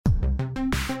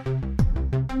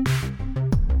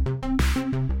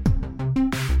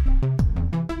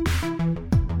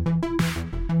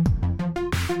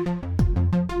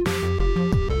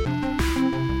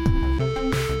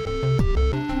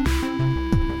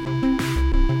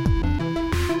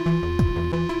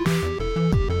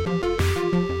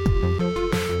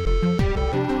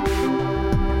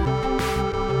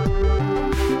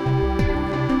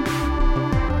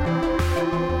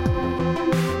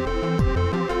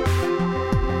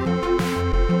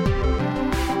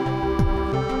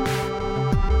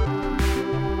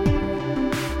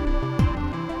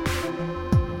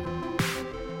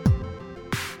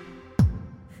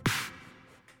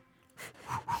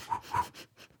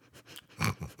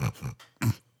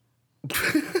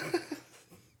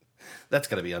That's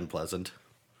going to be unpleasant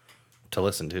to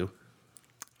listen to.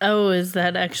 Oh, is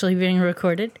that actually being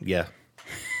recorded? Yeah.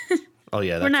 Oh,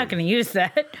 yeah. We're not going to use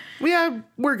that. Yeah,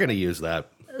 we're going to use that.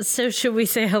 So should we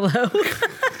say hello?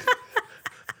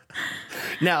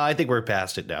 No, I think we're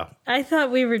past it now. I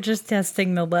thought we were just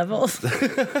testing the levels.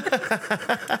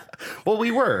 Well,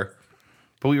 we were.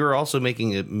 But we were also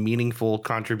making a meaningful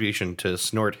contribution to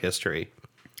snort history.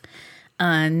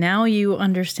 Now you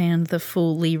understand the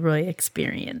full Leroy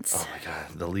experience. Oh, my God.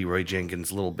 The Leroy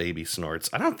Jenkins little baby snorts.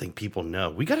 I don't think people know.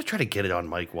 We got to try to get it on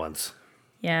mic once.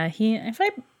 Yeah,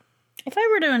 if I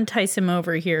were to entice him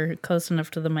over here close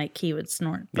enough to the mic, he would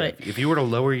snort. But yeah, if you were to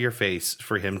lower your face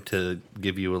for him to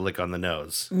give you a lick on the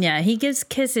nose. Yeah, he gives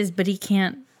kisses, but he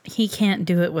can't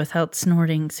do it without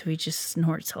snorting, so he just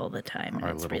snorts all the time. And Our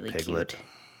it's little really piglet. cute.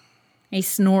 He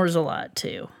snores a lot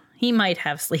too. He might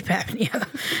have sleep apnea.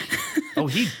 Oh,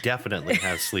 he definitely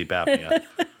has sleep apnea.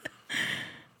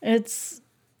 It's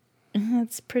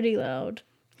pretty loud.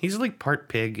 He's like part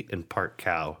pig and part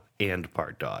cow and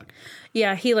part dog.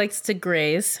 Yeah, he likes to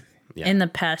graze in the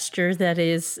pasture that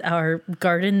is our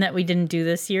garden that we didn't do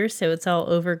this year, so it's all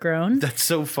overgrown. That's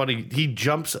so funny. He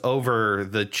jumps over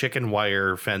the chicken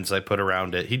wire fence I put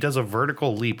around it. He does a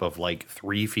vertical leap of like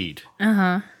 3 feet.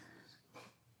 Uh-huh.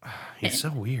 He's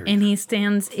so weird. And he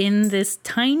stands in this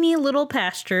tiny little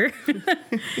pasture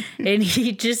and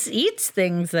he just eats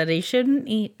things that he shouldn't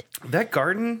eat. That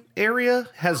garden area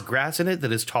has grass in it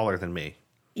that is taller than me.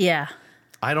 Yeah.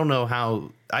 I don't know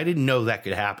how. I didn't know that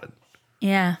could happen.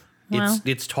 Yeah. Well,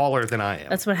 It's taller than I am.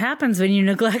 that's what happens when you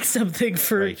neglect something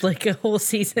for Right. like a whole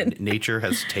season. Nature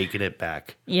has taken it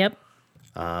back. Yep.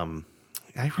 I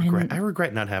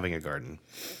regret not having a garden.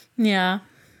 Yeah.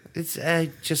 I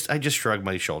just shrug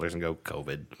my shoulders and go,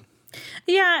 COVID.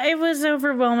 Yeah, it was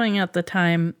overwhelming at the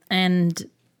time, and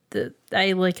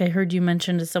I heard you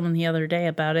mention to someone the other day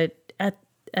about it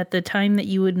at the time that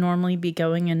you would normally be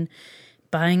going and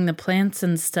buying the plants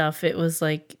and stuff. It was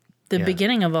like the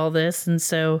beginning of all this, and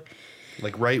so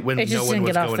Like right when it just no one didn't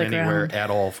was get off going the anywhere ground. at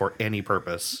all for any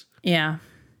purpose. yeah,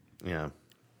 Yeah.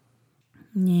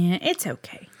 it's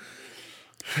okay.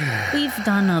 We've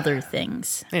done other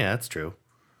things. Yeah, that's true.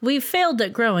 We've failed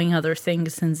at growing other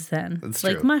things since then, That's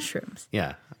like true. mushrooms.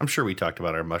 Yeah. I'm sure we talked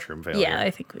about our mushroom failure. Yeah, I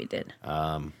think we did.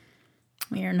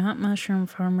 We are not mushroom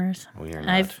farmers. We are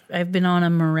not. I've been on a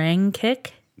meringue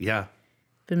kick. Yeah.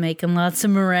 Been making lots of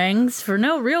meringues for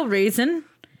no real reason.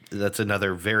 That's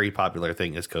another very popular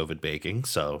thing is COVID baking,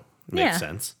 so it makes Yeah.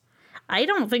 sense. I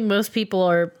don't think most people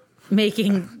are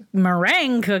making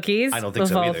meringue cookies I don't think of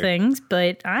so all either. things,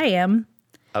 but I am.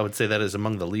 I would say that is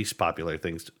among the least popular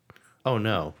things. Oh,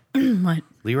 no. What?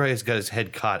 Leroy has got his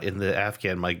head caught in the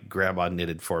Afghan my grandma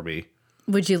knitted for me.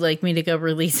 Would you like me to go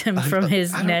release him from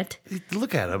his I don't- net?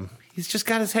 Look at him. He's just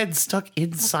got his head stuck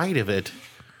inside of it.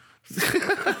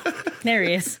 There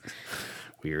he is.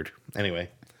 Weird. Anyway.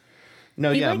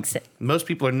 No, He yeah. likes it. Most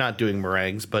people are not doing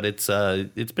meringues, but it's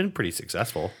been pretty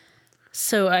successful.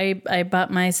 So I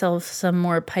bought myself some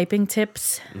more piping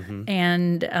tips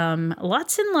and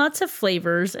lots and lots of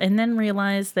flavors, and then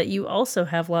realized that you also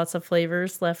have lots of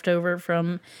flavors left over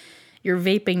from your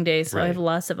vaping days. So I Right. have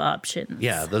lots of options.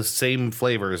 Yeah, those same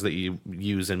flavors that you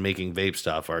use in making vape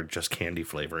stuff are just candy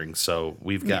flavoring. So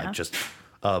we've got just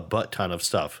a butt ton of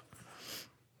stuff.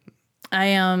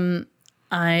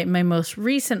 My most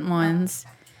recent ones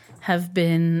have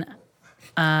been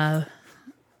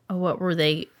what were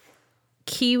they?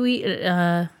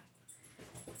 Kiwi.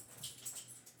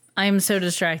 I'm so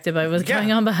distracted by what's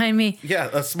going on behind me. Yeah,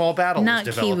 a small battle Not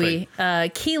is developing. kiwi.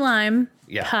 Key lime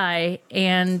Yeah. pie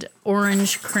and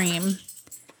orange cream.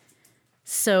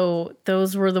 So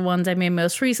those were the ones I made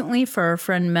most recently for our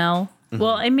friend Mel.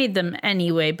 Well, I made them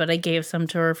anyway, but I gave some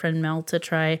to our friend Mel to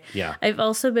try. Yeah. I've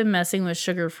also been messing with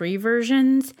sugar-free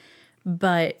versions,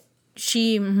 but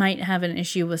she might have an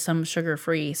issue with some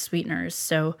sugar-free sweeteners.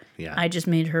 So Yeah. I just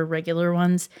made her regular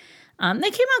ones.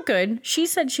 They came out good. She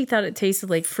said she thought it tasted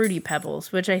like Fruity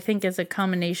Pebbles, which I think is a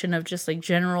combination of just like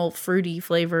general fruity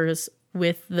flavors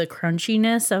with the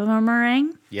crunchiness of a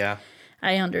meringue. Yeah,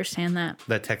 I understand that.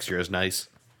 that texture is nice.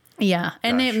 Yeah,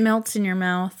 and Gosh. it melts in your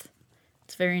mouth.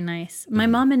 It's very nice. My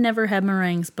mom had never had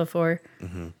meringues before,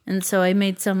 and so I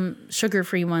made some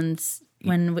sugar-free ones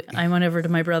when I went over to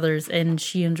my brother's, and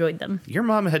she enjoyed them. Your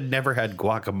mom had never had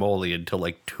guacamole until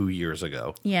like 2 years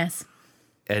ago, Yes.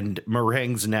 and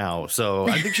meringues now. So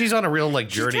I think she's on a real like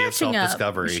journey of Catching up.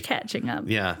 self-discovery. She's catching up.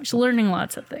 Yeah. She's learning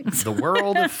lots of things. The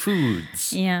world of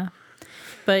foods. Yeah.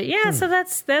 But yeah, so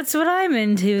that's what I'm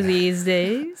into these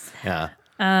days. Yeah.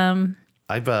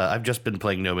 I've just been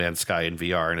playing No Man's Sky in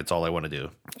VR, and it's all I want to do.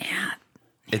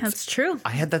 That's true.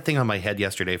 I had that thing on my head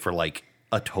yesterday for like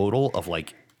a total of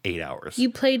like 8 hours. You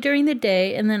played during the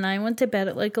day, and then I went to bed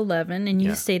at like 11, and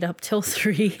you stayed up till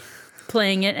 3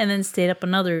 playing it, and then stayed up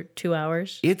another 2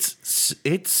 hours. It's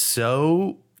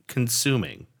so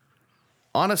consuming.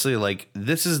 Honestly, like,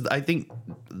 this is, I think,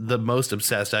 the most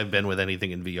obsessed I've been with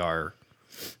anything in VR.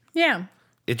 Yeah.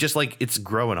 It just, like, it's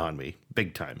growing on me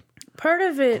big time. Part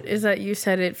of it is that you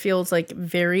said it feels like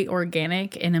very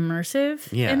organic and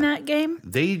immersive in that game.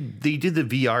 They did the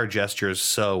VR gestures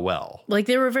so well. Like,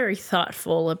 they were very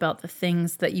thoughtful about the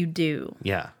things that you do.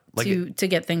 Yeah. Like to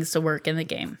get things to work in the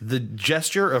game. The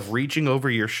gesture of reaching over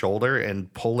your shoulder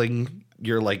and pulling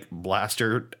your like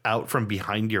blaster out from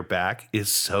behind your back is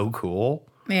so cool.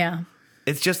 Yeah.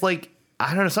 It's just like,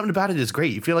 I don't know, something about it is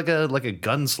great. You feel like a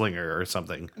gunslinger or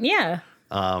something. Yeah.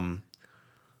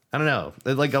 I don't know.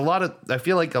 Like I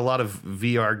feel like a lot of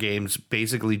VR games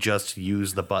basically just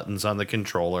use the buttons on the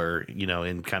controller, you know,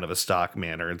 in kind of a stock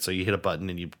manner. And so you hit a button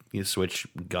and you switch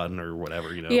gun or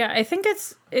whatever, you know. Yeah, I think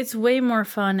it's way more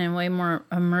fun and way more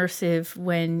immersive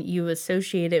when you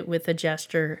associate it with a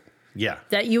gesture. Yeah.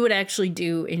 That you would actually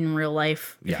do in real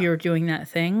life if you were doing that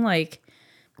thing. Like,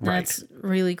 that's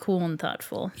really cool and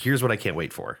thoughtful. Here's what I can't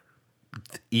wait for.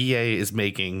 EA is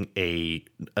making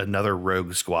another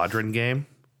Rogue Squadron game.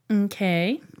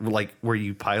 Okay. Like where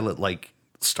you pilot like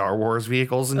Star Wars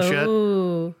vehicles and shit.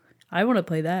 Oh, I want to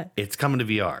play that. It's coming to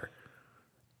VR.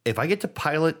 If I get to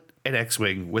pilot an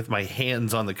X-Wing with my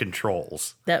hands on the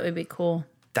controls, that would be cool.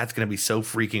 That's going to be so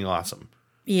freaking awesome.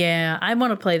 Yeah, I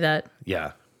want to play that.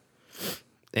 Yeah.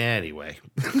 Anyway.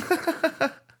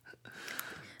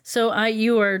 So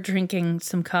you are drinking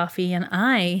some coffee and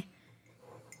I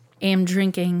am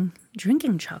drinking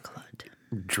chocolate.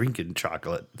 Drinking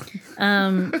chocolate.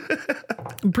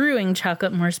 Brewing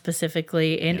chocolate more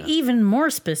specifically, and even more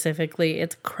specifically,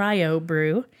 it's Cryo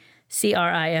Brew,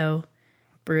 CRIO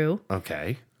Brew.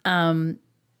 Okay.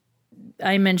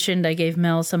 I mentioned I gave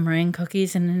Mel some meringue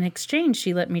cookies, and in exchange,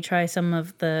 she let me try some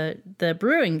of the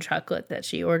brewing chocolate that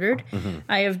she ordered. Mm-hmm.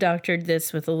 I have doctored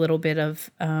this with a little bit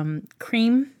of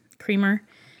creamer,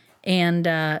 and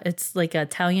it's like an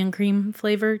Italian cream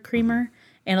flavored creamer.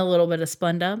 And a little bit of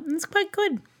Splenda. It's quite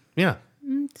good. Yeah.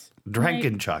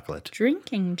 Drinking chocolate.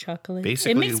 Drinking chocolate.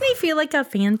 Basically, it makes me feel like a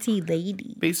fancy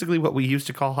lady. Basically what we used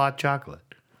to call hot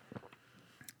chocolate.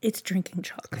 It's drinking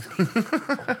chocolate.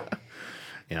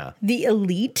 Yeah. The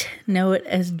elite know it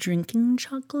as drinking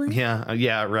chocolate. Yeah.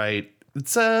 Yeah, right.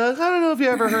 It's I don't know if you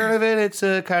ever heard of it. It's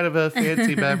a kind of a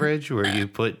fancy beverage where you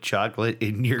put chocolate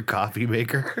in your coffee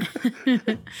maker.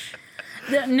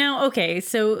 Now, okay,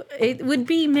 so it would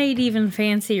be made even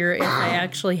fancier if I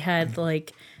actually had,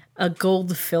 like, a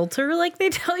gold filter like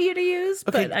they tell you to use,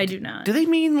 okay, but I do not. Do they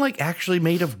mean, like, actually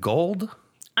made of gold?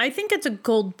 I think it's a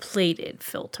gold-plated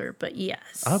filter, but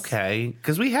yes. Okay,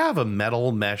 because we have a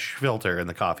metal mesh filter in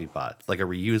the coffee pot, like a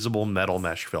reusable metal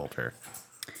mesh filter.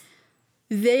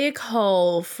 They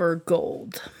call for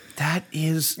gold. That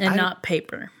is... And not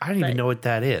paper. I don't even know what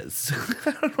that is.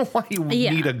 I don't know why you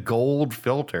need a gold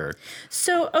filter.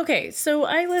 So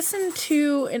I listened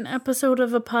to an episode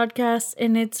of a podcast,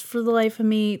 and it's for the life of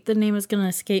me, the name is going to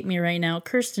escape me right now.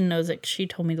 Kirsten knows it 'cause she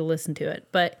told me to listen to it.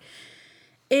 But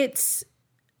it's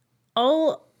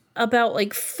all about,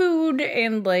 like, food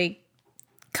and, like,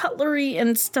 cutlery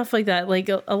and stuff like that. Like,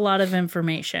 a lot of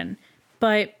information.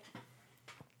 But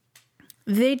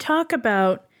they talk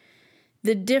about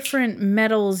the different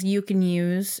metals you can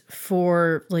use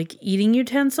for, like, eating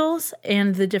utensils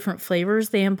and the different flavors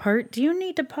they impart. Do you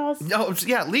need to pause? No,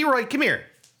 yeah, Leroy, come here.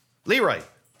 Leroy.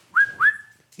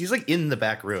 He's, like, in the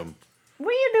back room. What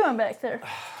are you doing back there?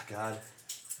 Oh, God.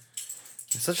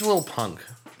 He's such a little punk.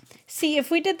 See, if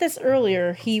we did this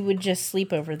earlier, he would just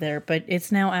sleep over there. But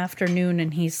it's now afternoon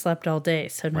and he's slept all day.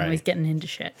 So now he's getting into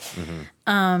shit.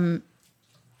 Mm-hmm.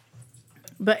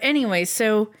 But anyway,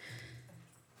 so...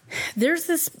 there's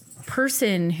this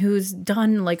person who's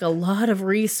done like a lot of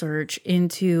research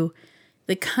into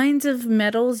the kinds of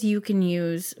metals you can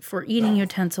use for eating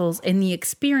utensils and the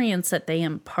experience that they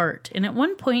impart. And at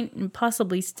one point, and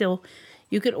possibly still,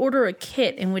 you could order a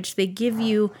kit in which they give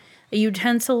you a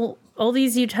utensil, all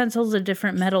these utensils of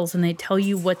different metals, and they tell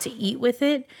you what to eat with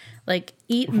it. Like,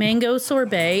 eat mango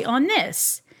sorbet on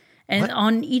this. And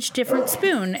on each different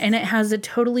spoon, and it has a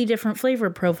totally different flavor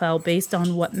profile based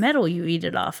on what metal you eat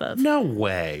it off of. No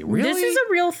way. Really? This is a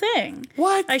real thing.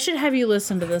 What? I should have you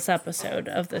listen to this episode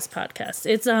of this podcast.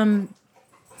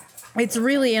 It's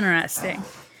really interesting.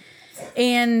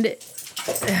 And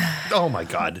oh my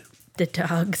God. The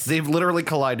dogs. They've literally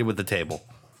collided with the table.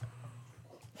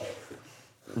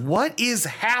 What is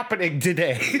happening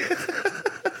today?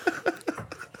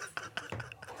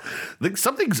 Like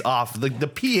something's off. The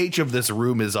pH of this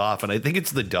room is off, and I think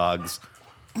it's the dogs.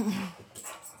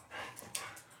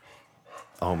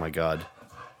 Oh my god.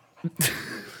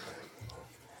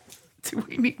 Do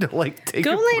we need to like take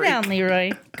Go a lay break? down,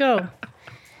 Leroy. Go.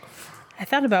 I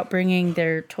thought about bringing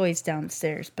their toys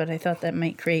downstairs, but I thought that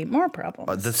might create more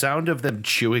problems. The sound of them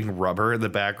chewing rubber in the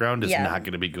background is Yeah. not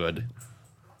going to be good.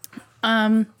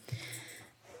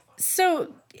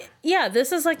 So, yeah,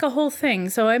 this is like a whole thing.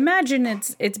 So I imagine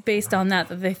it's based on that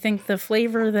they think the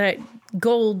flavor that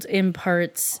gold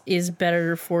imparts is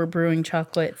better for brewing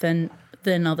chocolate than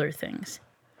other things.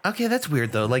 Okay, that's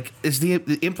weird though. Like, is the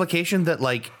implication that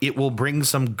like it will bring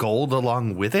some gold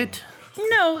along with it?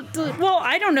 No, well,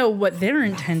 I don't know what their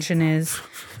intention is.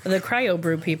 The cryo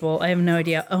brew people, I have no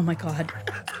idea. Oh my god.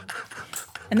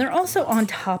 And they're also on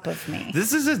top of me.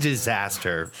 This is a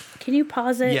disaster. Can you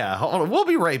pause it? Yeah, hold on. We'll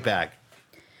be right back.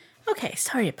 Okay,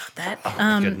 sorry about that. Oh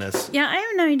my goodness. Yeah, I have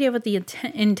no idea what the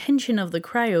intention of the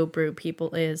cryo brew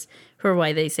people is for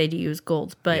why they say to use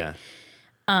gold. But Yeah.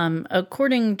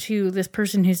 according to this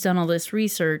person who's done all this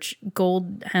research,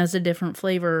 gold has a different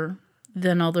flavor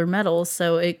than other metals.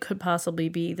 So it could possibly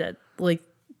be that like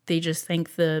they just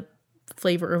think the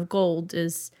flavor of gold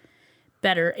is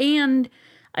better. And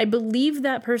I believe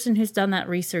that person who's done that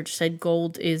research said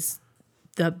gold is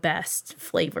the best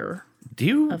flavor. Do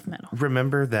you of metal.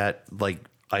 remember that like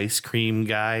ice cream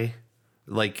guy?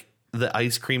 Like the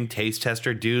ice cream taste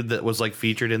tester dude that was like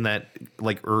featured in that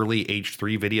like early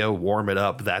H3 video, Warm It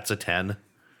Up, that's a 10.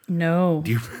 No.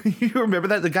 Do you remember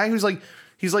that? The guy who's like,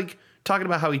 he's like talking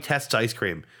about how he tests ice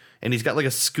cream and he's got like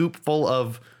a scoop full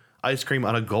of ice cream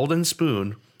on a golden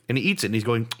spoon and he eats it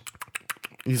and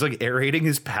he's like aerating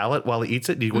his palate while he eats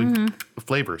it and he's going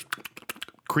flavors,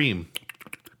 cream.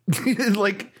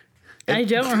 Like, I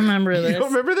don't remember this. you don't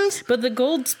remember this? But the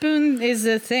gold spoon is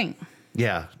a thing.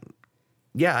 Yeah.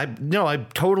 Yeah, I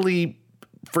totally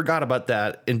forgot about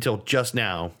that until just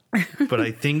now. But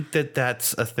I think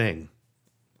that's a thing.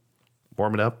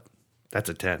 Warm It Up, that's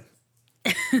a 10.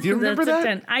 Do you remember That's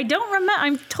that? a 10. I don't remember.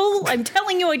 I'm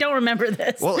telling you, I don't remember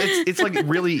this. Well, it's like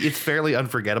really, it's fairly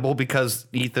unforgettable because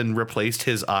Ethan replaced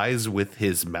his eyes with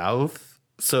his mouth.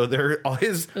 So all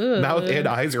his mouth and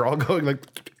eyes are all going like.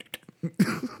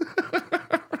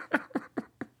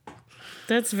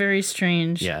 That's very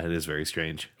strange. Yeah, it is very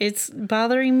strange. It's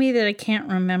bothering me that I can't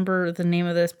remember the name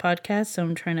of this podcast, so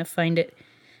I'm trying to find it.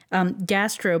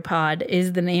 Gastropod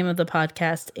is the name of the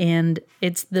podcast, and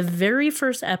it's the very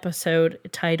first episode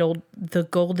titled The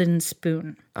Golden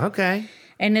Spoon. Okay.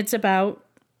 And it's about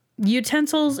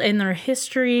utensils and their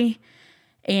history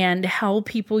and how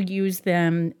people use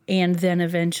them, and then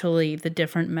eventually the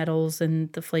different metals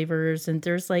and the flavors. And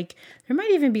there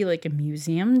might even be like a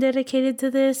museum dedicated to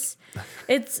this.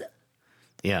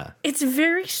 Yeah. It's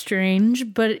very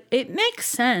strange, but it makes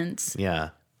sense. Yeah.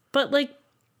 But like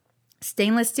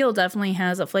stainless steel definitely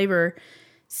has a flavor.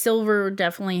 Silver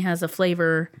definitely has a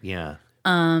flavor. Yeah.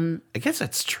 I guess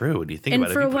that's true. When you think And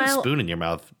about it, for if a you put a while- spoon in your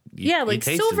mouth, Yeah, like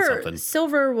tasted something.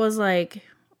 silver was like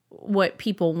what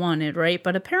people wanted, right?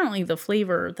 But apparently the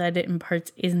flavor that it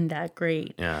imparts isn't that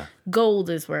great. Yeah. Gold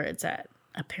is where it's at,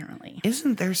 apparently.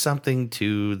 Isn't there something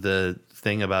to the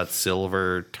thing about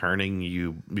silver turning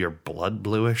your blood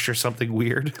bluish or something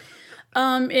weird?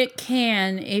 It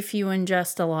can if you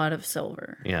ingest a lot of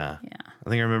silver. Yeah. Yeah. I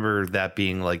think I remember that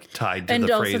being like tied to And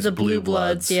the also phrase the blue blue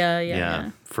bloods.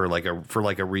 Yeah. For like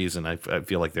a reason. I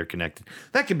feel like they're connected.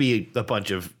 That could be a bunch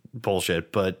of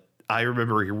bullshit, but I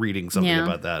remember reading something Yeah.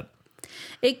 about that.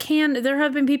 It can. There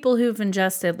have been people who've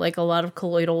ingested like a lot of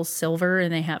colloidal silver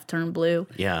and they have turned blue.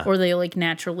 Yeah. Or they like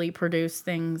naturally produce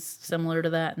things similar to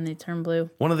that and they turn blue.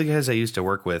 One of the guys I used to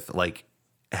work with like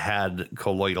had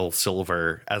colloidal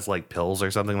silver as like pills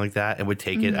or something like that and would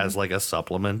take it as like a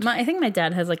supplement. I think my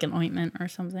dad has like an ointment or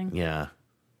something. Yeah.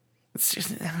 It's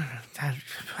just,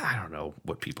 I don't know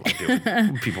what people are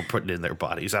doing. People putting in their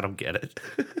bodies. I don't get it.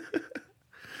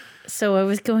 So I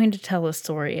was going to tell a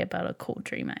story about a cool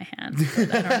dream I had,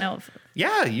 but I don't know if...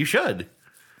 Yeah, you should.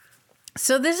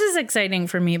 So this is exciting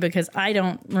for me because I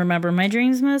don't remember my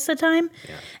dreams most of the time.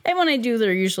 Yeah. And when I do,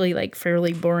 they're usually like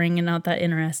fairly boring and not that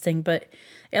interesting. But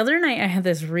the other night I had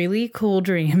this really cool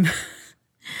dream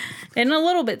and a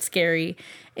little bit scary.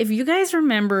 If you guys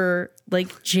remember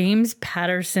like James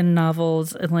Patterson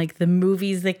novels and like the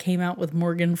movies that came out with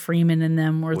Morgan Freeman in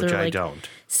them where Which they're I like don't.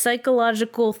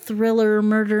 psychological thriller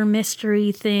murder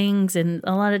mystery things, and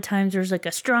a lot of times there's like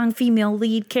a strong female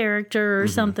lead character or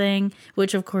something,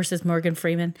 which of course is Morgan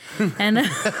Freeman. And no,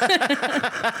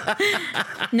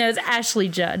 it's Ashley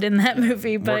Judd in that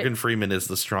movie, but Morgan Freeman is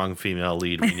the strong female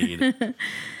lead we need.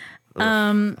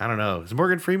 I don't know. Is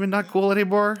Morgan Freeman not cool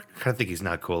anymore? I think he's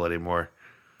not cool anymore.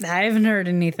 I haven't heard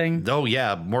anything. Oh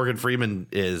yeah, Morgan Freeman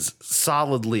is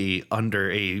solidly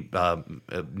under a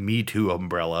Me Too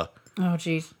umbrella. Oh,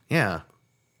 geez. Yeah,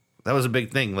 that was a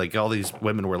big thing. Like all these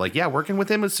women were like, "Yeah, working with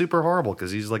him is super horrible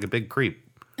because he's like a big creep."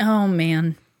 Oh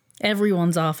man,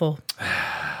 everyone's awful.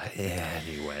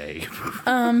 Anyway,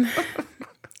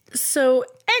 So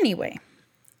anyway,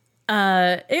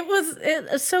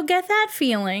 so get that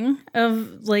feeling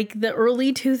of like the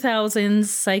early 2000s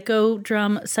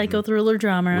psycho thriller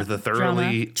drama with a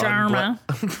thoroughly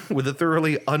with a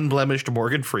thoroughly unblemished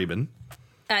Morgan Freeman.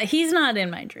 He's not in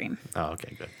my dream. Oh,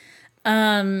 okay, good.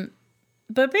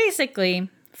 But basically,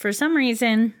 for some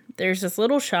reason, there's this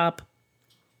little shop.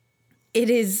 It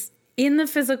is in the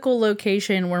physical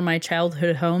location where my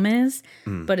childhood home is,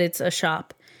 but it's a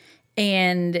shop.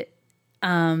 And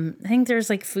I think there's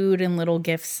like food and little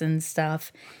gifts and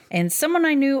stuff. And someone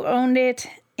I knew owned it,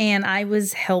 and I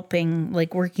was helping,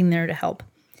 like working there to help.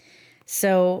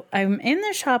 So I'm in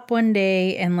the shop one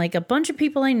day, and like a bunch of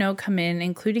people I know come in,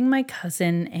 including my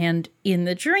cousin, and in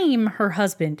the dream, her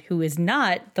husband, who is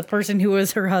not the person who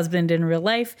was her husband in real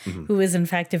life, who is in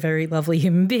fact a very lovely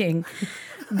human being.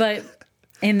 But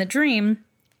in the dream,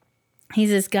 he's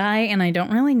this guy, and I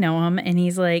don't really know him, and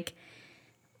he's like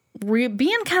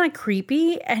being kind of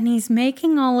creepy, and he's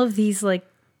making all of these like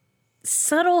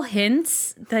subtle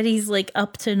hints that he's like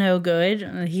up to no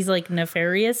good. He's like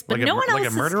nefarious, but like no one else like a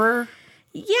is, murderer.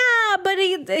 Yeah, but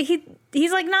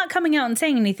he's like not coming out and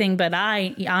saying anything, but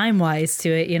I'm wise to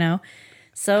it, you know.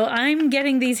 So I'm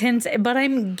getting these hints, but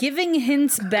I'm giving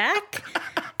hints back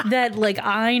that like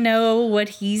I know what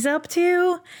he's up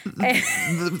to.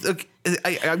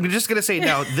 I'm just gonna say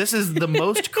now, this is the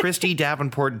most Christy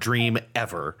Davenport dream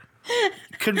ever.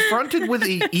 Confronted with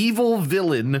an evil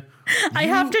villain, I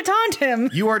have to taunt him.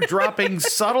 You are dropping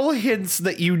subtle hints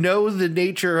that you know the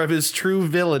nature of his true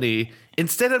villainy,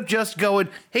 instead of just going,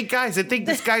 "Hey guys, I think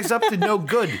this guy's up to no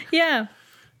good." Yeah.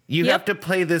 You have to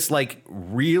play this like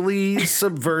really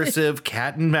subversive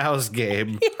cat and mouse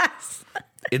game. Yes.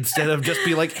 Instead of just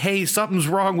be like, "Hey, something's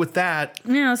wrong with that."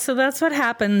 Yeah, so that's what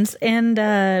happens. And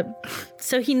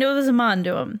so he knows I'm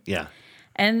onto him. Yeah.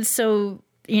 And so,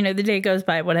 you know, the day goes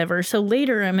by, whatever. So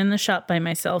later I'm in the shop by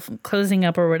myself, closing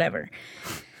up or whatever.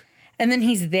 And then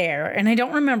he's there. And I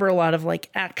don't remember a lot of like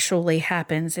actually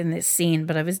happens in this scene,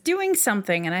 but I was doing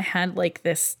something and I had like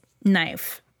this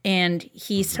knife. And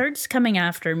he starts coming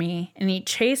after me and he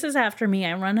chases after me.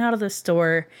 I run out of the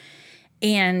store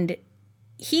and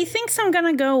he thinks I'm going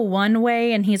to go one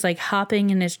way and he's like hopping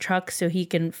in his truck so he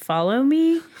can follow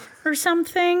me or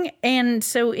something. And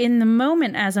so in the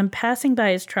moment as I'm passing by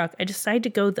his truck, I decide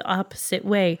to go the opposite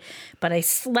way, but I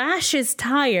slash his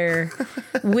tire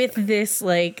with this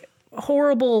like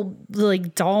horrible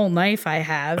like dull knife I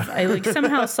have. I like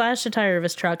somehow slash the tire of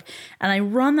his truck and I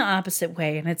run the opposite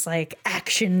way and it's like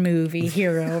action movie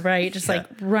hero, right? Just like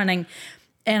running.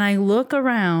 And I look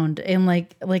around and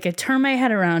like I turn my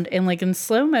head around and like in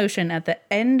slow motion at the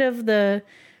end of the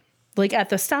like at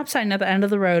the stop sign at the end of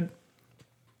the road,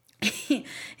 he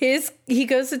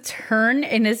goes to turn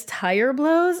and his tire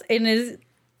blows and his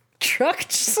truck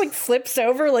just like flips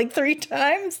over like 3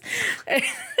 times.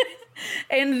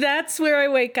 And that's where I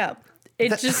wake up.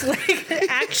 It's just like an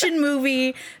action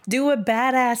movie, do a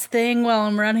badass thing while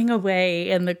I'm running away,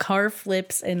 and the car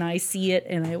flips, and I see it,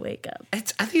 and I wake up. I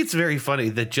think it's very funny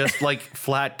that just like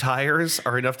flat tires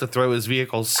are enough to throw his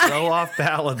vehicle so off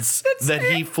balance that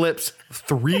he flips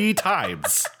 3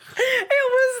 times. It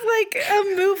was like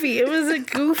a movie. It was a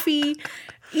goofy...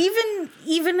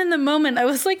 Even in the moment, I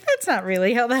was like, that's not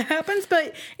really how that happens,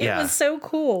 but it was so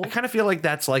cool. I kind of feel like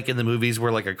that's like in the movies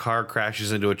where like a car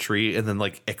crashes into a tree and then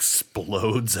like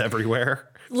explodes everywhere.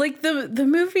 Like the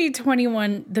movie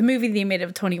 21, the movie they made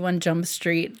of 21 Jump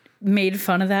Street made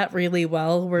fun of that really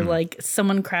well, where like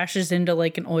someone crashes into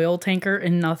like an oil tanker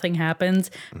and nothing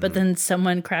happens, but then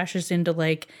someone crashes into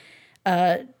like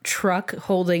a truck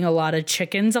holding a lot of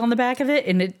chickens on the back of it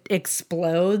and it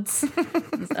explodes.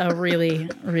 It's a really,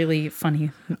 really funny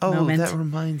moment. That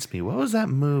reminds me. What was that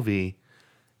movie?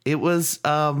 It was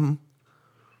one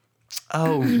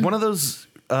of those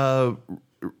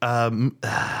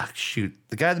shoot,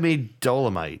 the guy that made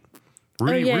Dolomite.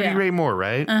 Rudy Ray Moore,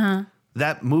 right? Uh-huh.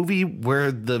 That movie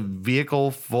where the vehicle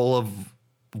full of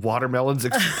watermelons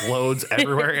explodes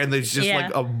everywhere and there's just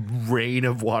like a rain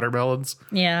of watermelons.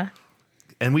 Yeah.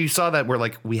 And we saw that. We're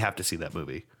like, we have to see that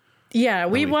movie. Yeah,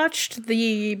 we watched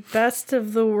the best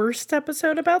of the worst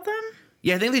episode about them.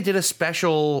 Yeah, I think they did a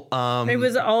special. It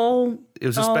was all. It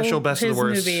was a all special best of his the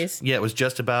worst. movies. Yeah, it was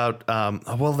just about.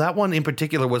 Well, that one in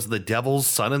particular was the Devil's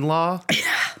Son-in-Law.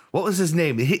 What was his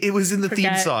name? It was in the theme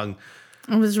Forgot. song.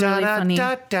 It was really funny.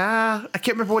 Da, da. I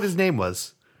can't remember what his name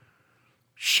was.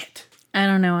 Shit. I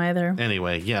don't know either.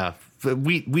 Anyway, yeah,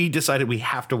 we decided we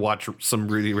have to watch some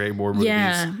Rudy Ray Moore movies.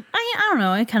 Yeah, I don't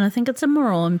know. I kind of think it's a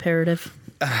moral imperative.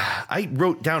 I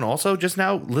wrote down also just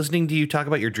now, listening to you talk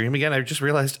about your dream again, I just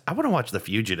realized I want to watch The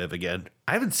Fugitive again.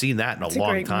 I haven't seen that in a long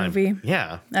great time. movie.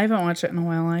 Yeah. I haven't watched it in a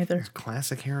while either.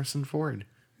 Classic Harrison Ford.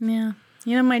 Yeah.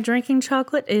 You know, my drinking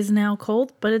chocolate is now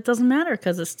cold, but it doesn't matter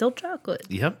because it's still chocolate.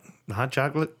 Yep. Hot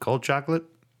chocolate, cold chocolate.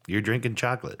 You're drinking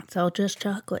chocolate. It's all just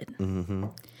chocolate. Mm-hmm.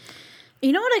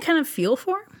 You know what I kind of feel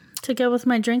for to go with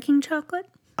my drinking chocolate?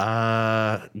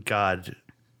 God,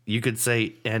 you could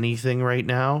say anything right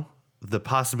now. The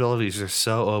possibilities are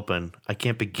so open. I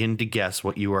can't begin to guess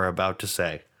what you are about to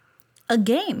say. A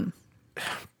game.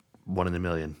 1 in a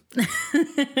million.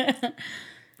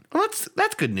 Well,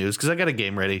 that's good news because I got a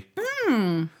game ready.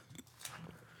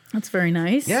 That's very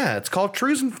nice. Yeah, it's called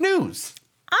Trues and Fnews.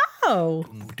 Oh.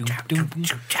 You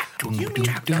need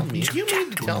to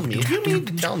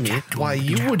tell me why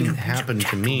you wouldn't happen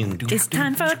to mean. It's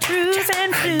time for Trues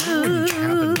and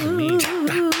Happen to me.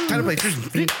 Fnews. Time to play Trues and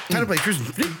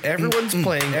Fnews. Everyone's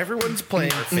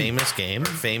playing a famous game,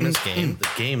 the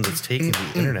game that's taking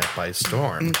the internet by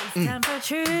storm. It's time for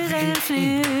Trues and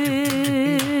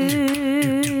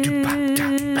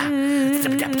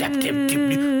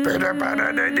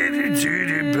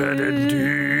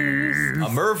A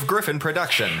Merv Griffin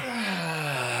production.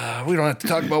 We don't have to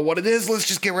talk about what it is. Let's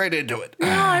just get right into it. No,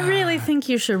 I really think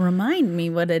you should remind me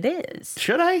what it is.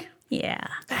 Should I? Yeah.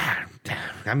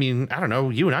 I mean, I don't know.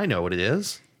 You and I know what it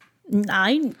is.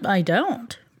 I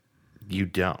don't. You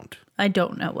don't. I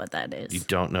don't know what that is. You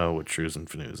don't know what Trues and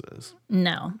Fnews is.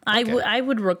 No. I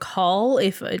would recall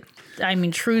if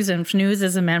Trues and Fnews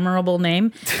is a memorable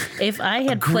name. If I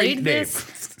had played name.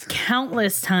 this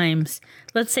countless times,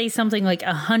 let's say something like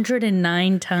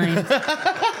 109 times,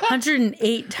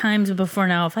 108 times before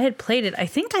now, if I had played it, I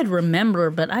think I'd remember,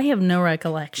 but I have no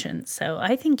recollection. So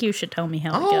I think you should tell me how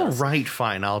it All goes. right,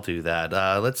 fine. I'll do that.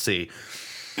 Let's see.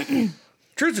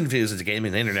 Trues and Fnews is a game,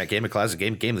 an internet game, a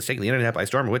classic game that's taking the internet by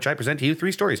storm, in which I present to you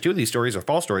 3 stories. 2 of these stories are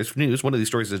false stories. Fnews, one of these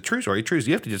stories is a true story. Trues,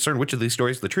 you have to discern which of these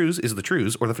stories the trues is the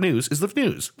trues, or the Fnews is the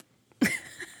Fnews.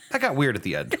 That got weird at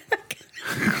the end.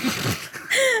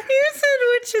 You said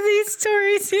which of these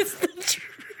stories is the truth?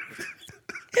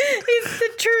 Is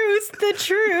the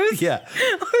truth? Yeah.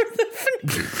 Or the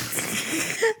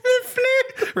fnews?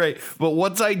 Right. But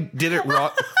once I did it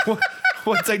wrong,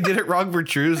 once I did it wrong for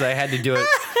Trues, I had to do it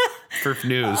for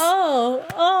Fnews.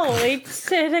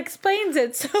 It explains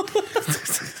it so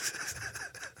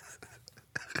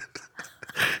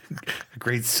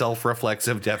Great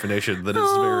self-reflexive definition that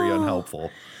is very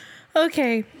unhelpful.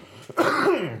 Okay.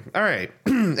 All right.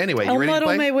 Anyway, you I'll ready to muddle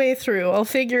play? my way through. I'll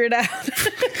figure it out.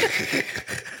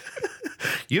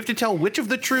 You have to tell which of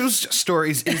the Trues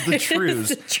stories is the Trues,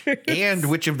 the truth. and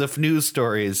which of the Fnews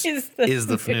stories is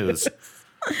the Fnews.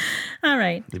 All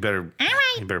right. You better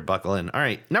buckle in. All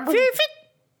right, number.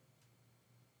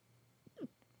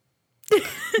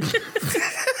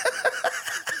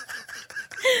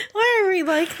 Why are we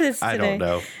like this today? I don't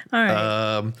know. All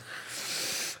right.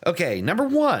 Okay, number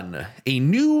 1. A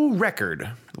new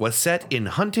record was set in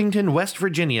Huntington, West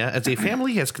Virginia, as a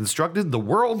family has constructed the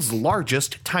world's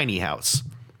largest tiny house.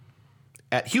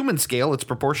 At human scale, it's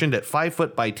proportioned at 5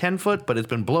 foot by 10 foot, but it's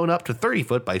been blown up to 30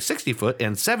 foot by 60 foot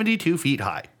and 72 feet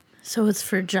high. So it's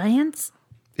for giants?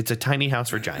 It's a tiny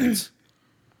house for giants.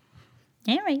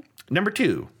 All right. Number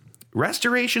 2.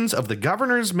 Restorations of the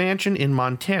governor's mansion in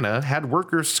Montana had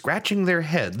workers scratching their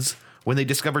heads when they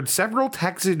discovered several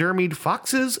taxidermied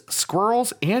foxes,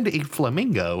 squirrels, and a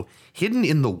flamingo hidden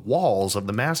in the walls of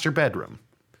the master bedroom.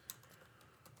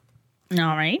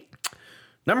 All right.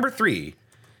 Number 3.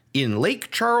 In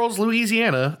Lake Charles,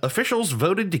 Louisiana, officials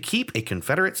voted to keep a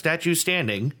Confederate statue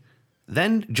standing.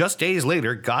 Then, just days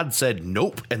later, God said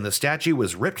nope, and the statue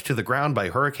was ripped to the ground by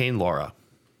Hurricane Laura.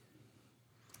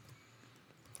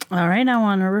 All right. I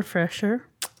want a refresher.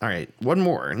 All right, one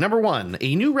more. Number 1.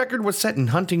 A new record was set in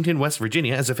Huntington, West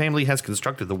Virginia, as a family has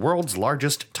constructed the world's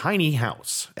largest tiny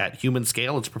house. At human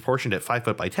scale, it's proportioned at 5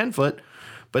 foot by 10 foot,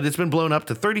 but it's been blown up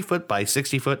to 30 foot by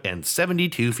 60 foot and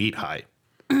 72 feet high.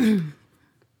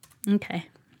 Okay.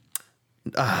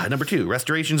 Number 2.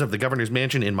 Restorations of the governor's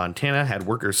mansion in Montana had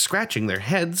workers scratching their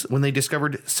heads when they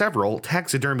discovered several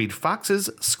taxidermied foxes,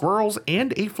 squirrels,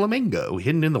 and a flamingo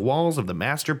hidden in the walls of the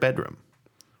master bedroom.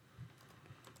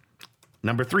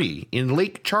 Number 3, in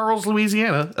Lake Charles,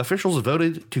 Louisiana, officials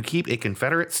voted to keep a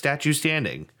Confederate statue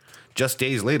standing. Just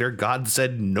days later, God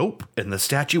said nope, and the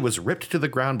statue was ripped to the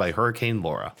ground by Hurricane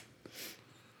Laura.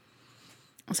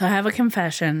 So I have a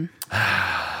confession.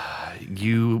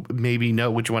 You maybe know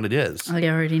which one it is. I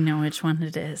already know which one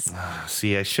it is.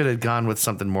 See, I should have gone with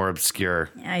something more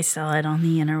obscure. I saw it on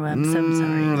the interwebs. I'm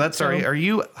sorry. That's all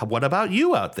right. What about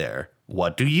you out there?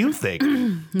 What do you think?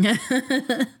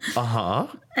 Uh-huh.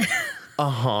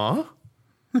 Uh-huh.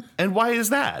 And why is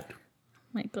that?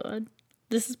 My God.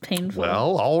 This is painful.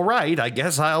 Well, all right. I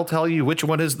guess I'll tell you which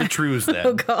one is the truth then.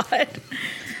 Oh, God.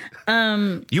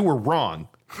 You were wrong.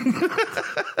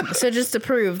 So just to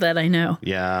prove that I know.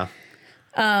 Yeah.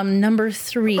 Number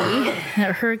 3,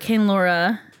 Hurricane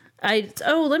Laura.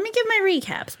 Let me give my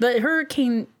recaps. But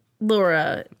Hurricane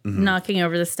Laura knocking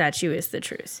over the statue is the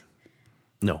truth.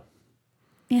 No.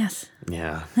 Yes.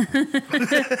 Yeah.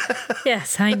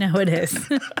 Yes, I know it is.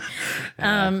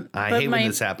 I hate when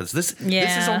this happens. This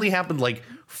has only happened like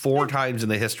 4 times in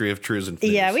the history of Truths and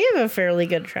Foods. Yeah, we have a fairly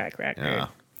good track record. Yeah.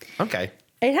 Okay.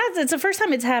 It's the first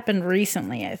time it's happened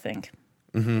recently, I think.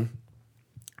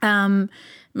 Mm-hmm.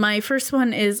 My first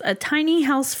one is a tiny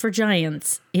house for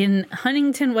giants in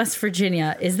Huntington, West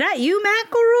Virginia. Is that you,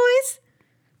 McElroy's?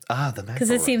 The McElroy. Because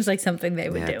it seems like something they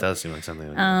would do. It does seem like something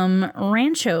they would do.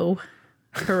 Rancho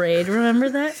Parade, remember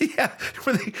that? Yeah,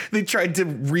 where they tried to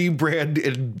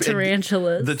rebrand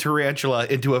tarantulas. The tarantula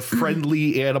into a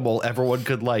friendly animal everyone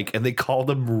could like, and they called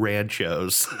them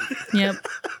ranchos. Yep.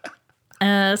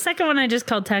 Second one I just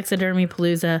called Taxidermy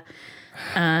Palooza.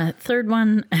 Third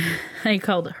one I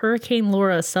called Hurricane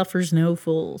Laura Suffers No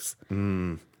Fools.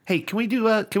 Hey, can we do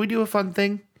a fun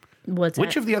thing?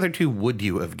 Which of the other 2 would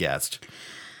you have guessed?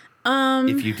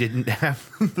 If you didn't have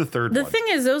the third one. The thing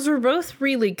is, those were both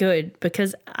really good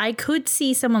because I could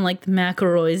see someone like the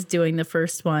McElroys doing the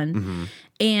first one,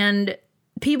 and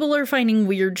people are finding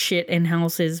weird shit in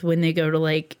houses when they go to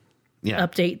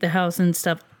update the house and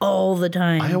stuff all the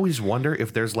time. I always wonder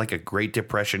if there's like a Great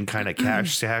Depression kind of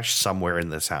cash stash somewhere in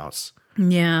this house.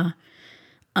 Yeah.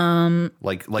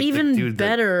 Like even the dude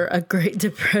better, a Great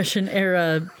Depression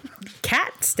era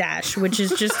cat stash, which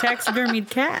is just taxidermied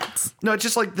cats. No, it's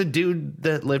just like the dude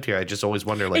that lived here. I just always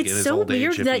wonder, like, it's in his so old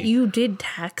age, weird that you did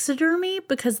taxidermy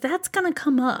because that's gonna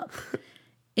come up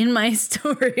in my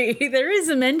story. There is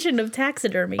a mention of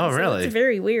taxidermy. Oh, really? It's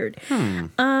very weird.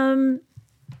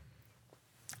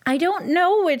 I don't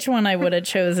know which one I would have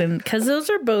chosen because those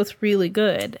are both really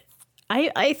good.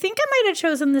 I think I might have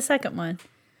chosen the second one.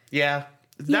 Yeah.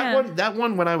 That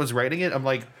one, when I was writing it, I'm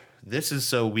like, this is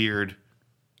so weird.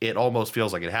 It almost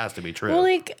feels like it has to be true. Well,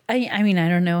 I mean, I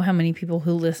don't know how many people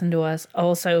who listen to us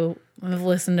also have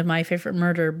listened to My Favorite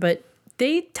Murder, but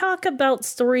they talk about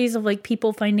stories of like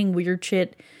people finding weird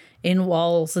shit in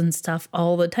walls and stuff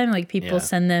all the time. Like people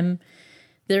send them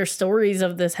their stories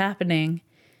of this happening,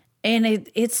 and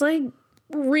it's like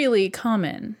really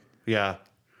common. Yeah.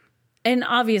 And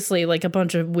obviously, like a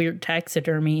bunch of weird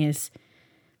taxidermy is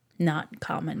not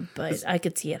common, but I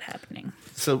could see it happening.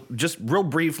 So just real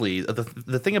briefly,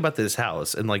 the thing about this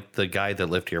house and like the guy that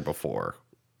lived here before,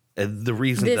 and the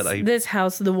reason this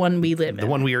house, the one we live in, the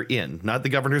one we are in, not the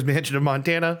governor's mansion of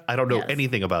Montana. I don't know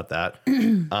anything about that. I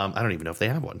don't even know if they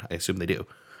have one. I assume they do.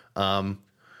 So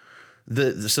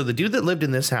the dude that lived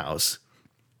in this house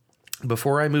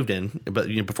before I moved in, but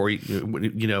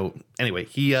anyway,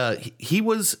 he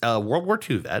was a World War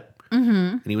II vet.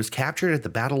 And he was captured at the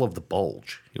Battle of the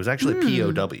Bulge. He was actually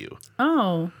a POW.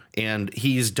 Oh. And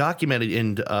he's documented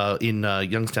in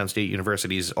Youngstown State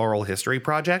University's oral history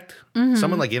project.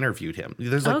 Someone like interviewed him.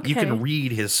 There's like you can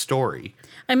read his story.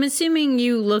 I'm assuming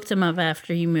you looked him up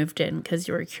after you moved in because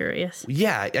you were curious.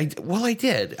 Yeah, I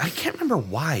did. I can't remember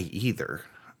why either.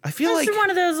 I feel like one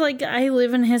of those like I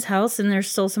live in his house and there's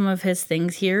still some of his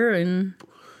things here and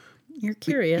you're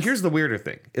curious. Here's the weirder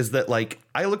thing is that like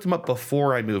I looked him up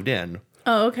before I moved in.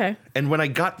 Oh, okay. And when I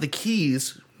got the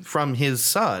keys from his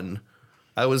son,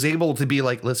 I was able to be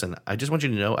like, listen, I just want you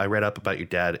to know I read up about your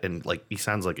dad and like he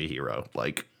sounds like a hero.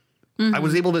 Like I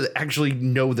was able to actually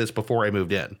know this before I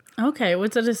moved in. Okay,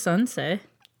 what did his son say?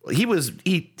 He was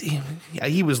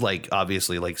like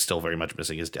obviously like still very much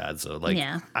missing his dad, so like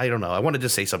I don't know. I wanted to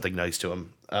say something nice to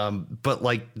him, but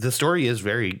like the story is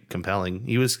very compelling.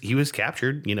 He was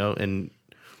captured, and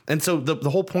so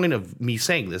the whole point of me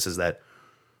saying this is that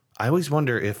I always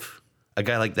wonder if a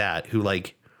guy like that who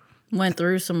like went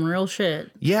through some real shit,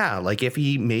 like if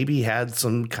he maybe had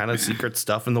some kind of secret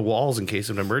stuff in the walls in case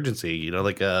of an emergency,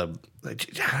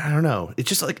 I don't know. It's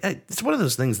just like it's one of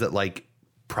those things that like.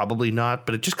 Probably not,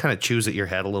 but it just kind of chews at your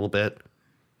head a little bit.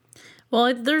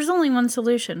 Well, there's only one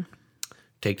solution.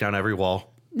 take down every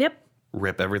wall, Yep.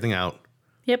 rip everything out.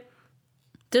 Yep.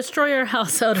 Destroy our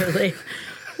house utterly.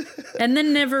 And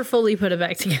then never fully put it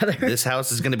back together. This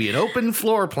house is going to be an open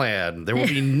floor plan. There will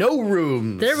be no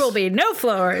rooms. There will be no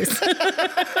floors.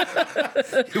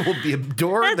 It will be a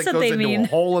door That's that what goes they into mean. a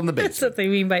hole in the That's basement. what they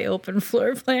mean by open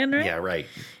floor plan, right? Yeah, right.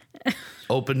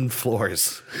 Open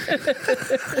floors.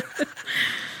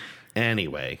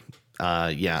 Anyway,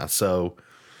 yeah. So,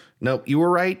 no, you were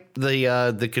right.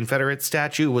 The Confederate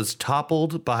statue was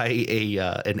toppled by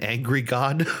an angry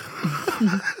god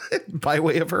by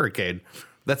way of hurricane.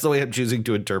 That's the way I'm choosing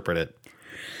to interpret it.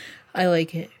 I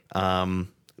like it.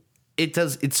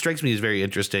 It strikes me as very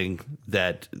interesting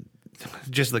that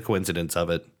just the coincidence of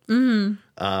it.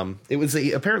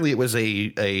 Mm-hmm. Apparently it was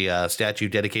a statue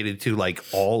dedicated to like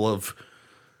all of,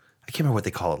 I can't remember what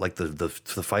they call it, like the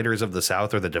fighters of the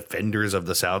South or the defenders of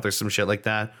the South or some shit like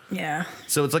that. Yeah.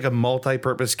 So it's like a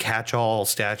multi-purpose catch-all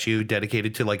statue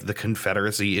dedicated to like the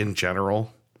Confederacy in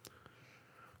general.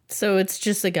 So it's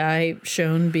just a guy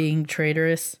shown being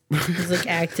traitorous. He's like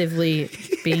actively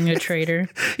being a traitor.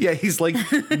 Yeah, he's like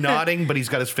nodding, but he's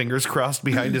got his fingers crossed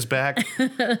behind his back.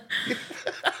 I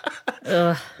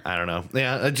don't know.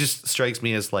 Yeah, it just strikes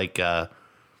me as like,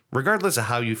 regardless of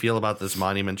how you feel about this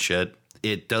monument shit,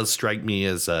 it does strike me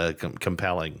as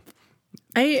compelling.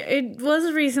 I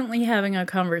was recently having a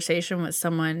conversation with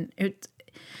someone.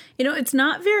 It's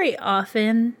not very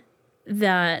often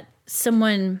that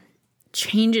someone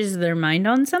changes their mind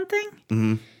on something.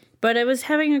 Mm-hmm. But I was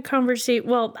having a conversation.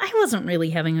 Well, I wasn't really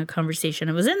having a conversation.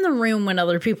 I was in the room when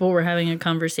other people were having a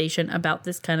conversation about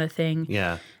this kind of thing.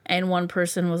 Yeah. And one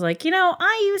person was like,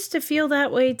 I used to feel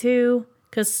that way too.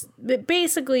 Because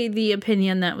basically the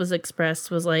opinion that was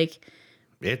expressed was like,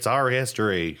 it's our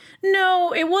history.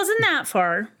 no, it wasn't that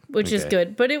far, which is Okay.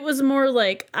 good. But it was more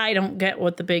like, I don't get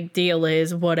what the big deal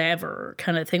is, whatever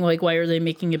kind of thing. Like, why are they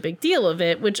making a big deal of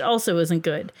it? Which also isn't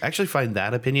good. I actually find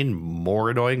that opinion more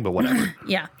annoying, but whatever.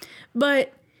 Yeah.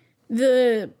 But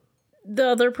the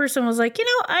other person was like,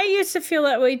 I used to feel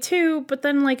that way too. But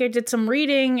then like I did some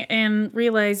reading and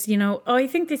realized, I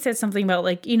think they said something about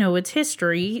like, it's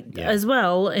history as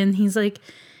well. And he's like,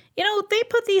 they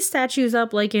put these statues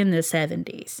up like in the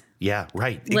 70s. Yeah,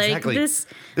 right. Like Exactly. this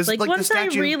like the once I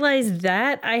statue- realized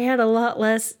that, I had a lot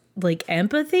less like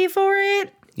empathy for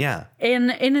it. Yeah. And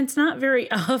it's not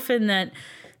very often that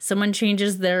someone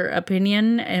changes their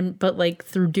opinion but like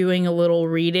through doing a little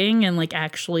reading and like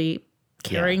actually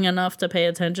caring enough to pay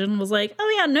attention was like,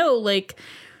 oh yeah, no, like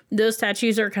those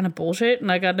statues are kind of bullshit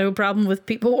and I got no problem with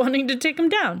people wanting to take them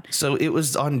down. So it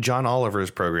was on John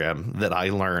Oliver's program that I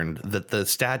learned that the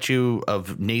statue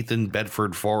of Nathan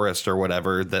Bedford Forrest or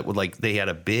whatever, that would like, they had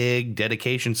a big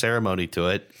dedication ceremony to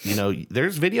it.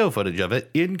 There's video footage of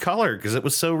it in color because it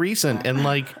was so recent. And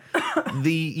like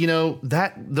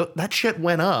that shit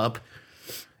went up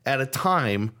at a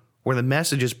time where the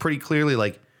message is pretty clearly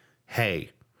like, hey,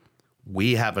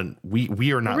 we are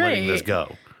not letting this Right.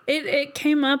 go. It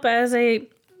came up as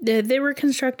they were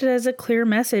constructed as a clear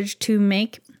message to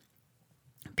make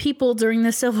people during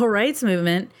the civil rights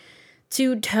movement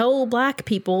to tell black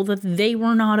people that they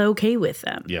were not okay with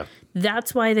them. Yeah.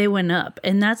 That's why they went up.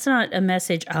 And that's not a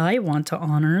message I want to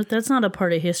honor. That's not a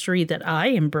part of history that I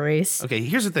embrace. Okay,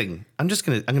 here's the thing.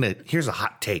 Here's a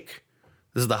hot take.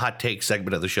 This is the hot take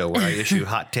segment of the show where I issue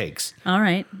hot takes. All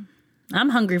right. I'm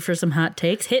hungry for some hot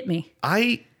takes. Hit me.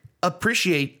 I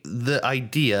appreciate the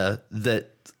idea that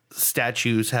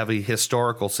statues have a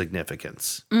historical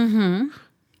significance. Mm-hmm.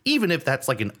 Even if that's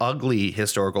like an ugly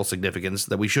historical significance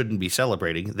that we shouldn't be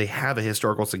celebrating, they have a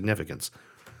historical significance.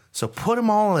 So put them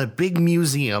all in a big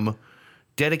museum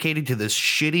dedicated to this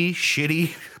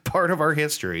shitty part of our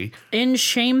history. And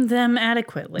shame them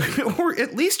adequately. Or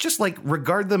at least just like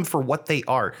regard them for what they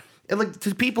are. And like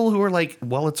to people who are like,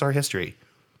 well, it's our history.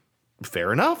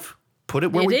 Fair enough. Put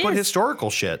it where we put is. historical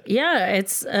shit. Yeah,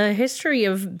 it's a history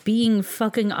of being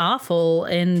fucking awful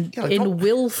and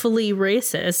willfully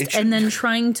racist and then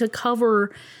trying to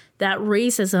cover that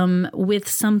racism with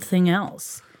something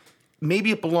else.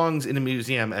 Maybe it belongs in a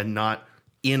museum and not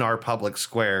in our public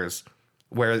squares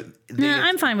where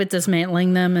I'm fine with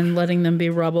dismantling them and letting them be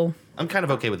rubble. I'm kind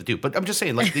of okay with it too. But I'm just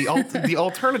saying, like, the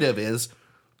alternative is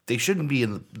they shouldn't be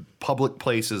in public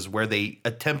places where they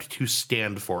attempt to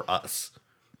stand for us.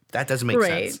 That doesn't make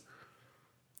sense.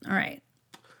 All right.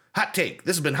 Hot take.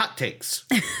 This has been Hot Takes.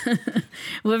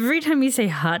 Well, every time you say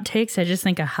hot takes, I just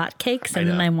think of hot cakes and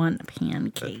then I want a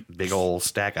pancake. Big old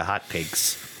stack of hot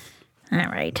takes. All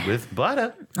right. with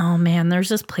butter. Oh, man, there's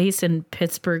this place in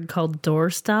Pittsburgh called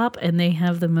Doorstop, and they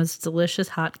have the most delicious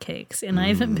hotcakes. And I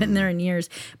haven't been there in years,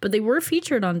 but they were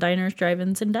featured on Diners,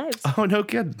 Drive-Ins, and Dives. Oh, no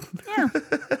kidding. Yeah.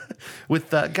 With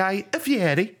Guy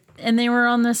Fieri. And they were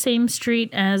on the same street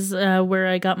as where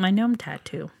I got my gnome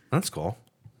tattoo. That's cool.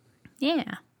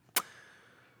 Yeah.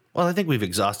 Well, I think we've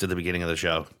exhausted the beginning of the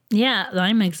show. Yeah,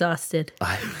 I'm exhausted.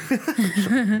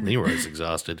 Leroy's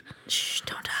exhausted. Shh,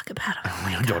 don't talk about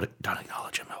it. Don't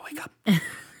acknowledge him. I'll wake up.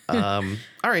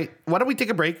 All right. Why don't we take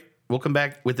a break? We'll come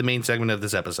back with the main segment of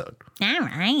this episode. All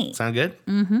right. Sound good?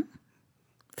 Mm-hmm.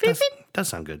 Does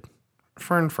sound good.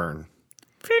 Fern. Fern.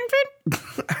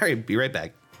 All right. Be right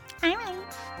back. All right.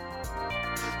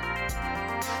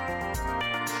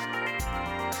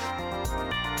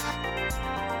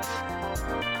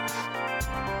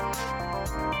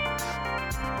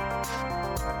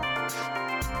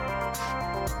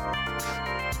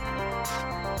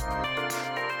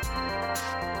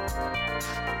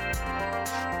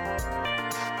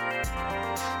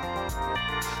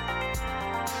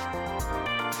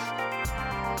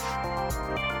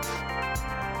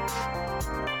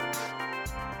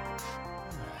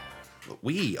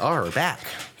 We are back.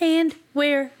 And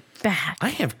we're back. I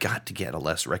have got to get a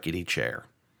less rickety chair.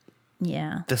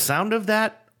 Yeah. The sound of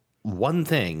that one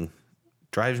thing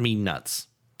drives me nuts.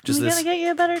 Just We gotta get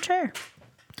you a better chair.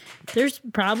 There's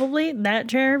probably that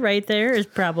chair right there is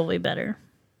probably better.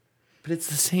 But it's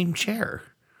the same chair.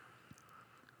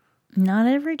 Not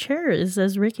every chair is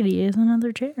as rickety as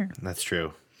another chair. That's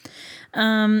true.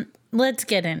 Let's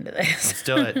get into this. Let's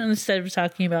do it. Instead of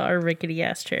talking about our rickety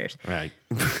ass chairs. Right.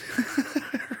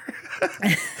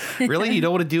 Really? You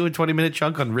don't want to do a 20-minute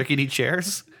chunk on rickety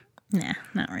chairs? Nah,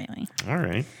 not really. All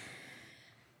right.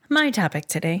 My topic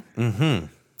today,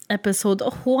 episode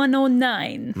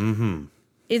 109,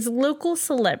 is local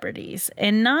celebrities.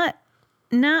 And not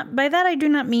by that I do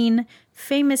not mean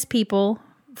famous people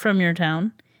from your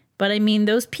town, but I mean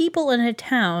those people in a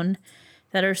town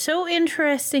that are so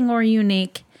interesting or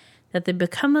unique that they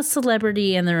become a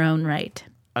celebrity in their own right.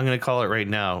 I'm going to call it right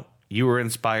now. You were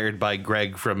inspired by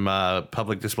Greg from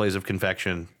Public Displays of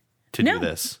Confection to do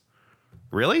this.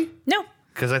 Really? No.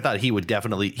 Because I thought he would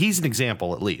definitely... He's an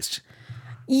example, at least.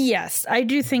 Yes, I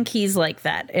do think he's like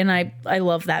that, and I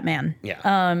love that man.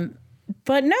 Yeah.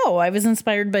 But no, I was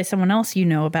inspired by someone else you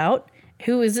know about,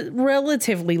 who is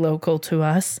relatively local to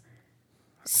us.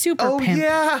 Super Pimp.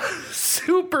 Yeah.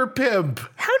 Super Pimp.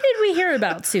 How did we hear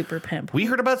about Super Pimp? We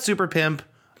heard about Super Pimp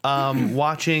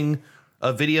watching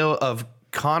a video of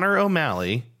Connor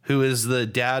O'Malley, who is the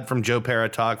dad from Joe Para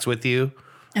Talks With You,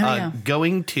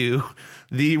 going to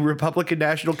the Republican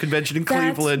National Convention in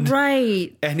Cleveland. That's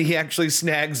right. And he actually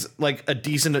snags like a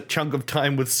decent chunk of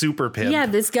time with Super Pimp. Yeah,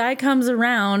 this guy comes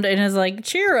around and is like,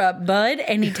 cheer up, bud.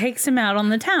 And he takes him out on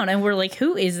the town. And we're like,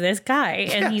 who is this guy?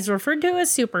 And he's referred to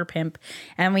as Super Pimp.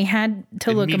 And we had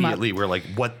to look him up. Immediately, we're like,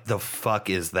 what the fuck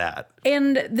is that?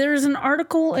 And there's an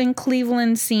article in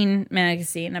Cleveland Scene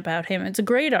magazine about him. It's a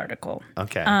great article.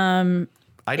 Okay. I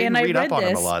didn't read up on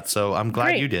him a lot, so I'm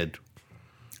glad you did.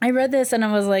 I read this and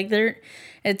I was like,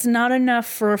 it's not enough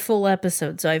for a full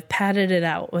episode, so I've padded it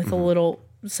out with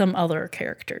some other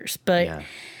characters. But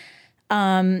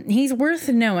he's worth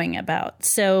knowing about.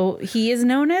 So he is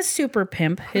known as Super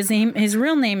Pimp. His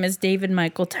real name is David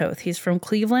Michael Toth. He's from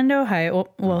Cleveland, Ohio.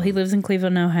 Well, he lives in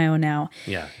Cleveland, Ohio now.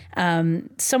 Yeah.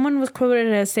 Someone was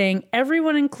quoted as saying,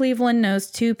 "Everyone in Cleveland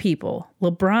knows two people,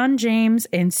 LeBron James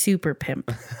and Super Pimp."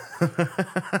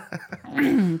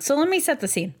 So let me set the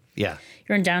scene. Yeah.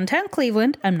 You're in downtown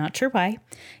Cleveland. I'm not sure why.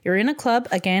 You're in a club.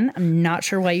 Again, I'm not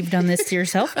sure why you've done this to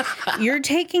yourself. You're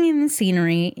taking in the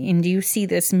scenery, and you see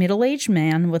this middle-aged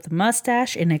man with a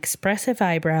mustache and expressive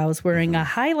eyebrows wearing a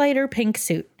highlighter pink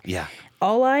suit. Yeah.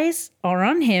 All eyes are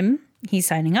on him. He's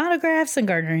signing autographs and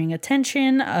garnering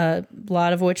attention, a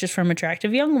lot of which is from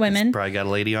attractive young women. Probably got a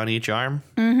lady on each arm.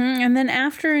 And then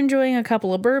after enjoying a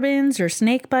couple of bourbons or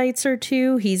snake bites or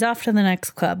two, he's off to the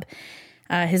next club.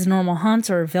 His normal haunts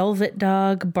are Velvet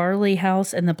Dog, Barley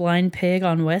House, and the Blind Pig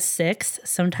on West 6th.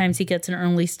 Sometimes he gets an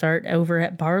early start over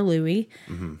at Bar Louie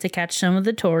to catch some of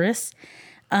the tourists.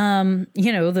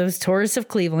 Those tourists of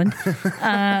Cleveland.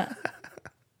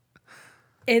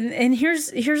 And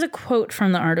here's a quote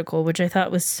from the article, which I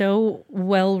thought was so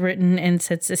well written and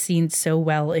sets the scene so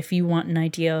well if you want an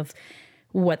idea of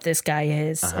what this guy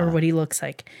is or what he looks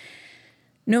like.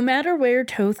 No matter where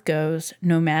Toth goes,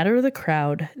 no matter the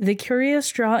crowd, the curious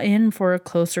draw in for a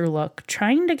closer look,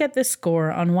 trying to get the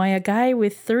score on why a guy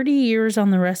with 30 years on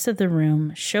the rest of the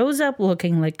room shows up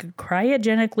looking like a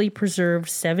cryogenically preserved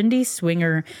 70s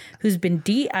swinger who's been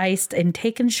de-iced and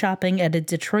taken shopping at a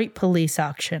Detroit police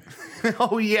auction.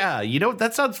 Oh, yeah. You know,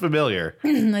 that sounds familiar.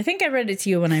 I think I read it to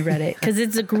you when I read it, because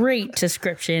it's a great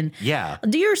description. Yeah.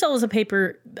 Do yourselves a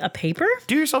paper?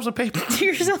 Do yourselves a paper. Do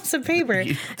yourselves a paper.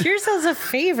 Do yourselves a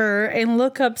favor and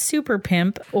look up Super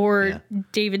Pimp or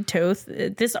David Toth.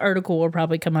 This article will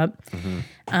probably come up.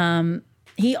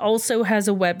 He also has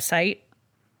a website,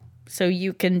 so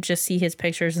you can just see his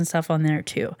pictures and stuff on there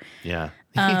too. Yeah.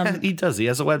 He does. He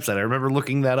has a website. I remember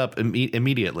looking that up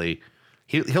immediately.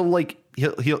 He'll do like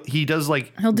He'll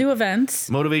do events,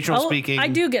 motivational speaking. I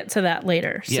do get to that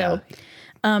later. Yeah.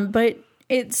 But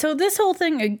so this whole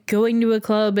thing, going to a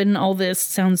club and all this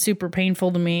sounds super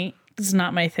painful to me. It's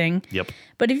not my thing. Yep.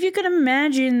 But if you could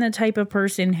imagine the type of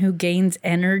person who gains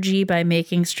energy by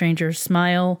making strangers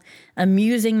smile,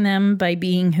 amusing them by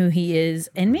being who he is,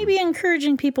 and maybe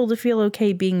encouraging people to feel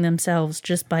okay being themselves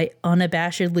just by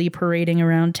unabashedly parading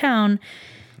around town,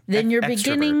 then you're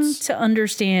beginning to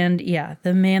understand,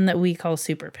 the man that we call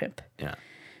Super Pimp.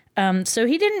 Yeah. So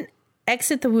he didn't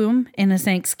exit the womb in a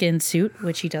snakeskin suit,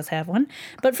 which he does have one.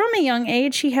 But from a young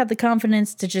age, he had the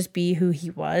confidence to just be who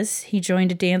he was. He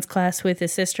joined a dance class with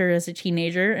his sister as a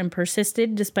teenager and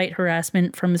persisted despite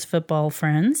harassment from his football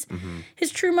friends.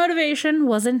 His true motivation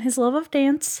wasn't his love of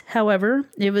dance. However,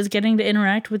 it was getting to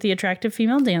interact with the attractive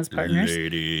female dance partners.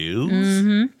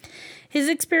 Ladies. His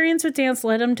experience with dance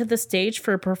led him to the stage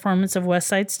for a performance of West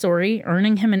Side Story,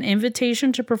 earning him an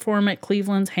invitation to perform at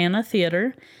Cleveland's Hanna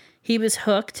Theater. He was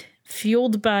hooked,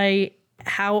 fueled by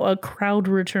how a crowd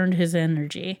returned his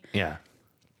energy. Yeah.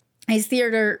 His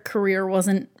theater career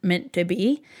wasn't meant to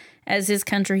be, as his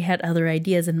country had other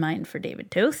ideas in mind for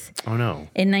David Toth. Oh, no.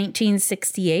 In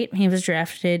 1968, he was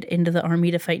drafted into the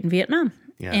Army to fight in Vietnam.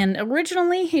 Yeah. And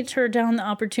originally, he turned down the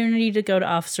opportunity to go to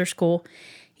officer school.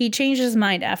 He changed his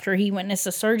mind after he witnessed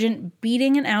a sergeant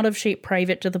beating an out-of-shape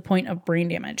private to the point of brain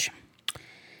damage.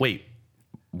 Wait,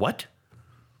 what?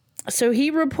 So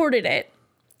he reported it.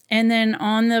 And then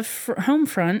on the home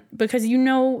front, because you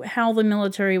know how the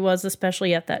military was,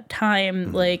 especially at that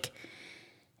time, like,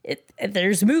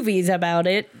 there's movies about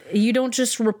it. You don't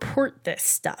just report this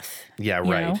stuff. Yeah,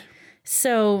 right. Know?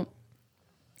 So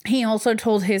he also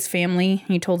told his family,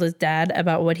 he told his dad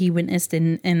about what he witnessed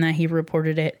and that he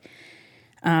reported it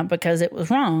because it was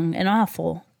wrong and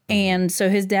awful. And so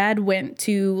his dad went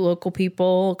to local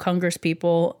people, Congress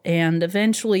people, and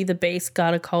eventually the base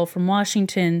got a call from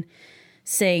Washington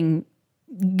saying,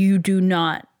 you do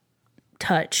not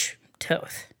touch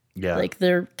Toth. Yeah. Like,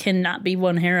 there cannot be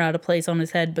one hair out of place on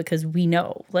his head because we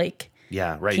know, like,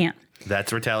 yeah, right. Can't.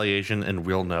 That's retaliation, and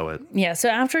we'll know it. Yeah, so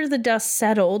after the dust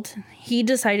settled, he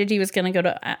decided he was going to go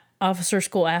to officer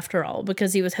school after all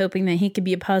because he was hoping that he could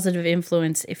be a positive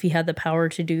influence if he had the power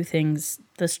to do things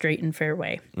the straight and fair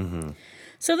way.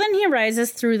 So then he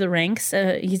rises through the ranks.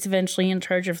 He's eventually in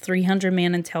charge of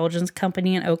 300-man intelligence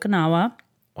company in Okinawa.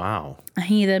 Wow.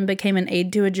 He then became an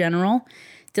aide to a general,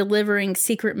 delivering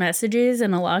secret messages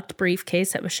in a locked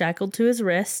briefcase that was shackled to his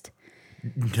wrist.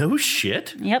 No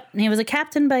shit. Yep. He was a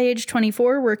captain by age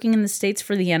 24, working in the States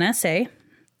for the NSA.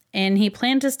 And he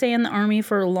planned to stay in the Army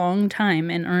for a long time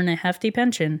and earn a hefty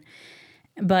pension.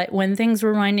 But when things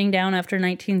were winding down after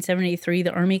 1973,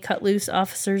 the Army cut loose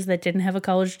officers that didn't have a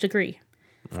college degree.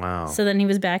 Wow. So then he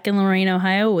was back in Lorain,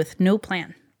 Ohio with no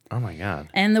plan. Oh, my God.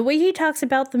 And the way he talks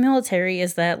about the military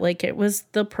is that, like, it was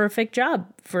the perfect job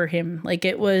for him. Like,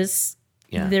 it was,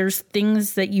 there's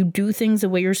things that you do things the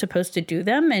way you're supposed to do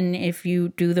them. And if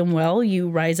you do them well, you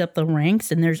rise up the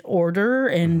ranks and there's order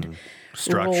and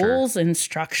roles and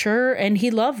structure. And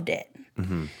he loved it.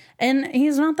 And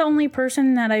he's not the only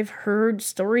person that I've heard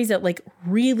stories that, like,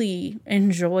 really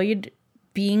enjoyed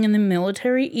being in the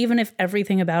military, even if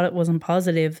everything about it wasn't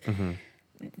positive.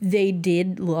 They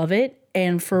did love it.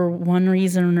 And for one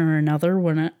reason or another,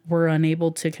 were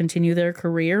unable to continue their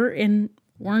career and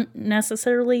weren't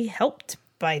necessarily helped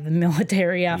by the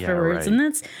military afterwards. Yeah, right. And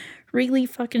that's really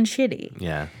fucking shitty.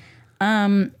 Yeah.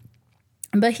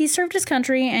 But he served his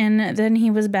country, and then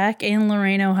he was back in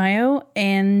Lorain, Ohio,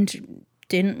 and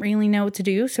didn't really know what to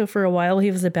do. So for a while, he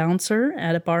was a bouncer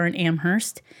at a bar in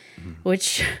Amherst,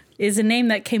 which is a name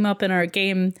that came up in our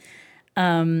game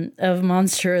of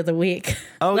Monster of the Week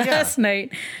last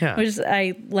night, which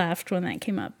I laughed when that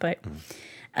came up. But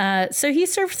so he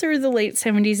served through the late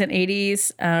 70s and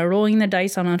 80s, rolling the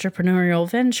dice on entrepreneurial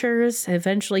ventures.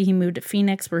 Eventually, he moved to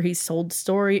Phoenix, where he sold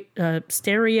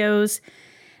stereos.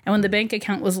 And when the bank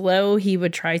account was low, he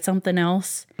would try something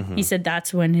else. He said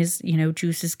that's when his,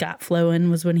 juices got flowing,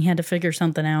 was when he had to figure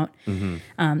something out.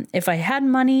 If I had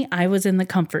money, I was in the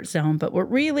comfort zone. But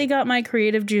what really got my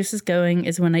creative juices going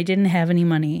is when I didn't have any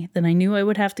money. Then I knew I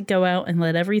would have to go out and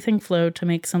let everything flow to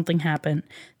make something happen.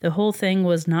 The whole thing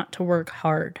was not to work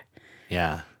hard.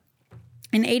 Yeah.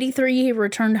 In 83, he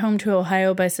returned home to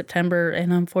Ohio by September,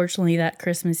 and unfortunately that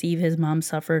Christmas Eve, his mom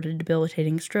suffered a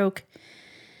debilitating stroke.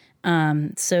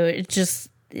 So it just,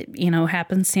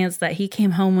 happenstance that he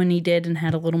came home when he did and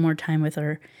had a little more time with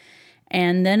her.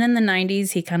 And then in the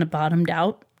 90s, he kind of bottomed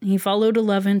out. He followed a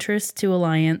love interest to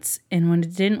Alliance, and when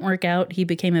it didn't work out, he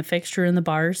became a fixture in the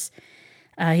bars.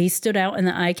 He stood out in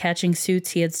the eye-catching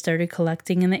suits he had started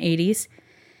collecting in the 80s.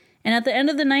 And at the end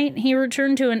of the night, he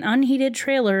returned to an unheated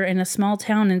trailer in a small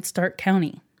town in Stark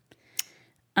County.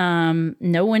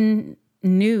 No one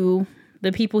knew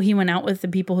the people he went out with, the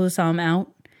people who saw him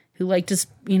out, who liked his,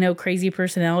 crazy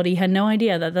personality, had no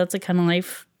idea that that's the kind of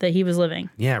life that he was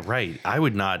living. Yeah, right. I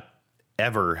would not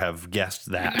ever have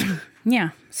guessed that.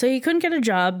 Yeah. So he couldn't get a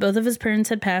job. Both of his parents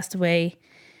had passed away.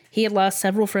 He had lost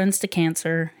several friends to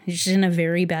cancer. He's in a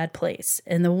very bad place.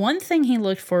 And the one thing he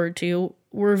looked forward to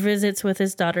were visits with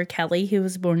his daughter, Kelly, who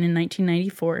was born in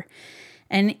 1994.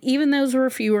 And even those were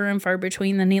fewer and far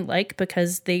between than he'd like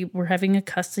because they were having a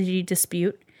custody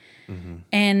dispute.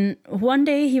 And one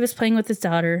day he was playing with his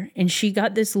daughter and she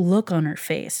got this look on her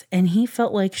face and he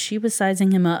felt like she was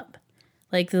sizing him up.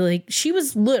 Like she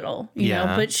was little, you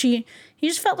know, but he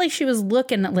just felt like she was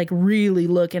looking at, really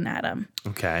looking at him.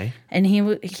 Okay. And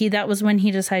he that was when he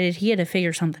decided he had to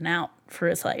figure something out for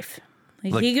his life.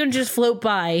 Like he couldn't just float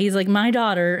by. He's like, my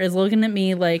daughter is looking at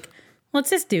me like, what's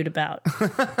this dude about?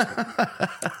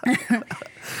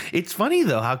 It's funny,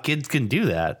 though, how kids can do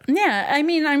that. Yeah, I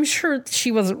mean, I'm sure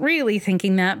she wasn't really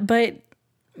thinking that, but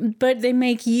they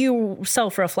make you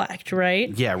self-reflect, right?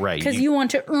 Yeah, right. Because you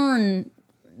want to earn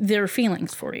their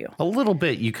feelings for you. A little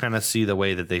bit, you kind of see the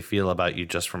way that they feel about you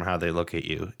just from how they look at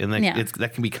you. And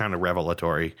that can be kind of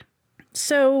revelatory.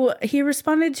 So he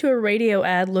responded to a radio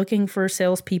ad looking for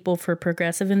salespeople for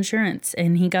Progressive Insurance,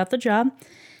 and he got the job,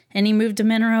 and he moved to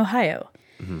Mentor, Ohio.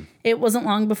 It wasn't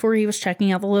long before he was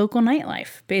checking out the local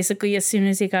nightlife, basically as soon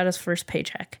as he got his first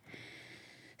paycheck.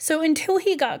 So until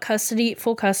he got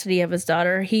full custody of his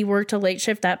daughter, he worked a late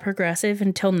shift at Progressive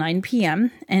until 9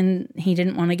 p.m., and he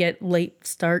didn't want to get late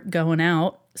start going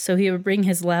out, so he would bring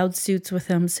his loud suits with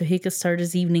him so he could start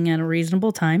his evening at a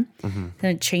reasonable time.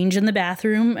 Then change in the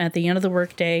bathroom at the end of the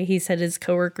workday. He said his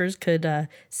coworkers could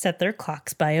set their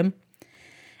clocks by him.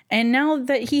 And now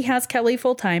that he has Kelly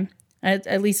full-time,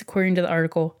 at least according to the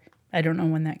article, I don't know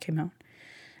when that came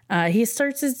out, he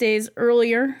starts his days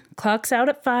earlier, clocks out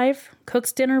at 5,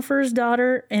 cooks dinner for his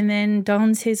daughter, and then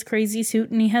dons his crazy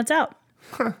suit and he heads out.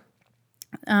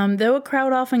 Though a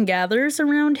crowd often gathers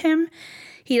around him,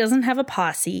 he doesn't have a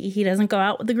posse. He doesn't go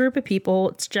out with a group of people.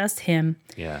 It's just him.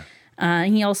 Yeah.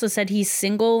 He also said he's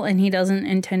single and he doesn't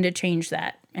intend to change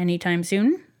that anytime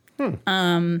soon.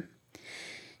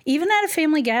 Even at a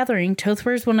family gathering, Toth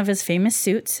wears one of his famous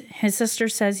suits. His sister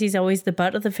says he's always the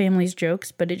butt of the family's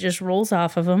jokes, but it just rolls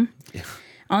off of him. Yeah.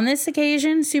 On this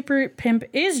occasion, Super Pimp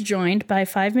is joined by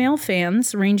 5 male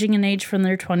fans, ranging in age from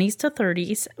their 20s to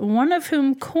 30s, one of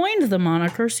whom coined the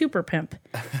moniker Super Pimp.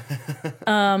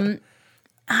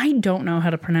 I don't know how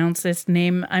to pronounce this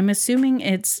name. I'm assuming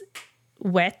it's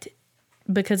Wet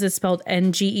because it's spelled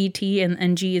N-G-E-T, and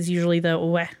N-G is usually the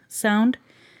weh sound.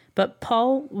 But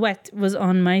Paul Wet was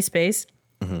on MySpace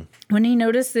when he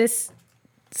noticed this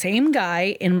same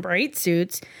guy in bright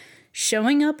suits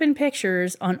showing up in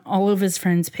pictures on all of his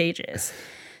friends' pages.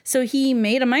 So he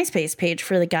made a MySpace page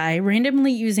for the guy,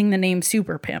 randomly using the name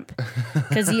Super Pimp,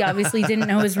 because he obviously didn't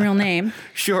know his real name.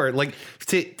 Sure.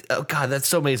 Oh God, that's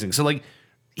so amazing. So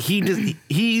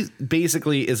he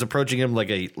basically is approaching him like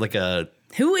a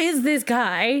who is this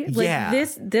guy?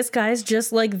 This guy's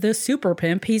just like the Super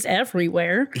Pimp. He's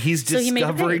everywhere. He's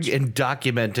discovering and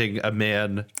documenting a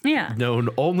man known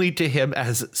only to him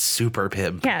as Super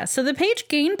Pimp. Yeah, so the page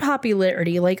gained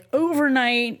popularity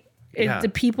overnight.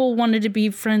 The people wanted to be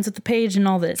friends with the page and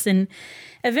all this. And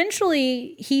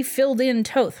eventually he filled in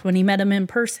Toth when he met him in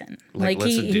person.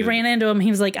 He ran into him.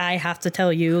 He was like, I have to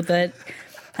tell you that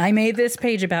I made this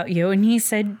page about you. And he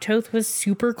said Toth was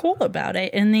super cool about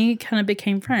it. And they kind of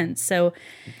became friends. So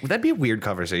would that be a weird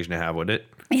conversation to have, wouldn't it?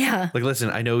 Yeah. Listen,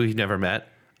 I know we've never met.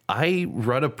 I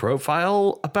run a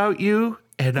profile about you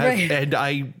and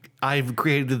Right. I've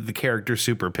created the character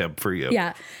Super Pimp for you.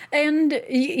 Yeah. And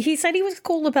he said he was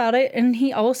cool about it. And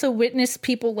he also witnessed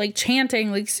people like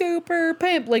chanting like super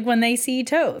pimp, like when they see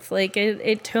Toth. Like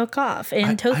it took off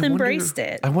and Toth embraced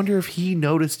it. I wonder if he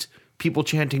noticed people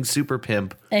chanting Super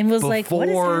Pimp And was like, what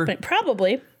is before. happening?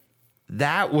 Probably.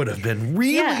 That would have been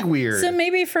really weird. So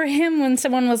maybe for him, when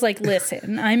someone was like,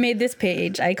 listen, I made this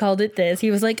page, I called it this,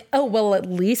 he was like, oh, well,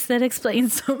 at least that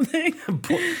explains something.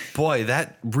 Boy,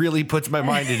 that really puts my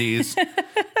mind at ease.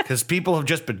 Because people have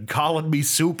just been calling me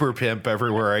Super Pimp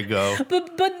everywhere I go.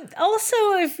 But also,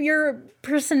 if your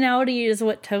personality is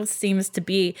what Toth seems to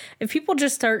be, if people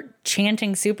just start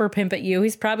chanting Super Pimp at you,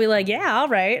 he's probably like, yeah, all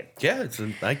right. Yeah,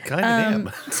 I kind of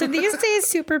am. So these days,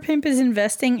 Super Pimp is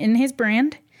investing in his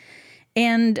brand.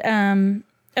 And,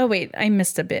 oh, wait, I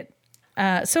missed a bit.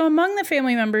 So among the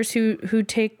family members who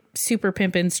take Super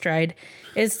Pimp in stride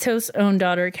is Toth's own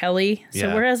daughter, Kelly. So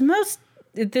Yeah. whereas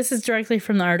this is directly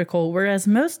from the article, whereas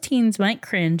most teens might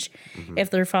cringe if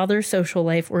their father's social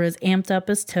life were as amped up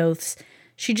as Toth's,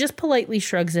 she just politely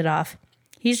shrugs it off.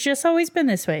 He's just always been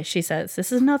this way, she says.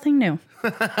 This is nothing new.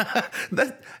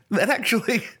 That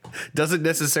actually doesn't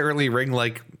necessarily ring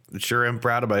like, sure, I'm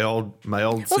proud of my old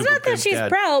Well, it's Super not that Pimp she's dad.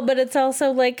 proud, but it's also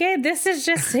like, hey, this is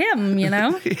just him, you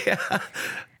know? Yeah.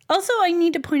 Also, I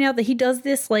need to point out that he does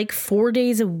this like 4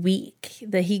 days a week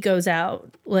that he goes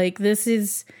out. Like this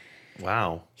is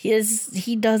Wow.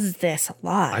 he does this a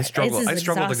lot. I struggle This is to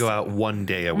go exhausting. out one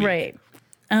day a week.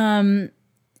 Right.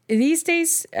 These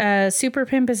days, Super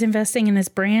Pimp is investing in his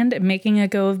brand and making a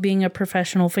go of being a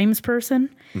professional famous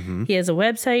person. Mm-hmm. He has a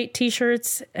website,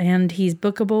 t-shirts, and he's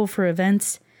bookable for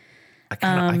events. I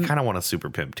kind of want a Super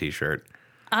Pimp t-shirt.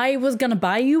 I was going to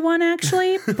buy you one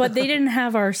actually, but they didn't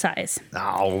have our size.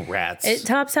 Oh, rats. It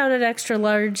tops out at extra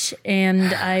large,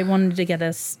 and I wanted to get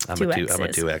us I'm two a X's.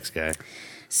 2X guy.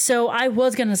 So I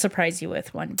was going to surprise you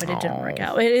with one, but it didn't work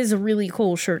out. It is a really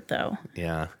cool shirt, though.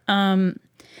 Yeah.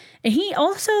 And he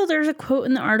also, there's a quote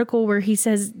in the article where he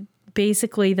says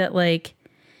basically that, like,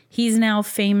 he's now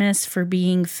famous for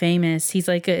being famous.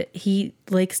 He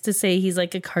likes to say he's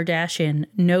like a Kardashian,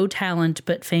 no talent,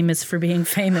 but famous for being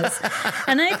famous.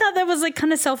 And I thought that was like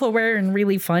kind of self-aware and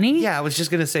really funny. Yeah, I was just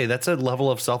going to say, that's a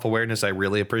level of self-awareness I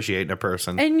really appreciate in a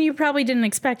person. And you probably didn't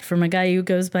expect from a guy who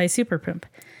goes by Super Pimp.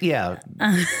 Yeah.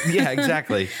 Yeah,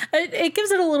 exactly. It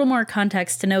gives it a little more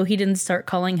context to know he didn't start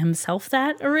calling himself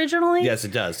that originally. Yes,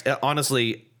 it does.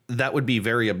 Honestly, that would be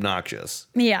very obnoxious.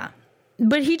 Yeah.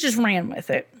 But he just ran with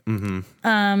it.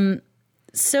 Mm-hmm.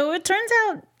 So it turns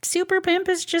out Super Pimp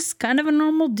is just kind of a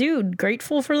normal dude,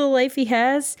 grateful for the life he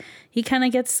has. He kind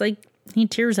of gets like, he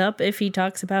tears up if he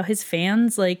talks about his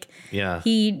fans. Like, Yeah.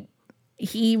 he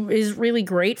is really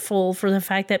grateful for the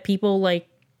fact that people like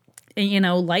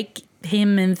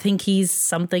him and think he's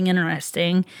something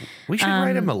interesting. We should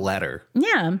write him a letter.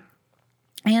 Yeah.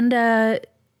 And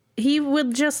he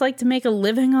would just like to make a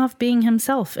living off being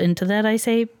himself. And to that I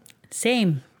say,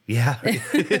 same. Yeah.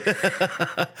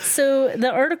 So the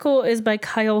article is by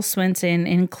Kyle Swenson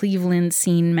in Cleveland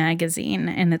Scene magazine,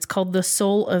 and it's called The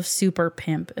Soul of Super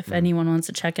Pimp, if anyone wants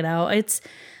to check it out. It's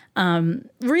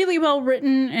really well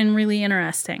written and really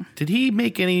interesting. Did he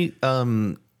make any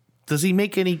does he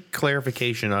make any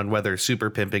clarification on whether super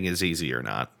pimping is easy or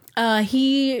not?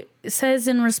 He says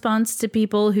in response to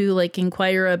people who like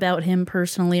inquire about him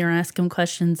personally or ask him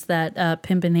questions that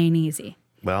pimping ain't easy.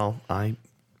 Well,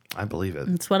 I believe it.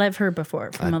 It's what I've heard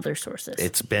before from other sources.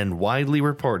 It's been widely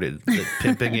reported that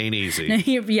pimping ain't easy.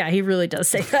 He really does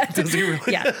say that. Does he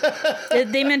really? Yeah.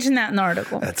 They mentioned that in the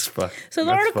article. That's fun. So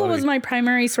the article was my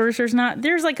primary source.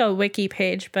 There's like a wiki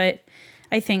page, but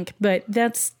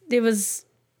it was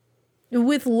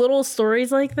with little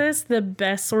stories like this, the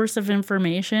best source of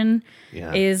information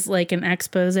is like an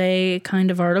expose kind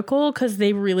of article because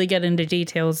they really get into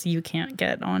details you can't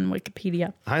get on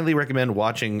Wikipedia. Highly recommend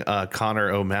watching Connor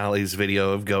O'Malley's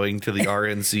video of going to the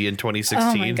RNC in 2016.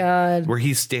 Oh my God. Where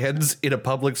he stands in a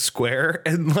public square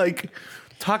and like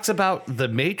talks about the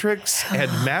Matrix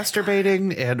and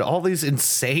masturbating and all these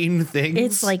insane things.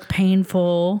 It's like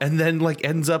painful. And then like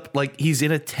ends up like he's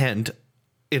in a tent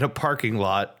in a parking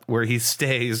lot where he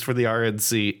stays for the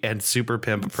RNC, and Super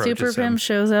Pimp approaches Super Pimp him.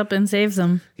 shows up and saves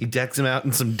him. He decks him out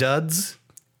in some duds,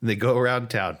 and they go around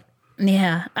town.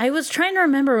 Yeah, I was trying to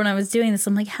remember when I was doing this.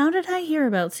 I'm like, how did I hear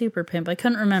about Super Pimp? I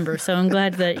couldn't remember, so I'm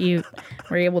glad that you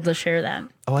were able to share that.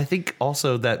 Oh, I think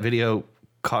also that video,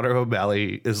 Connor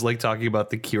O'Malley is like talking about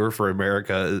the cure for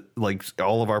America. Like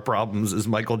all of our problems is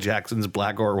Michael Jackson's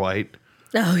Black or White.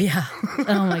 Oh, yeah.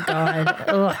 Oh, my God.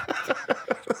 Ugh.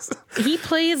 He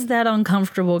plays that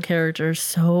uncomfortable character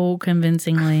so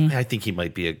convincingly. I think he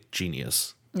might be a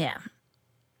genius. Yeah.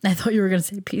 I thought you were going to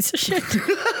say piece of shit.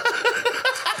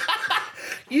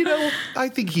 You know, I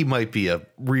think he might be a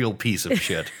real piece of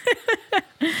shit.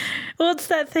 Well, it's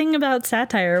that thing about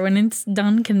satire when it's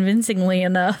done convincingly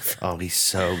enough. Oh, he's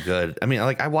so good. I mean,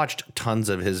 like, I watched tons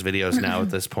of his videos now at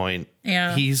this point.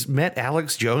 Yeah. He's met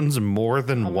Alex Jones more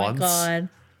than once. Oh, my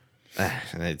God.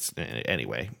 It's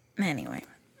anyway. Anyway.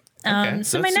 Okay,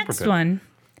 So that's my super next good.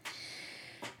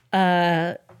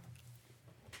 one.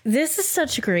 This is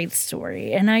such a great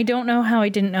story, and I don't know how I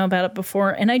didn't know about it before,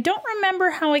 and I don't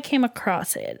remember how I came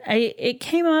across it. It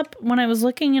came up when I was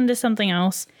looking into something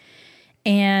else,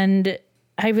 and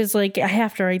I was like, I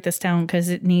have to write this down because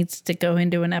it needs to go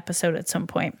into an episode at some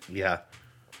point. Yeah.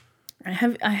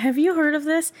 Have you heard of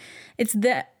this? It's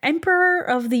the Emperor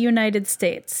of the United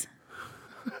States.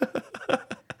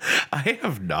 I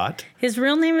have not. His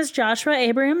real name is Joshua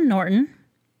Abraham Norton.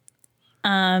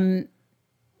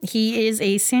 He is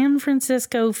a San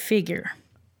Francisco figure.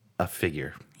 A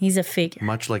figure. He's a figure.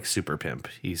 Much like Super Pimp.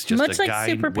 He's just Much a like guy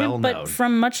Super well Pimp, known. but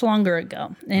from much longer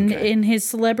ago. And his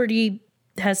celebrity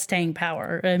has staying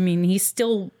power. I mean, he's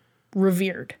still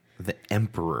revered. The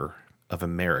Emperor of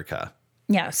America.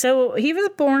 Yeah, so he was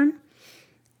born.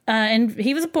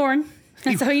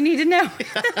 That's all you need to know.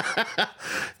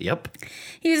 Yep.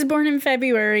 He was born in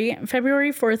February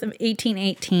 4th of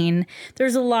 1818.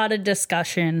 There's a lot of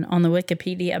discussion on the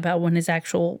Wikipedia about when his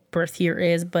actual birth year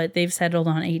is, but they've settled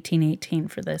on 1818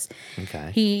 for this. Okay.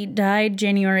 He died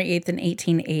January 8th in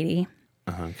 1880.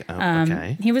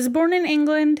 Okay. He was born in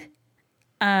England.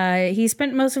 He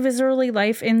spent most of his early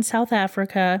life in South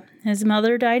Africa. His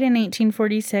mother died in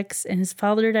 1846, and his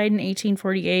father died in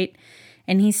 1848.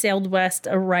 And he sailed west,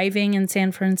 arriving in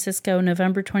San Francisco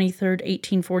November 23rd,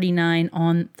 1849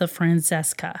 on the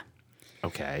Francesca.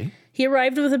 Okay. He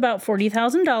arrived with about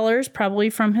 $40,000, probably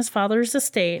from his father's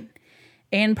estate,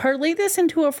 and parlayed this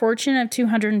into a fortune of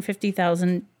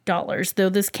 $250,000, though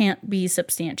this can't be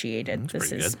substantiated. That's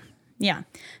pretty good. Yeah.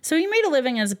 So he made a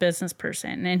living as a business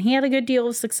person, and he had a good deal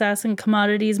of success in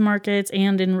commodities markets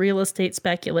and in real estate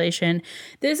speculation.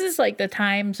 This is like the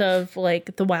times of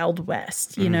like the Wild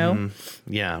West, you know?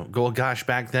 Yeah. Well, gosh,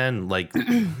 back then, like,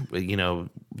 you know,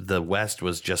 the West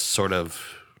was just sort of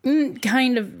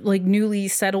Kind of like newly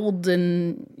settled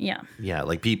and yeah. Yeah,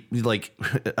 like the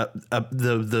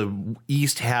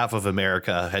east half of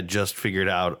America had just figured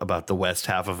out about the west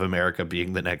half of America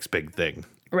being the next big thing.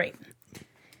 Right.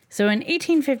 So in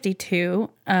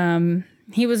 1852,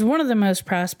 he was one of the most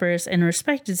prosperous and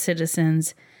respected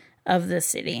citizens of the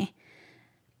city.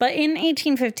 But in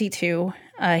 1852,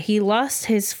 he lost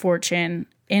his fortune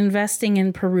investing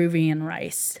in Peruvian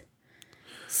rice.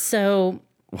 So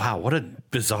Wow, what a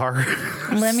bizarre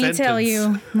let me tell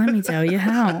sentence. you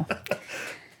how.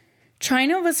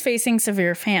 China was facing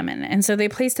severe famine, and so they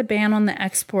placed a ban on the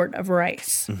export of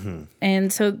rice. Mm-hmm.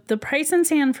 And so the price in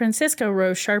San Francisco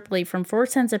rose sharply from 4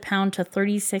 cents a pound to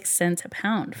 36 cents a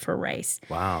pound for rice.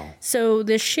 Wow. So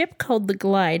the ship called the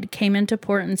Glide came into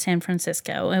port in San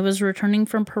Francisco. It was returning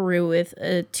from Peru with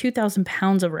 2,000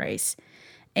 pounds of rice.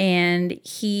 And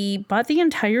he bought the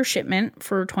entire shipment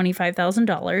for $25,000,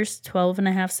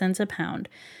 12.5 cents a pound,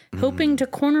 hoping to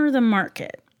corner the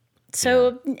market.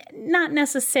 So not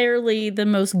necessarily the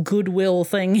most goodwill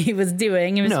thing he was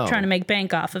doing. He was trying to make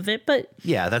bank off of it, but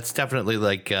Yeah, that's definitely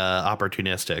like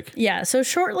opportunistic. yeah. So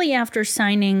shortly after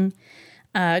signing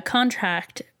a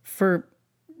contract for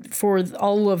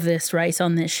all of this rice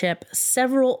on this ship,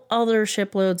 several other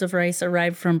shiploads of rice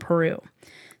arrived from Peru.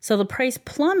 So the price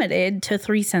plummeted to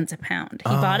 3 cents a pound.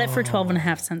 He bought it for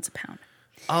 12.5 cents a pound.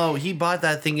 Oh, he bought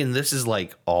that thing and this is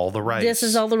like all the rice. This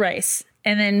is all the rice.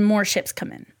 And then more ships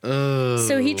come in. Oh.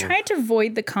 So he tried to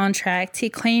void the contract. He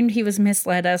claimed he was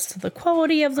misled as to the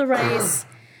quality of the rice.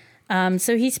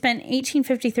 So he spent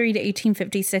 1853 to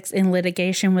 1856 in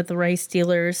litigation with the rice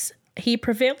dealers. He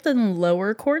prevailed in the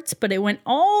lower courts, but it went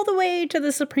all the way to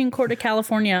the Supreme Court of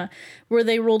California, where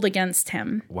they ruled against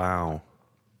him. Wow.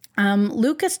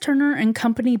 Lucas Turner and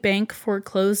Company Bank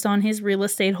foreclosed on his real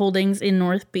estate holdings in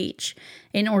North Beach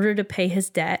in order to pay his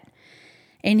debt.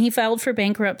 And he filed for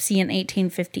bankruptcy in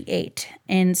 1858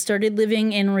 and started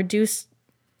living in reduced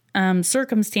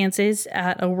circumstances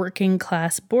at a working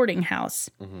class boarding house.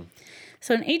 Mm-hmm.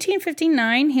 So in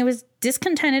 1859, he was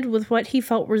discontented with what he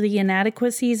felt were the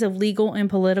inadequacies of legal and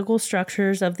political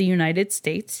structures of the United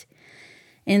States.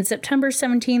 In September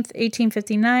 17th,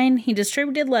 1859, he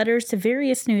distributed letters to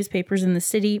various newspapers in the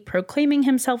city proclaiming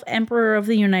himself Emperor of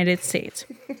the United States.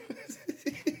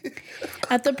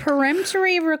 At the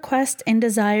peremptory request and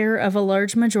desire of a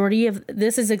large majority of...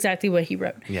 This is exactly what he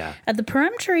wrote. Yeah. At the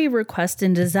peremptory request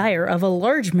and desire of a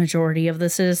large majority of the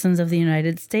citizens of the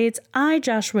United States, I,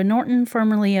 Joshua Norton,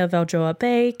 formerly of Aljoa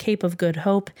Bay, Cape of Good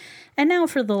Hope, and now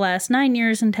for the last 9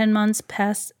 years and 10 months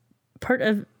past part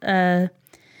of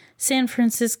San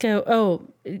Francisco...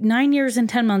 9 years and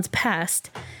 10 months past...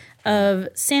 of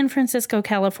San Francisco,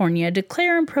 California,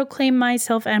 declare and proclaim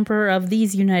myself Emperor of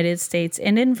these United States,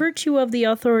 and in virtue of the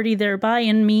authority thereby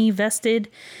in me vested,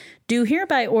 do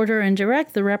hereby order and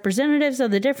direct the representatives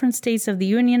of the different states of the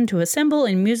Union to assemble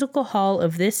in Musical Hall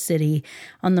of this city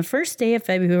on the first day of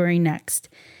February next.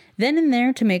 Then and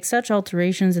there to make such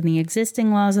alterations in the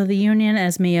existing laws of the Union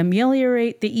as may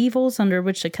ameliorate the evils under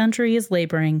which the country is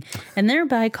laboring, and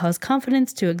thereby cause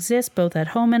confidence to exist both at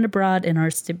home and abroad in our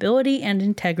stability and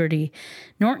integrity.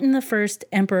 Norton I,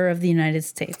 Emperor of the United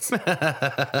States.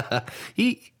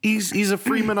 He's a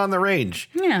freeman on the range.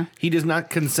 Yeah. He does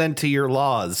not consent to your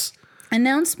laws.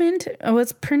 Announcement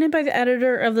was printed by the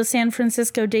editor of the San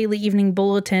Francisco Daily Evening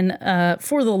Bulletin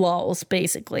for the lulz,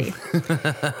 basically.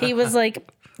 He was like...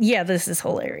 yeah, this is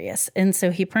hilarious. And so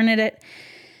he printed it.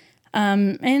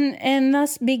 And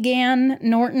thus began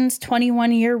Norton's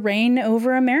 21-year reign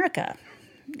over America.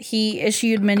 He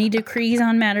issued many decrees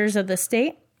on matters of the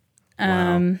state.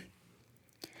 Wow.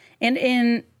 And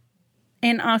in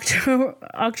October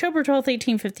 12th,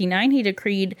 1859, he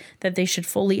decreed that they should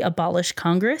fully abolish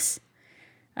Congress.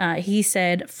 He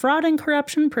said, fraud and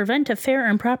corruption prevent a fair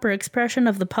and proper expression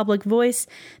of the public voice,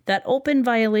 that open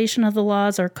violation of the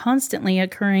laws are constantly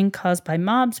occurring, caused by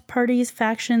mobs, parties,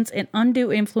 factions, and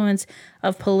undue influence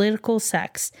of political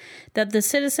sects, that the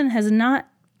citizen has not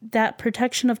that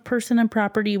protection of person and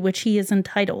property which he is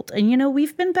entitled. And, you know,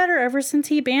 we've been better ever since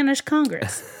he banished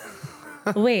Congress.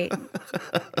 Wait.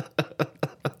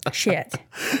 Shit.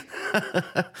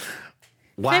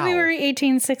 Wow. February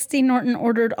 1860, Norton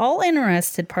ordered all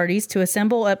interested parties to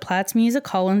assemble at Platt's Music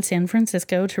Hall in San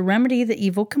Francisco to remedy the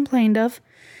evil complained of.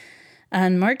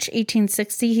 On March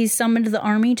 1860, he summoned the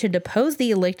army to depose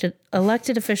the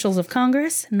elected officials of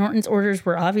Congress. Norton's orders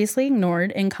were obviously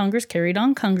ignored, and Congress carried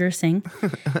on congressing.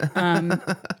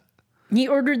 He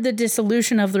ordered the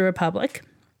dissolution of the Republic.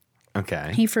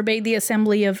 Okay. He forbade the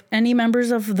assembly of any members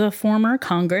of the former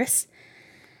Congress.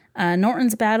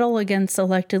 Norton's battle against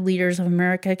elected leaders of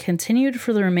America continued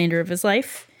for the remainder of his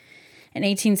life. In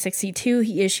 1862,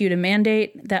 he issued a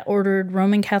mandate that ordered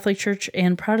Roman Catholic Church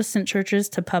and Protestant churches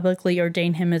to publicly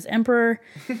ordain him as emperor.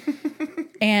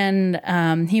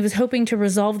 And he was hoping to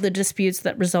resolve the disputes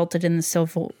that resulted in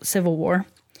the Civil War.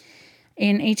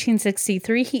 In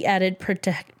 1863, he added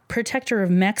Protector of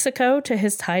Mexico to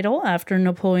his title after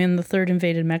Napoleon III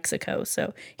invaded Mexico.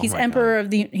 So he's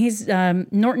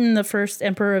Norton the First,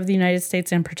 Emperor of the United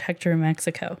States and Protector of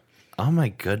Mexico. Oh my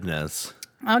goodness.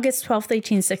 August 12th,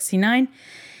 1869,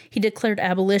 he declared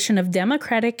abolition of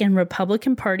Democratic and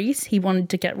Republican parties. He wanted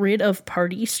to get rid of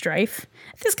party strife.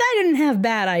 This guy didn't have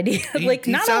bad ideas.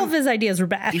 All of his ideas were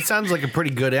bad. He sounds like a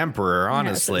pretty good emperor,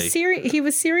 honestly. He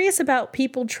was serious about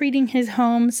people treating his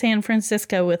home, San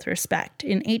Francisco, with respect.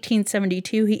 In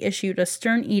 1872, he issued a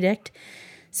stern edict.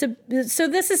 So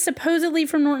this is supposedly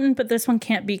from Norton, but this one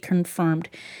can't be confirmed.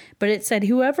 But it said,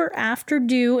 whoever after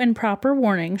due and proper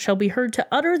warning shall be heard to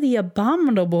utter the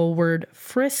abominable word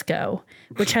Frisco,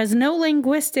 which has no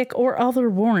linguistic or other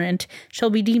warrant,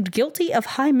 shall be deemed guilty of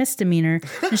high misdemeanor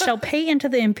and shall pay into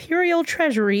the imperial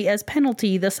treasury as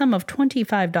penalty the sum of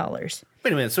 $25.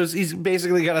 Wait a minute. So he's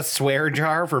basically got a swear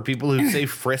jar for people who say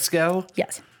Frisco?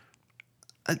 Yes.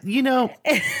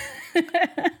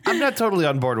 I'm not totally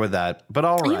on board with that, but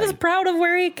all right. He was proud of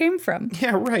where he came from.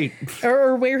 Yeah, right.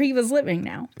 Or where he was living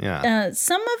now. Yeah.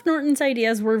 Some of Norton's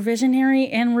ideas were visionary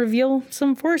and reveal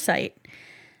some foresight.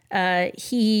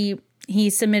 He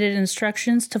submitted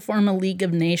instructions to form a League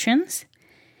of Nations.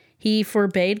 He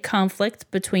forbade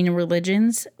conflict between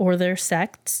religions or their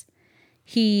sects.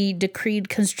 He decreed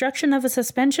construction of a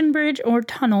suspension bridge or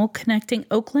tunnel connecting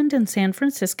Oakland and San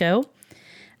Francisco.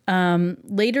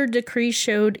 Later decrees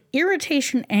showed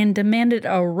irritation and demanded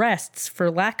arrests for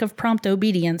lack of prompt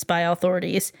obedience by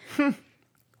authorities.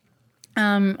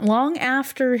 Long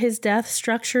after his death,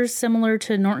 structures similar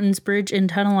to Norton's bridge and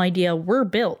tunnel idea were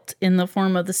built in the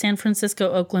form of the San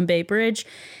Francisco-Oakland Bay Bridge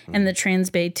and the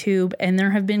Trans-Bay Tube, and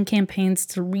there have been campaigns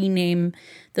to rename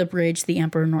the bridge the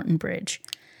Emperor Norton Bridge.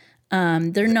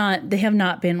 They have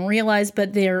not been realized,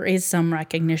 but there is some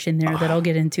recognition there that I'll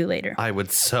get into later. I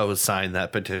would so sign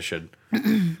that petition.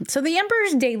 So the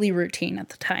Emperor's daily routine at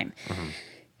the time.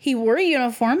 He wore a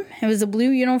uniform. It was a blue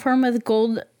uniform with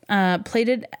gold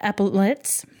plated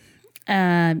epaulets.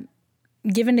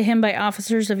 given to him by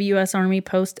officers of U.S. Army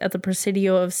post at the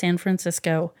Presidio of San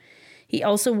Francisco. He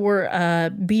also wore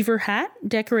a beaver hat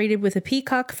decorated with a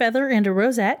peacock feather and a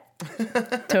rosette.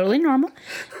 Totally normal.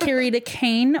 Carried a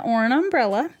cane or an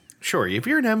umbrella. Sure, if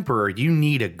you're an emperor, you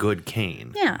need a good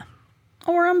cane. Yeah.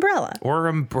 Or umbrella. Or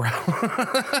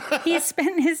umbrella. He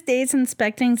spent his days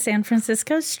inspecting San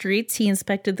Francisco's streets. He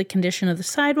inspected the condition of the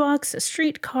sidewalks, the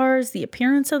streetcars, the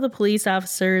appearance of the police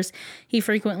officers. He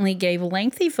frequently gave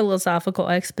lengthy philosophical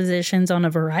expositions on a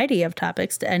variety of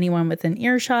topics to anyone within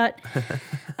earshot.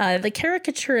 The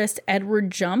caricaturist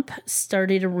Edward Jump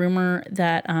started a rumor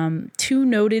that two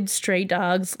noted stray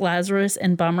dogs, Lazarus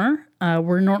and Bummer,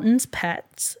 were Norton's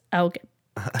pets. I'll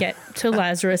get to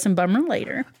Lazarus and Bummer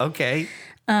later. Okay.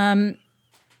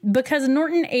 Because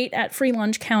Norton ate at free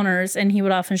lunch counters and he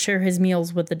would often share his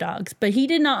meals with the dogs. But he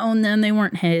did not own them. They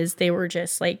weren't his. They were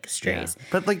just like strays. Yeah.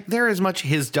 But like they're as much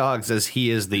his dogs as he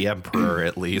is the emperor,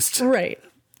 at least. Right.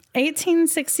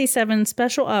 1867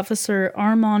 Special Officer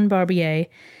Armand Barbier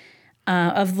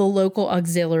of the local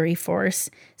auxiliary force.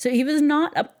 So he was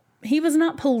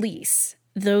not police,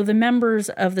 though the members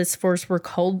of this force were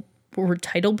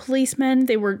titled policemen.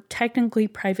 They were technically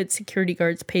private security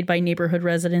guards paid by neighborhood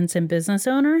residents and business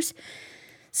owners.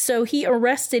 So he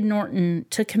arrested Norton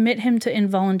to commit him to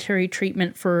involuntary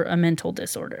treatment for a mental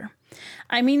disorder.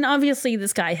 I mean, obviously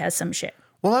this guy has some shit.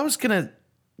 Well, I was going to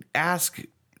ask,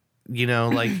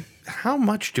 like, how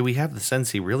much do we have the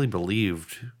sense he really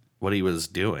believed what he was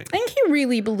doing? I think he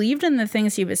really believed in the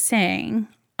things he was saying.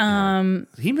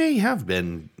 He may have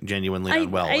been genuinely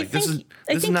unwell. This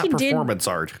is not performance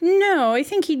art. No, I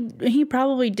think he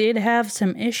probably did have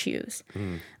some issues.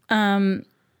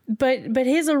 But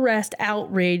his arrest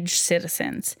outraged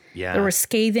citizens. Yeah. There were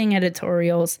scathing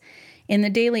editorials. In the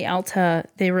Daily Alta,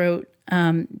 they wrote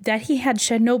that he had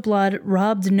shed no blood,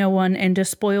 robbed no one, and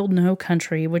despoiled no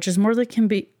country, which is more that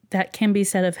can be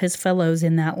said of his fellows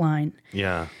in that line.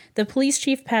 Yeah. The police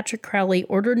chief, Patrick Crowley,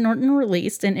 ordered Norton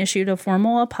released and issued a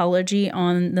formal apology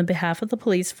on the behalf of the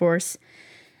police force.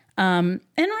 In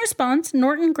response,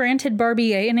 Norton granted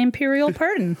Barbier an imperial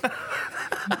pardon.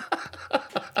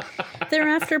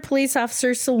 Thereafter, police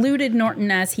officers saluted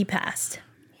Norton as he passed.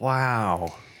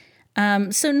 Wow.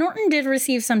 So Norton did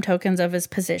receive some tokens of his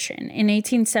position. In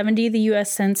 1870, the U.S.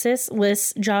 Census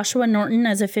lists Joshua Norton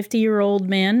as a 50-year-old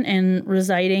man and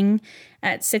residing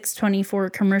at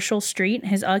 624 Commercial Street.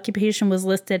 His occupation was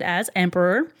listed as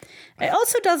emperor. It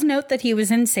also does note that he was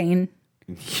insane.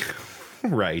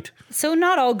 Right. So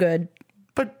not all good.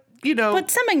 But,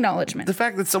 But some acknowledgement. the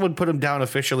fact that someone put him down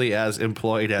officially as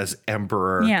employed as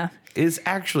emperor is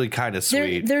actually kind of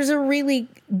sweet. There's a really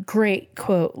great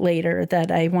quote later that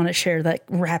I want to share that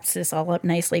wraps this all up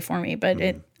nicely for me, but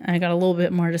I got a little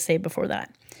bit more to say before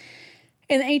that.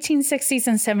 In the 1860s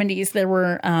and 70s, there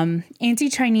were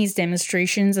anti-Chinese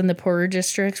demonstrations in the poorer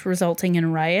districts resulting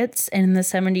in riots. And in the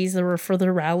 70s, there were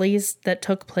further rallies that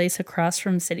took place across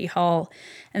from City Hall.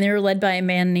 And they were led by a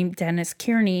man named Dennis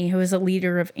Kearney, who is a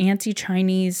leader of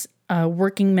anti-Chinese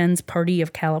Working Men's Party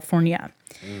of California.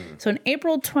 So on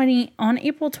April 20th,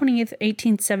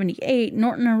 1878,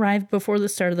 Norton arrived before the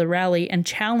start of the rally and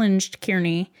challenged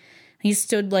Kearney. He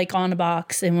stood on a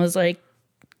box and was like,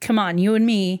 "Come on, you and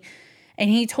me." And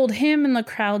he told him and the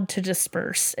crowd to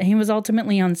disperse. And he was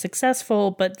ultimately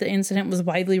unsuccessful, but the incident was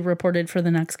widely reported for the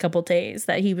next couple days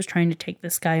that he was trying to take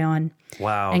this guy on.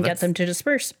 Wow. And get them to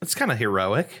disperse. It's kind of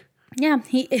heroic. Yeah.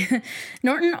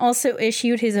 Norton also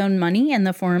issued his own money in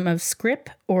the form of scrip,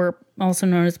 or also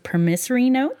known as promissory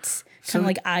notes, kind of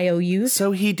like IOUs.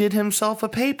 So he did himself a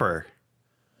paper.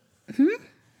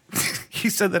 You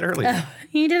said that earlier.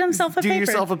 He did himself a paper. Do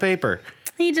yourself a paper.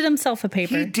 He did himself a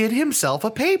paper. He did himself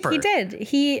a paper. He did.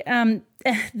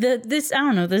 This I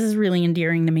don't know, this is really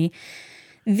endearing to me.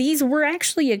 These were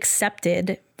actually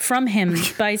accepted from him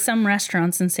by some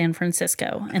restaurants in San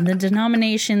Francisco, and the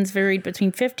denominations varied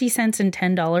between 50 cents and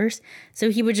 $10.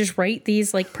 So he would just write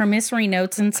these promissory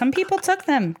notes, and some people took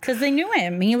them because they knew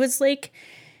him. He was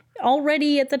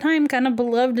already at the time kind of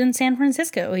beloved in San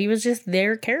Francisco. He was just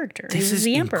their character. He was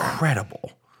the emperor.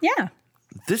 Incredible. Yeah.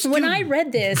 When I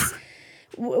read this,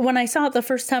 when I saw it the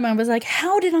first time, I was like,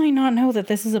 how did I not know that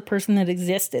this is a person that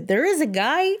existed? There is a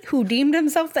guy who deemed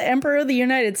himself the Emperor of the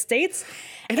United States,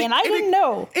 and I didn't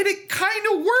know. And it kind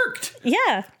of worked.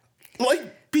 Yeah.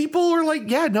 People are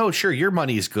yeah, no, sure, your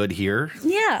money's good here.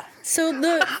 Yeah.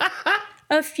 So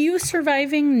a few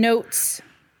surviving notes,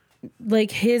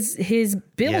 his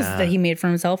bills that he made for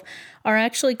himself, are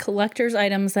actually collector's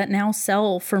items that now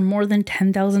sell for more than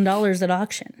 $10,000 at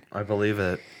auction. I believe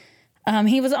it.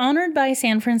 He was honored by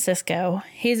San Francisco.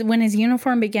 When his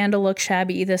uniform began to look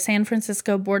shabby, the San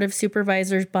Francisco Board of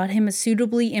Supervisors bought him a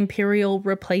suitably imperial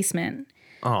replacement.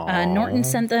 Norton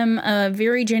sent them a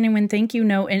very genuine thank you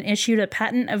note and issued a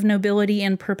patent of nobility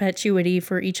and perpetuity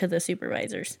for each of the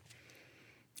supervisors.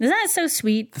 Isn't that so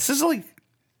sweet? This is like,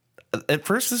 at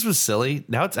first this was silly.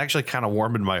 Now it's actually kind of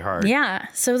warm in my heart. Yeah.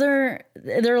 So there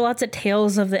are lots of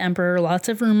tales of the emperor, lots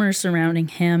of rumors surrounding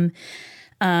him.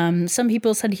 Some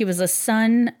people said he was a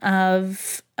son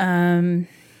of, the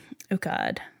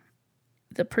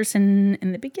person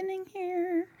in the beginning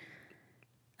here.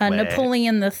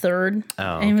 Napoleon III.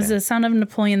 Oh, and he was a son of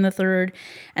Napoleon III.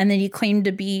 And then he claimed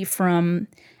to be from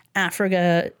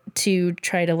Africa to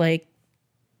try to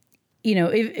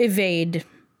evade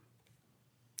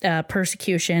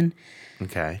persecution.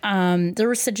 Okay. There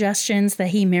were suggestions that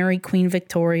he marry Queen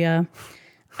Victoria.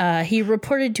 He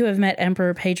reported to have met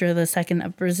Emperor Pedro II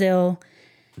of Brazil.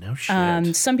 No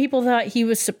shit. Some people thought he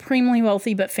was supremely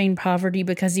wealthy but feigned poverty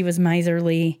because he was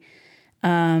miserly.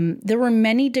 There were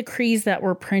many decrees that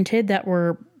were printed that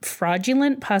were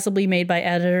fraudulent, possibly made by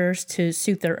editors to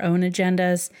suit their own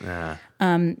agendas.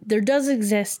 There does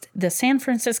exist the San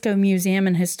Francisco Museum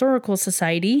and Historical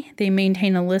Society. They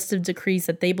maintain a list of decrees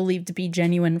that they believe to be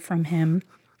genuine from him.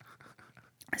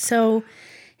 So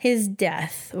his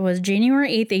death was January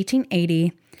 8th,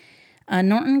 1880.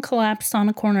 Norton collapsed on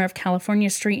a corner of California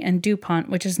Street and DuPont,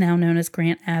 which is now known as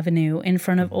Grant Avenue, in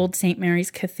front of Old St. Mary's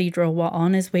Cathedral while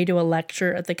on his way to a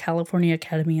lecture at the California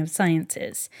Academy of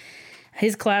Sciences.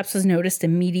 His collapse was noticed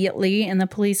immediately, and the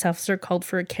police officer called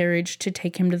for a carriage to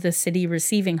take him to the city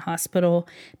receiving hospital,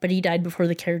 but he died before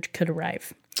the carriage could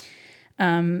arrive.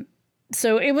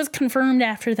 So it was confirmed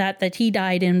after that he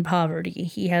died in poverty.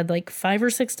 He had like $5 or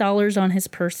 $6 on his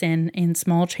person in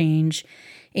small change.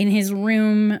 In his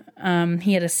room,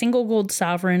 he had a single gold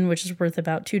sovereign, which is worth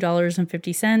about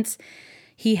 $2.50.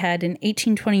 He had an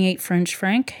 1828 French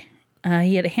franc.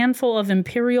 He had a handful of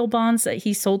imperial bonds that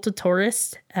he sold to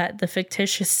tourists at the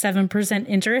fictitious 7%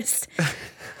 interest.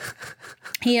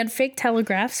 He had fake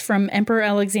telegraphs from Emperor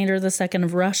Alexander II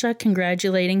of Russia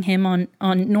congratulating him on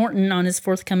Norton on his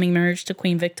forthcoming marriage to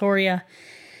Queen Victoria.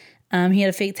 He had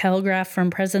a fake telegraph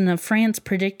from President of France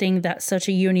predicting that such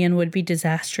a union would be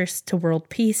disastrous to world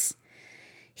peace.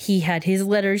 He had his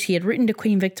letters he had written to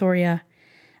Queen Victoria,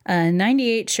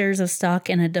 98 shares of stock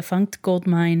in a defunct gold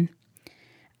mine,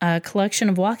 a collection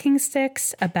of walking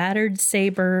sticks, a battered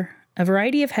saber, a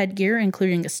variety of headgear,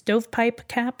 including a stovepipe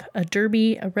cap, a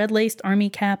derby, a red-laced army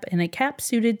cap, and a cap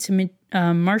suited to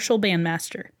martial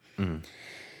bandmaster.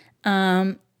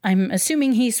 I'm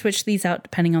assuming he switched these out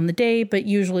depending on the day, but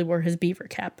usually wore his beaver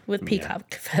cap with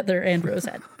peacock feather and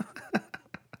rosette.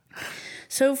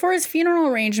 So for his funeral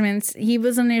arrangements, he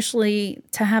was initially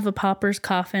to have a pauper's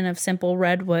coffin of simple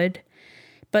redwood,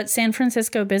 but San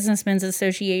Francisco Businessmen's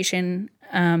Association,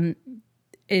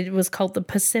 it was called the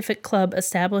Pacific Club,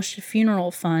 established a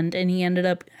funeral fund, and he ended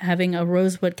up having a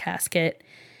rosewood casket,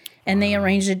 and they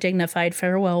arranged a dignified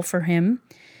farewell for him.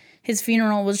 His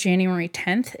funeral was January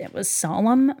 10th. It was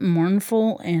solemn,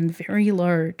 mournful, and very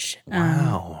large.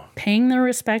 Wow. Paying their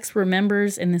respects were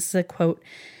members, and this is a quote,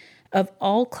 of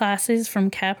all classes from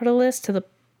capitalist to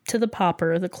the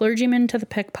pauper, the clergyman to the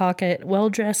pickpocket,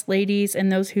 well-dressed ladies,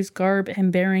 and those whose garb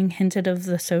and bearing hinted of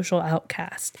the social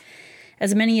outcast.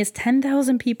 As many as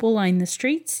 10,000 people lined the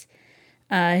streets.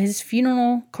 His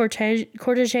funeral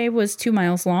cortege was 2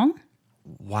 miles long.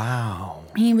 Wow.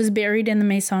 He was buried in the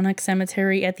Masonic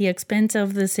Cemetery at the expense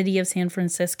of the city of San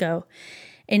Francisco.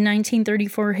 In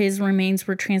 1934, his remains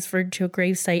were transferred to a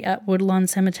gravesite at Woodlawn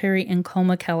Cemetery in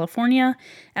Colma, California,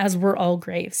 as were all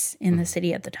graves in the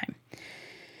city at the time.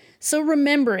 So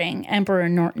remembering Emperor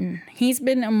Norton, he's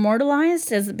been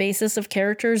immortalized as the basis of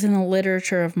characters in the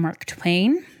literature of Mark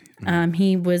Twain.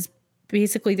 He was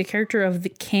basically the character of the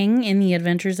king in the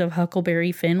Adventures of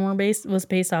Huckleberry Finn was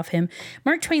based off him.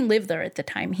 Mark Twain lived there at the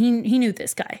time. He knew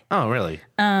this guy. Oh, really?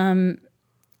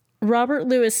 Robert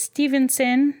Louis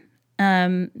Stevenson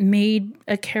made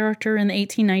a character in the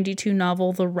 1892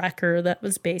 novel The Wrecker that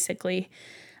was basically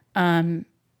the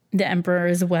emperor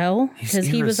as well, because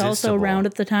he was also around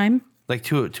at the time. Like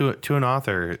to an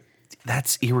author,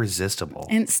 that's irresistible.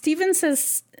 And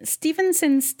Stevenson's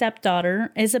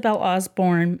stepdaughter, Isabel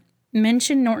Osborne,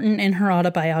 mentioned Norton in her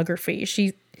autobiography.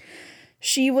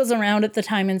 She was around at the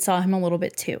time and saw him a little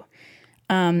bit too.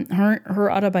 Her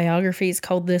autobiography is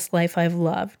called This Life I've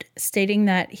Loved, stating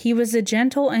that he was a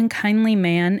gentle and kindly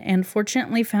man and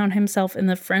fortunately found himself in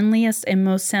the friendliest and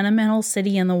most sentimental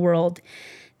city in the world.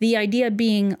 The idea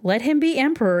being, let him be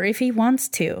emperor if he wants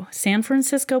to. San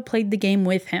Francisco played the game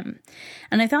with him.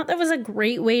 And I thought that was a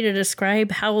great way to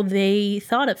describe how they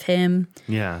thought of him.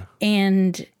 Yeah.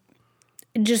 And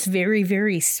just very,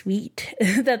 very sweet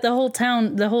that the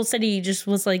whole city just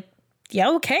was like,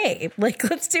 yeah, okay, like,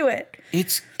 let's do it.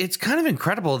 It's kind of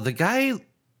incredible. The guy,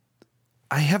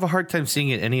 I have a hard time seeing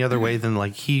it any other way than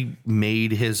like he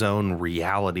made his own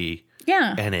reality.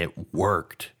 Yeah. And it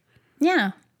worked.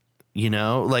 Yeah. You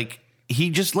know, like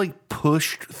he just like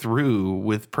pushed through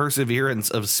with perseverance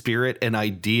of spirit and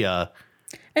idea.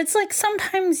 It's like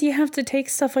sometimes you have to take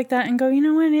stuff like that and go, you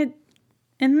know what,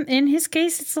 in his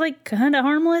case, it's like kind of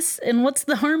harmless. And what's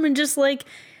the harm in just like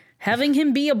having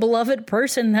him be a beloved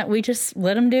person that we just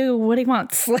let him do what he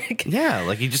wants? Like, yeah,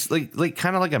 like he just like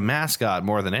kind of like a mascot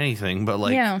more than anything. But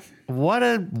like, yeah. What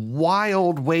a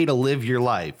wild way to live your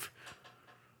life.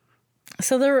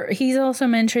 So he's also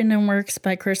mentioned in works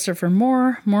by Christopher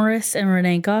Morris, and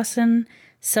Renee Gosson,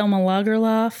 Selma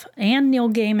Lagerlof, and Neil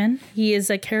Gaiman. He is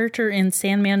a character in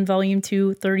Sandman Volume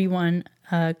 231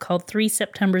 called 3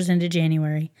 Septembers into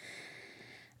January.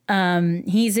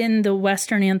 He's in the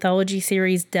Western anthology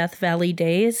series Death Valley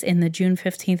Days in the June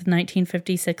 15th,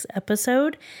 1956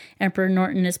 episode. Emperor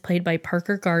Norton is played by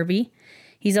Parker Garvey.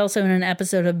 He's also in an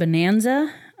episode of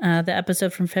Bonanza, the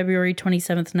episode from February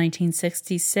 27th,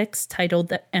 1966, titled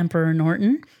The Emperor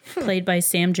Norton, played by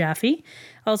Sam Jaffe.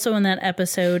 Also in that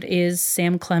episode is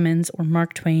Sam Clemens, or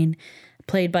Mark Twain,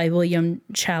 played by William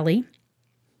Challey.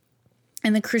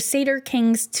 In the Crusader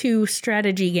Kings 2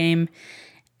 strategy game,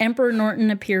 Emperor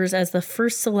Norton appears as the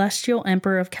first celestial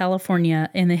emperor of California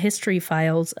in the history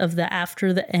files of the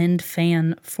After the End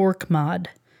fan fork mod.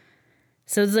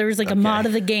 So there's like a mod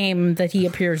of the game that he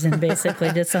appears in,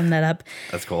 basically, to sum that up.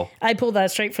 That's cool. I pulled that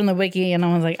straight from the wiki, and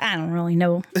I was like, I don't really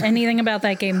know anything about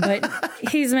that game, but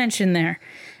he's mentioned there.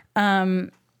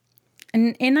 In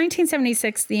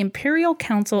 1976, the Imperial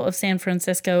Council of San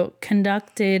Francisco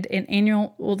conducted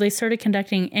they started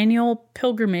conducting annual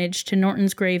pilgrimage to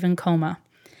Norton's grave in Colma.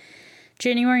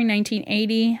 January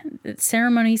 1980,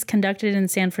 ceremonies conducted in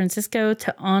San Francisco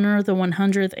to honor the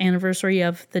 100th anniversary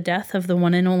of the death of the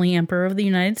one and only Emperor of the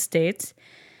United States.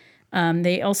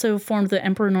 They also formed the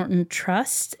Emperor Norton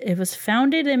Trust. It was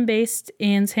founded and based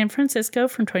in San Francisco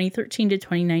from 2013 to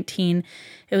 2019.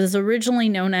 It was originally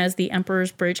known as the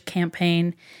Emperor's Bridge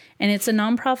Campaign, and it's a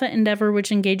nonprofit endeavor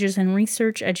which engages in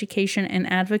research, education,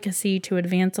 and advocacy to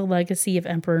advance the legacy of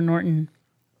Emperor Norton.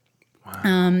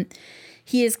 Wow.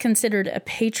 He is considered a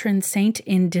patron saint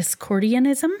in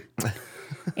Discordianism.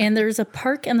 And there's a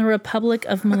park in the Republic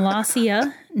of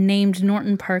Molossia named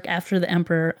Norton Park after the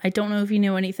emperor. I don't know if you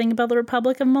know anything about the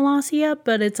Republic of Molossia,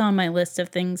 but it's on my list of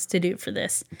things to do for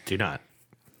this. Do not.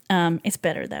 It's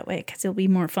better that way because it'll be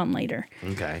more fun later.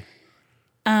 Okay.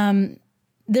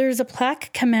 There's a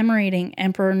plaque commemorating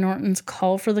Emperor Norton's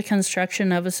call for the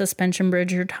construction of a suspension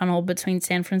bridge or tunnel between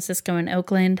San Francisco and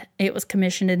Oakland. It was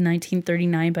commissioned in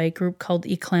 1939 by a group called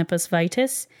Eclampus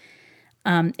Vitus.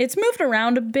 It's moved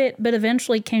around a bit, but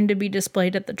eventually came to be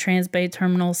displayed at the Transbay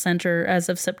Terminal Center as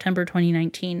of September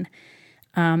 2019.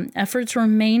 Efforts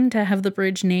remain to have the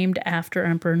bridge named after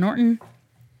Emperor Norton.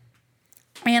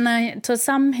 And to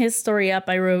sum his story up,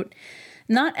 I wrote,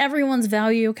 not everyone's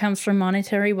value comes from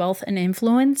monetary wealth and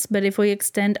influence, but if we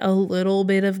extend a little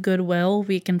bit of goodwill,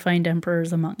 we can find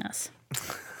emperors among us.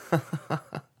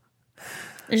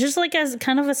 It's just like as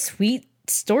kind of a sweet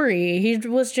story. He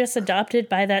was just adopted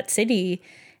by that city,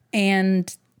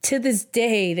 and to this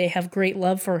day, they have great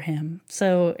love for him.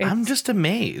 So I'm just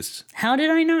amazed. How did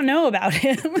I not know about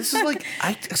him? This is like,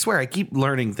 I swear, I keep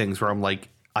learning things where I'm like,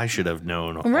 I should have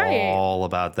known all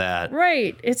about that.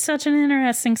 Right. It's such an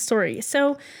interesting story.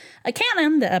 So I can't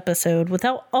end the episode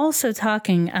without also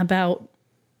talking about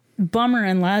Bummer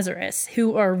and Lazarus,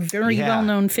 who are very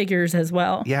well-known figures as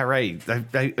well. Yeah, right.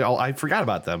 I forgot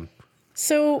about them.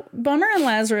 So Bummer and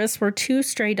Lazarus were two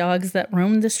stray dogs that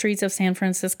roamed the streets of San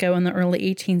Francisco in the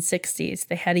early 1860s.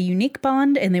 They had a unique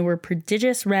bond, and they were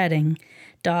prodigious ratting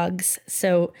dogs.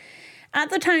 So at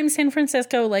the time, San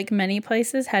Francisco, like many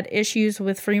places, had issues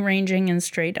with free-ranging and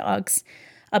stray dogs.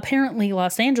 Apparently,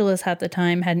 Los Angeles at the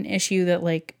time had an issue that,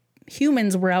 like,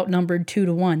 humans were outnumbered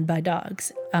 2-1 by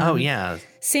dogs.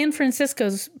 San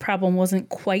Francisco's problem wasn't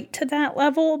quite to that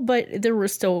level, but there were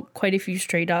still quite a few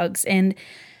stray dogs, and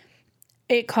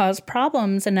it caused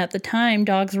problems, and at the time,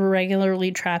 dogs were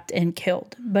regularly trapped and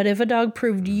killed. But if a dog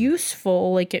proved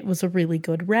useful, like it was a really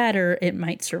good ratter, it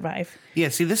might survive. Yeah,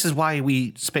 see, this is why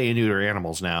we spay and neuter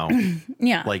animals now.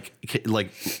 Yeah. Like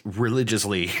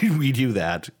religiously, we do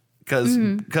that.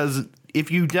 Because if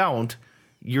you don't,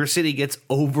 your city gets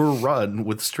overrun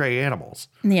with stray animals.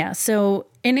 Yeah. So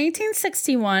in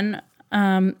 1861,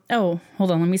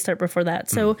 hold on, let me start before that.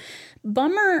 So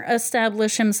Bummer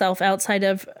established himself outside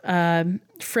of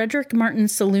Frederick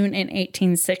Martin's saloon in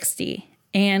 1860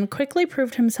 and quickly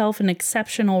proved himself an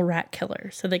exceptional rat killer.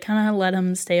 So they kind of let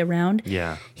him stay around.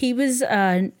 Yeah. He was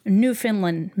a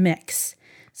Newfoundland mix.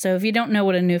 So if you don't know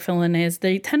what a Newfoundland is,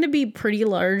 they tend to be pretty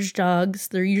large dogs.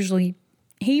 They're usually,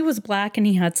 he was black and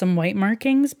he had some white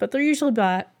markings, but they're usually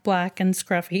black and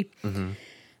scruffy. Mm-hmm.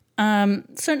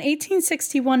 So in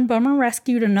 1861, Bummer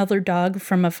rescued another dog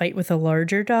from a fight with a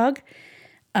larger dog.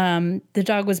 The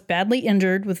dog was badly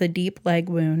injured with a deep leg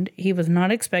wound. He was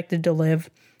not expected to live.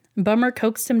 Bummer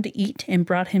coaxed him to eat and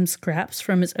brought him scraps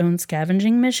from his own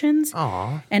scavenging missions.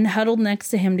 Aww. And huddled next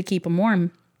to him to keep him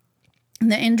warm.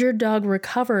 The injured dog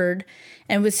recovered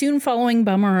and was soon following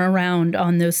Bummer around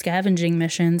on those scavenging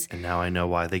missions. And now I know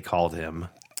why they called him.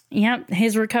 Yeah,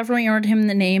 his recovery earned him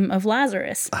the name of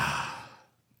Lazarus.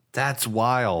 That's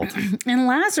wild. And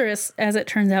Lazarus, as it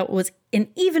turns out, was an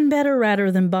even better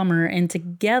ratter than Bummer, and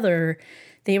together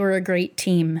they were a great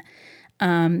team.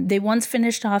 They once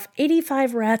finished off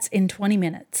 85 rats in 20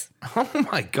 minutes. Oh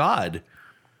my God.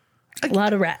 A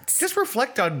lot of rats. Just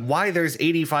reflect on why there's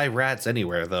 85 rats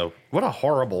anywhere, though. What a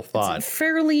horrible thought.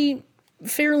 Fairly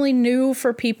new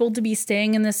for people to be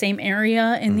staying in the same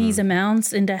area in these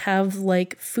amounts and to have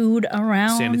like food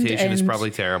around. Sanitation is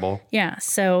probably terrible. Yeah,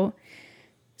 so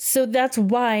that's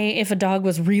why if a dog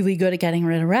was really good at getting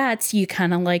rid of rats, you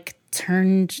kind of like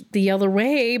turned the other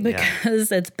way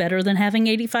because it's better than having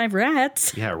 85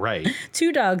 rats. Yeah, right.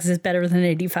 2 dogs is better than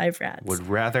 85 rats. Would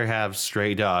rather have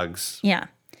stray dogs Yeah.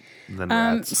 than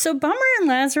rats. So Bummer and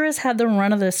Lazarus had the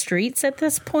run of the streets at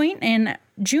this point, and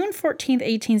June 14th,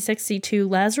 1862,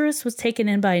 Lazarus was taken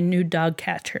in by a new dog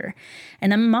catcher,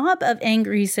 and a mob of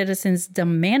angry citizens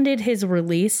demanded his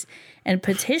release and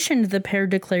petitioned the pair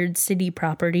declared city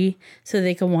property so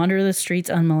they could wander the streets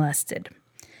unmolested.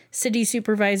 City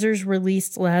supervisors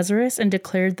released Lazarus and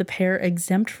declared the pair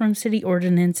exempt from city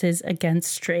ordinances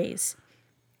against strays.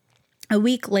 A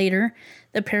week later,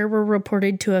 the pair were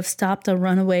reported to have stopped a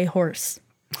runaway horse.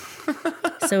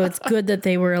 So it's good that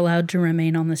they were allowed to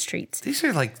remain on the streets. These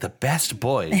are like the best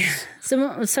boys.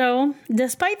 So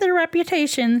despite their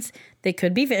reputations, they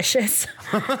could be vicious.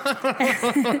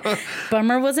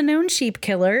 Bummer was a known sheep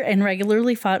killer and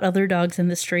regularly fought other dogs in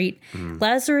the street.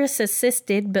 Lazarus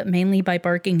assisted, but mainly by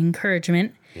barking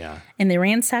encouragement. Yeah. And they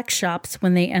ransacked shops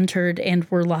when they entered and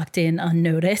were locked in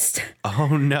unnoticed.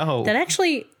 Oh, no.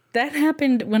 That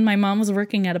happened when my mom was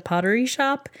working at a pottery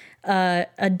shop.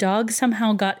 A dog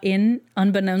somehow got in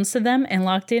unbeknownst to them and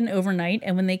locked in overnight.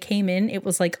 And when they came in, it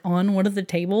was like on one of the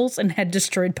tables and had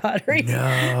destroyed pottery.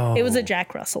 No. It was a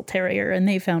Jack Russell Terrier and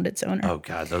they found its owner. Oh,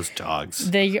 God, those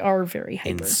dogs. They are very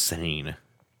hyper. Insane.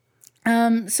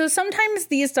 So sometimes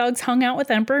these dogs hung out with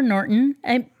Emperor Norton.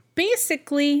 And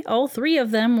basically, all 3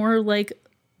 of them were like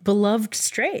beloved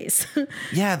strays.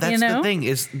 Yeah, that's the thing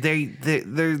is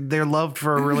they're loved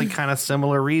for a really kind of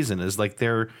similar reason. Is like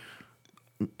they're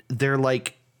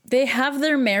like they have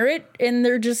their merit and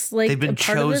they're just like they've been a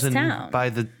part of this chosen town.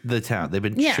 by the town. They've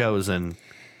been chosen.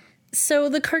 So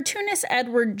the cartoonist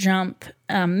Edward Jump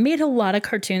made a lot of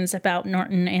cartoons about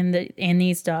Norton and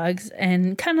these dogs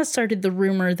and kind of started the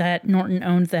rumor that Norton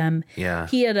owned them. Yeah.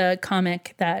 He had a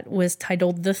comic that was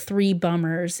titled The 3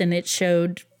 Bummers, and it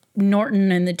showed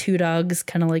Norton and the 2 dogs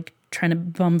kind of like trying to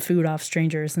bum food off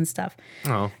strangers and stuff.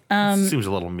 Oh, seems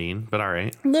a little mean, but all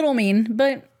right. Little mean,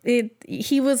 but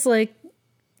he was like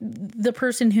the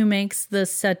person who makes the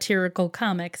satirical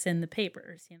comics in the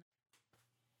papers. You know?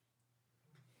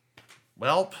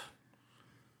 Welp.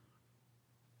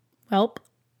 Welp.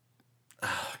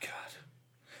 Oh, God.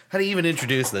 How do you even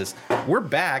introduce this? We're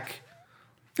back.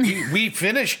 We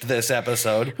finished this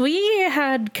episode. We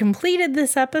had completed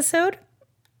this episode.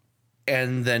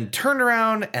 And then turned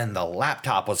around and the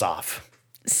laptop was off.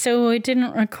 So it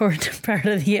didn't record part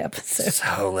of the episode.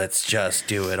 So let's just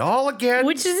do it all again.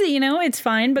 Which is, it's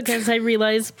fine because I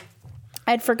realized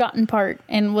I'd forgotten part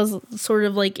and was sort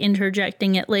of like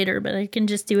interjecting it later, but I can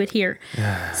just do it here.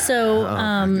 So,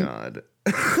 my God.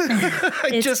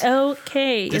 It's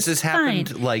okay. This has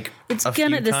happened like a few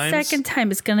times. The second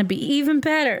time it's gonna be even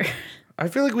better. I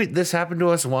feel like this happened to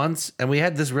us once, and we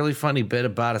had this really funny bit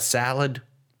about a salad.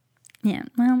 Yeah,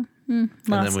 well, lost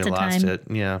and then we lost time. it.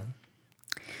 Yeah.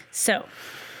 So,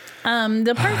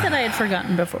 the part that I had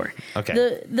forgotten before.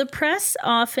 Okay. The press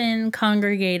often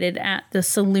congregated at the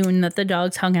saloon that the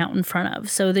dogs hung out in front of.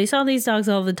 So they saw these dogs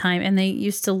all the time, and they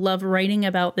used to love writing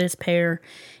about this pair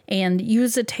and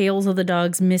use the tales of the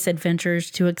dogs' misadventures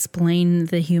to explain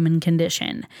the human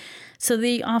condition. So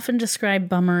they often describe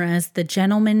Bummer as the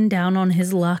gentleman down on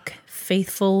his luck,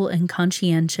 faithful and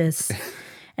conscientious,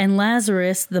 and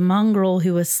Lazarus, the mongrel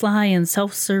who was sly and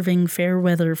self-serving fair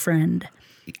weather friend.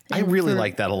 I really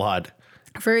like that a lot.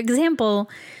 For example,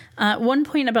 at one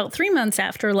point about 3 months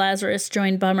after Lazarus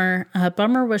joined Bummer,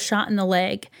 Bummer was shot in the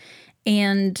leg,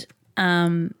 and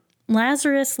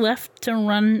Lazarus left to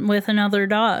run with another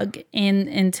dog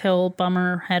until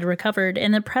Bummer had recovered.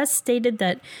 And the press stated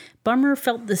that Bummer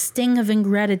felt the sting of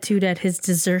ingratitude at his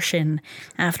desertion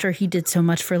after he did so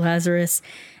much for Lazarus.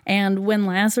 And when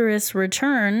Lazarus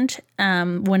returned,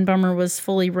 when Bummer was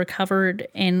fully recovered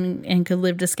and could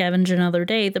live to scavenge another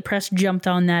day, the press jumped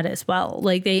on that as well.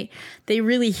 Like they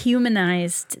really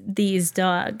humanized these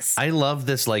dogs. I love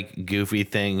this like goofy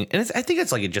thing. And I think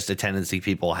it's like just a tendency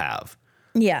people have.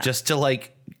 Yeah. Just to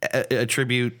like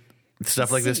attribute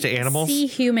stuff like this to animals. See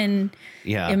human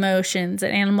emotions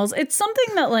in animals. It's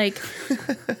something that like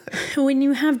when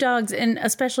you have dogs, and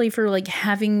especially for like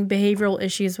having behavioral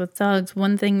issues with dogs,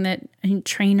 one thing that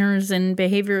trainers and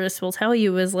behaviorists will tell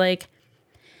you is like,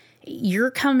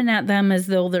 you're coming at them as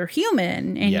though they're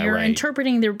human, and you're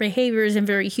interpreting their behaviors in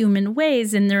very human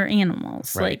ways, and they're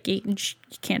animals. Right. Like you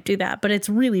can't do that, but it's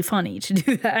really funny to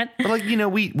do that. But like,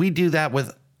 we do that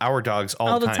with our dogs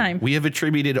all the time. We have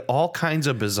attributed all kinds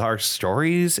of bizarre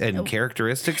stories and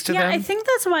characteristics to them. I think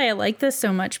that's why I like this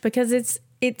so much, because it's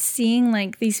seeing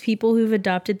like these people who've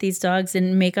adopted these dogs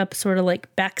and make up sort of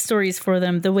like backstories for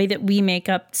them the way that we make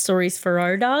up stories for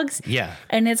our dogs. Yeah.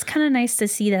 And it's kind of nice to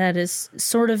see that as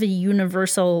sort of a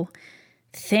universal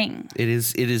thing. It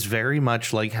is very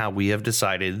much like how we have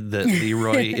decided that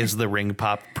Leroy is the ring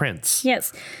pop prince.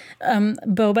 Yes.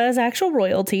 Boba is actual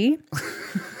royalty.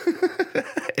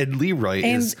 And Leroy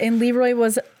is... And Leroy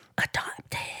was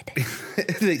adopted.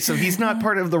 So he's not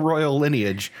part of the royal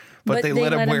lineage, but they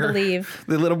let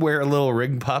him wear a little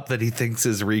ring pop that he thinks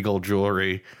is regal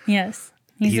jewelry. Yes.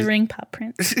 He's a ring pop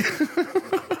prince.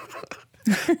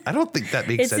 I don't think that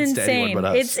makes sense to anyone but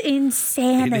us. It's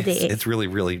insanity. It's really,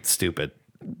 really stupid.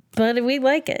 But we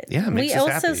like it. Yeah, it makes us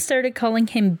also happy. Started calling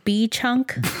him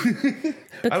B-Chunk.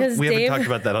 Because we haven't talked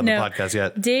about that on the podcast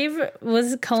yet. Dave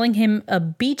was calling him a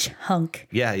beach hunk.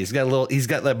 Yeah, he's got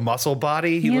that muscle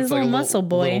body. He looks like a muscle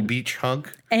boy. Little beach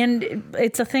hunk. And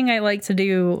it's a thing I like to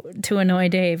do to annoy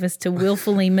Dave, is to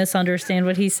willfully misunderstand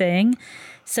what he's saying.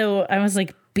 So I was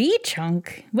like,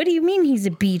 B-Chunk? What do you mean he's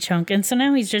a B-Chunk? And so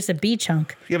now he's just a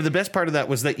B-Chunk. Yeah, but the best part of that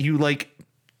was that you went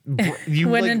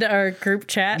into our group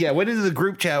chat. Yeah, went into the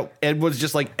group chat and was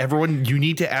just like, everyone, you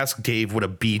need to ask Dave what a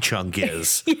B-Chunk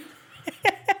is.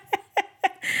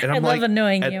 And I love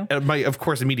annoying you. And of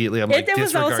course, immediately I'm like, it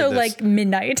was also this. like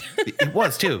midnight. It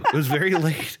was too. It was very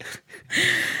late.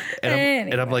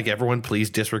 And I'm like, everyone, please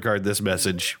disregard this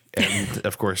message. And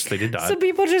of course, they did not. So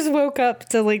people just woke up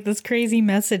to like this crazy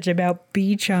message about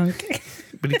B-Chunk.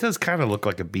 But he does kind of look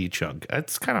like a B-Chunk.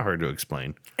 It's kind of hard to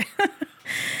explain.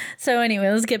 So anyway,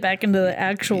 let's get back into the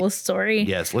actual story.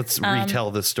 Yes, let's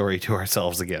retell this story to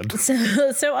ourselves again.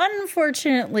 So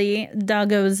unfortunately,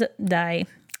 doggos die.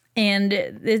 And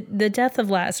the death of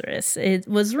Lazarus, it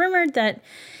was rumored that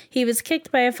he was kicked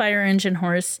by a fire engine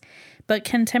horse, but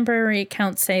contemporary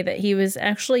accounts say that he was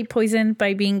actually poisoned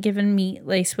by being given meat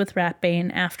laced with rat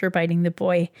bane after biting the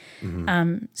boy.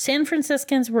 Mm-hmm. San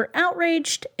Franciscans were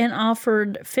outraged and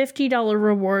offered $50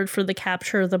 reward for the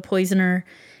capture of the poisoner.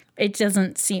 It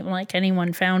doesn't seem like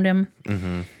anyone found him.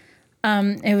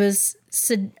 Mm-hmm. It was...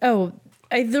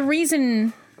 the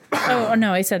reason... Oh,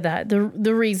 no, I said that. The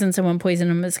reason someone poisoned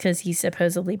him is because he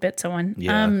supposedly bit someone.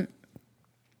 Yeah.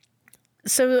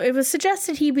 So it was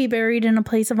suggested he be buried in a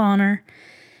place of honor.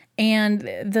 And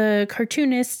the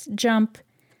cartoonist Jump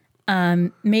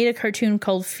made a cartoon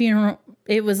called Funeral.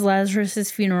 It was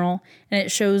Lazarus's funeral. And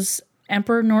it shows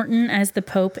Emperor Norton as the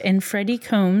Pope and Freddie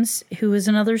Combs, who was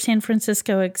another San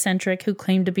Francisco eccentric who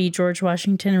claimed to be George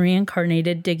Washington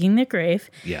reincarnated, digging the grave.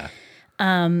 Yeah.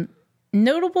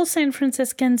 Notable San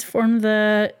Franciscans formed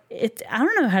I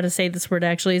don't know how to say this word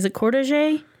actually. Is it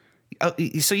cortege? Oh,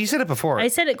 so you said it before. I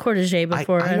said it cortege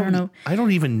before. I don't know. I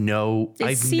don't even know.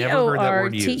 It's I've never heard that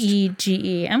word used.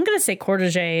 Cortege. I'm going to say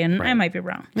cortege, and I might be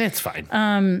wrong. It's fine.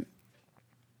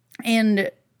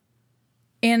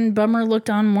 And Bummer looked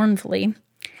on mournfully.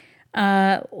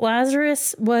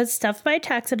 Lazarus was stuffed by a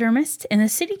taxidermist, and the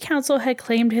city council had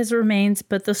claimed his remains,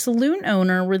 but the saloon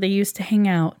owner where they used to hang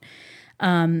out,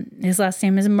 his last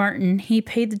name is Martin, he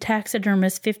paid the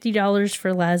taxidermist $50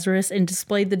 for Lazarus and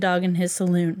displayed the dog in his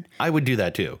saloon. I would do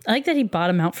that too. I like that he bought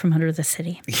him out from under the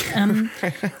city.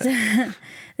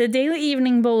 The Daily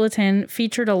Evening Bulletin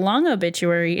featured a long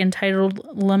obituary entitled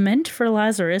Lament for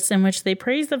Lazarus, in which they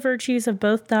praised the virtues of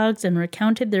both dogs and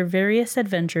recounted their various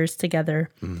adventures together.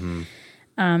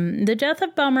 The death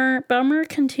of Bummer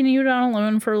continued on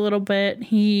alone for a little bit.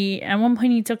 At one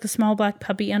point, he took a small black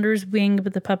puppy under his wing,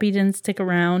 but the puppy didn't stick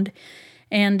around.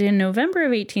 And in November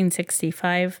of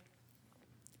 1865,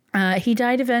 he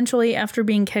died eventually after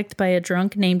being kicked by a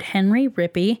drunk named Henry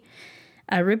Rippey.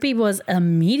 Rippey was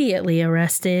immediately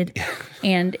arrested,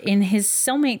 and in his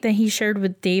cellmate that he shared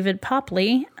with David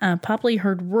Popley, Popley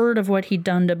heard word of what he'd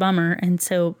done to Bummer, and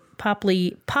so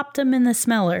Popley popped him in the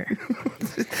smeller.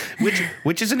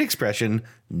 which is an expression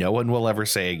no one will ever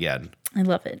say again. I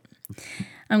love it.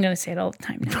 I'm going to say it all the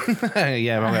time now.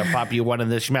 Yeah, I'm going to pop you one in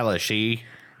the smeller, she.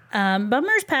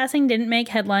 Bummer's passing didn't make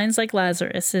headlines like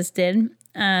Lazarus's did.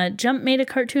 Jump made a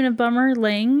cartoon of Bummer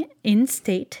laying in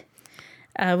state,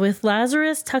 with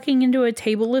Lazarus tucking into a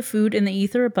table of food in the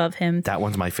ether above him. That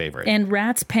one's my favorite. And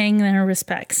rats paying their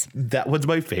respects. That one's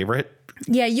my favorite.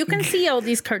 Yeah, you can see all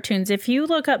these cartoons. If you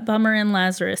look up Bummer and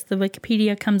Lazarus, the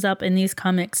Wikipedia comes up and these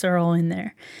comics are all in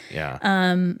there. Yeah.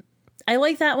 I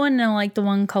like that one, and I like the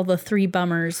one called The Three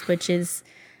Bummers, which is...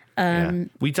 yeah.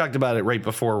 We talked about it right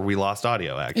before we lost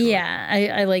audio, actually.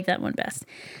 Yeah, I like that one best.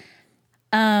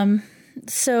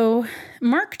 So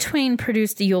Mark Twain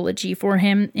produced a eulogy for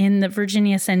him in the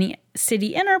Virginia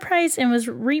City Enterprise and was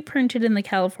reprinted in the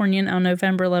Californian on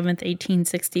November 11th,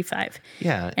 1865.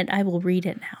 Yeah. And I will read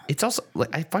it now. It's also,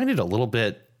 like, I find it a little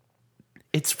bit,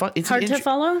 it's fun. It's hard to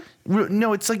follow?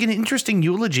 No, it's like an interesting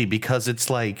eulogy because it's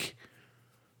like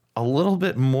a little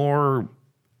bit more,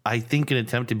 I think, an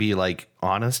attempt to be like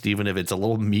honest, even if it's a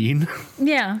little mean.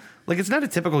 Yeah. Like, it's not a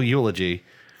typical eulogy.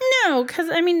 No, because,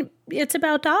 I mean, it's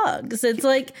about dogs. It's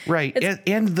like... Right.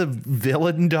 And the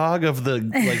villain dog of the,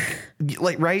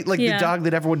 right? Like, yeah. the dog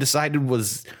that everyone decided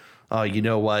was, you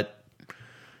know what?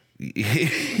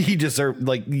 He deserved,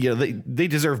 like, you know, they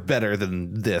deserve better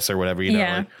than this or whatever, you know?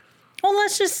 Yeah. Like, Well,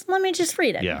 let me just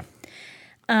read it. yeah.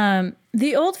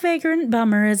 The old vagrant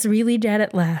Bummer is really dead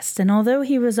at last, and although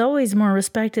he was always more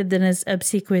respected than his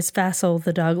obsequious vassal,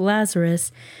 the dog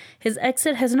Lazarus, his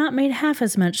exit has not made half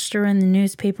as much stir in the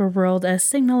newspaper world as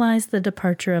signalized the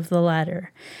departure of the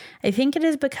latter. I think it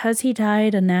is because he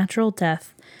died a natural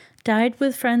death, died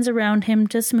with friends around him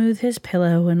to smooth his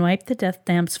pillow and wipe the death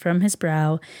damps from his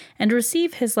brow, and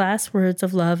receive his last words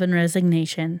of love and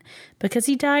resignation, because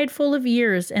he died full of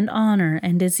years and honor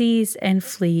and disease and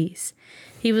fleas.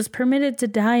 He was permitted to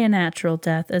die a natural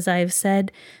death, as I have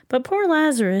said, but poor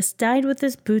Lazarus died with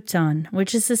his boots on,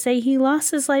 which is to say he lost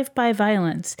his life by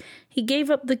violence. He gave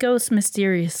up the ghost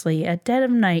mysteriously, at dead of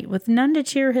night, with none to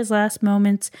cheer his last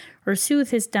moments or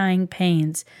soothe his dying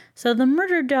pains. So the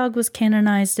murdered dog was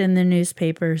canonized in the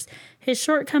newspapers, his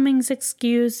shortcomings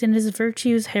excused and his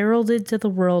virtues heralded to the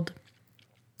world.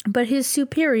 But his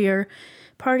superior,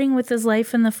 parting with his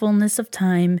life in the fullness of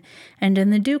time, and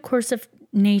in the due course of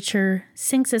nature,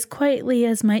 sinks as quietly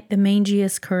as might the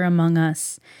mangiest cur among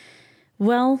us.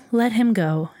 Well, let him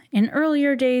go. In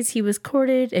earlier days he was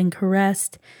courted and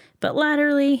caressed, but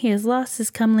latterly he has lost his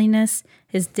comeliness,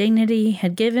 his dignity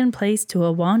had given place to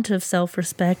a want of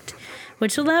self-respect,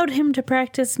 which allowed him to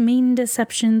practice mean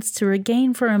deceptions to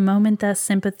regain for a moment that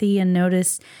sympathy and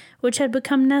notice which had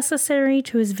become necessary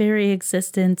to his very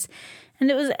existence, and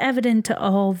it was evident to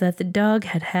all that the dog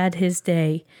had had his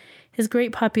day. His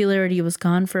great popularity was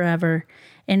gone forever.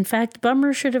 In fact,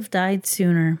 Bummer should have died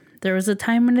sooner. There was a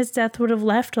time when his death would have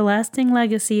left a lasting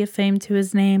legacy of fame to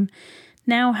his name.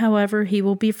 Now, however, he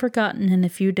will be forgotten in a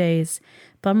few days.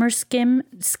 Bummer's skin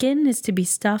is to be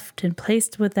stuffed and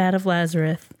placed with that of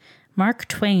Lazarus. Mark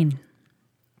Twain.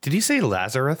 Did you say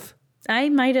Lazarus? I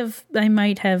might have.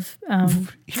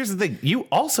 Here's the thing. You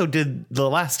also did the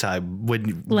last time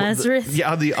when Lazarus.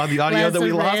 On the audio Lazarus. that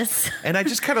we lost, and I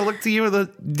just kind of looked at you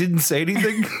and didn't say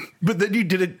anything, but then you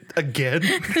did it again.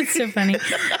 It's so funny.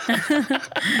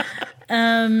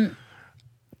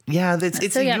 Yeah,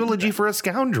 it's a eulogy for a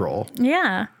scoundrel.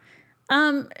 Yeah.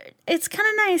 It's kind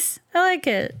of nice. I like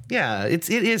it. Yeah, it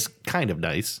is kind of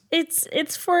nice.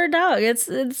 It's for a dog.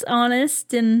 It's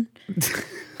honest and.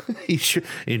 He should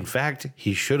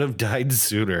have died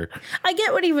sooner. I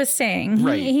get what he was saying.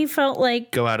 Right. He felt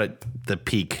like go out at the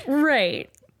peak. Right.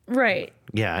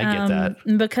 Yeah, I get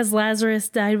that. Because Lazarus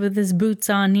died with his boots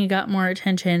on, he got more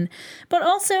attention. But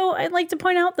also, I'd like to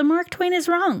point out that Mark Twain is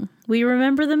wrong. We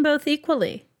remember them both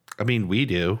equally. I mean, we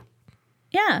do.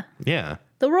 Yeah. Yeah.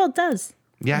 The world does.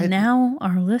 Yeah. Now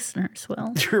our listeners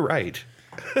will. You're right.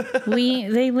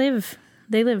 They live.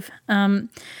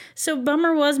 So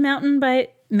Bummer was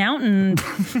Mountain.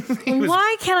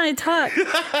 Why can't I talk?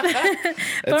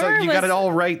 It's like you got it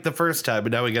all right the first time,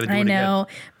 but now we got to do it again. I know.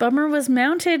 Bummer was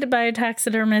mounted by a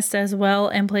taxidermist as well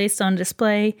and placed on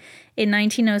display. In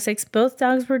 1906, both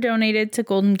dogs were donated to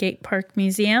Golden Gate Park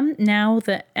Museum, now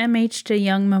the M.H.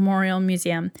 DeYoung Memorial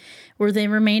Museum, where they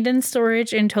remained in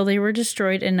storage until they were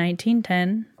destroyed in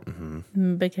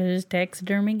 1910, because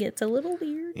taxidermy gets a little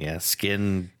weird. Yeah,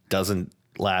 skin doesn't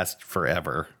last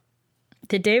forever.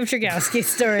 The Dave Dragowski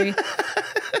story.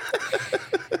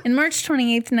 In March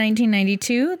 28th,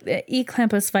 1992, the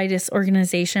Eclampus Vitus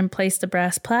organization placed a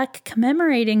brass plaque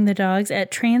commemorating the dogs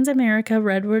at Transamerica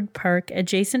Redwood Park,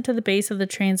 adjacent to the base of the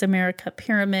Transamerica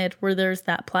Pyramid, where there's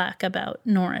that plaque about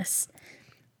Norris.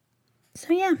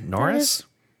 So yeah. Norris?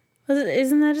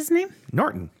 Isn't that his name?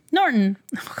 Norton. Norton.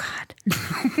 Oh, God.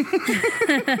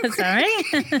 Sorry.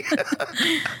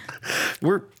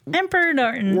 We're Emperor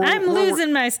Norton. I'm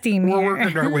losing my steam here. We're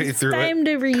working our way through Time it.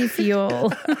 to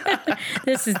refuel.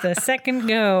 This is the second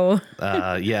go.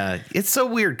 Yeah, it's so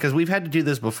weird because we've had to do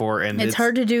this before, and It's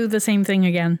hard to do the same thing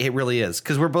again. It really is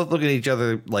because we're both looking at each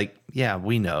other like, yeah,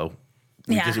 we know.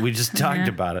 We just talked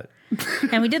about it.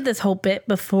 And we did this whole bit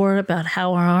before about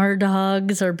how our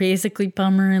dogs are basically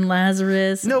Bummer and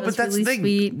Lazarus. No, It but was that's really the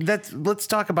thing. sweet. Let's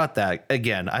talk about that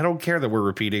again. I don't care that we're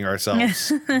repeating ourselves.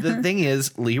 The thing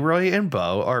is, Leroy and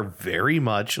Bo are very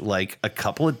much like a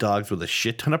couple of dogs with a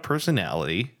shit ton of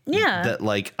personality. Yeah. That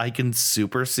like I can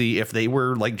super see if they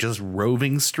were like just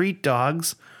roving street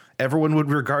dogs, everyone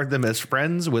would regard them as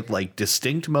friends with like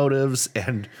distinct motives,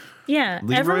 and Yeah.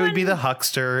 Leroy would be the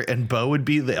huckster and Bo would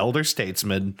be the elder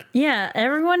statesman. Yeah.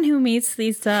 Everyone who meets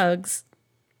these dogs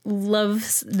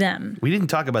loves them. We didn't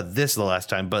talk about this the last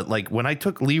time, but like when I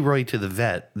took Leroy to the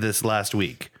vet this last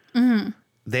week,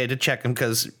 they had to check him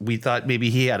because we thought maybe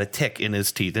he had a tick in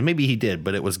his teeth, and maybe he did,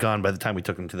 but it was gone by the time we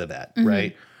took him to the vet,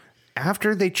 right?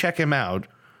 After they check him out,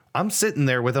 I'm sitting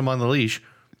there with him on the leash.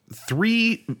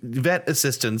 3 vet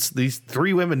assistants, these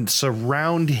 3 women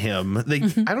surround him.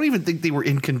 I don't even think they were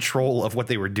in control of what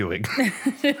they were doing.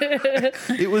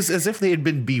 It was as if they had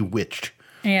been bewitched.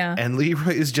 Yeah. And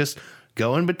Leroy is just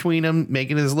going between them,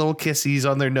 making his little kissies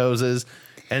on their noses.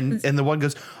 And the one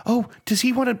goes, "Oh, does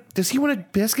he want a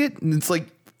biscuit?" And it's like,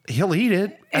 he'll eat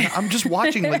it. And I'm just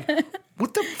watching like,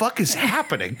 what the fuck is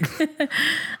happening?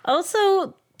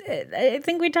 Also, I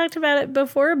think we talked about it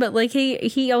before, but like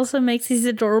he also makes these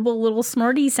adorable little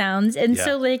smarty sounds. And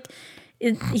so like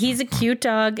he's a cute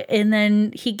dog, and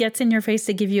then he gets in your face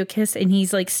to give you a kiss, and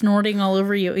he's like snorting all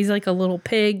over you. He's like a little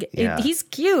pig. Yeah. He's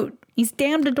cute. He's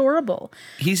damned adorable.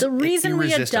 He's the reason we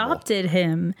irresistible. adopted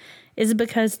him is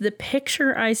because the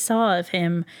picture I saw of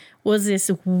him was this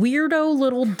weirdo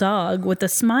little dog with a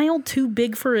smile too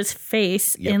big for his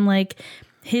face, and like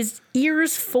his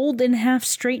ears fold in half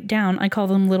straight down. I call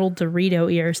them little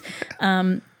Dorito ears.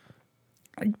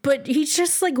 But he's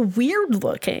just like weird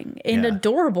looking and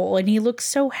adorable, and he looks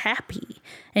so happy,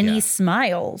 and he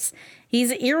smiles.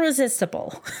 He's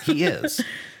irresistible. He is.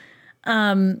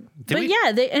 And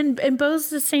Bo's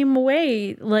the same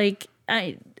way. Like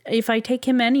if I take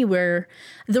him anywhere,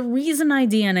 the reason I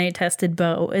DNA tested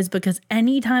Bo is because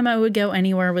anytime I would go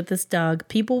anywhere with this dog,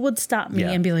 people would stop me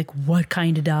and be like, "What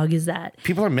kind of dog is that?"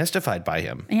 People are mystified by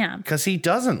him. Yeah. Because he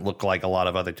doesn't look like a lot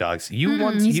of other dogs.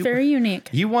 He's very unique.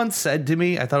 You once said to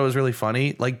me, I thought it was really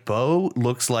funny, like Bo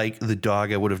looks like the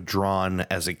dog I would have drawn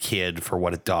as a kid for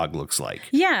what a dog looks like.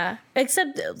 Yeah,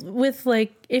 except with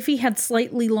like if he had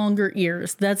slightly longer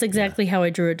ears. That's exactly how I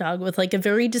drew a dog, with like a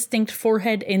very distinct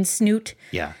forehead and snoot.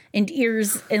 Yeah. And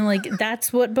ears, and like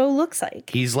that's what Bo looks like.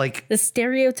 He's like The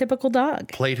stereotypical dog.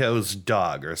 Plato's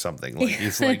dog or something. Like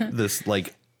he's like this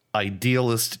like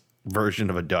idealist version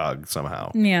of a dog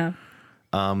somehow. Yeah.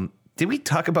 Did we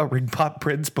talk about Ring Pop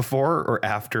Prince before or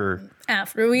after?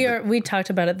 After we talked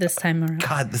about it this time around.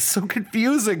 God, this is so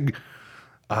confusing.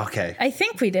 Okay. I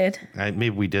think we did. Maybe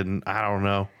we didn't. I don't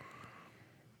know.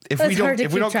 If It's we hard to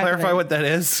don't keep track of clarify it. what that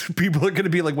is, people are going to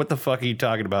be like, "What the fuck are you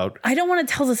talking about?" I don't want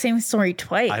to tell the same story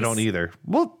twice. I don't either.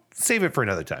 We'll save it for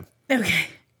another time. Okay.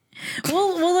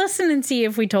 We'll listen and see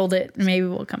if we told it. Maybe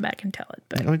we'll come back and tell it.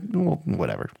 But Well,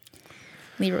 whatever.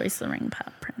 Leroy's the Ring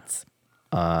Pop Prince.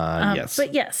 Yes.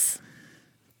 But yes.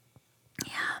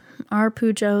 Yeah. Our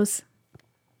Pujos.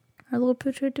 Our little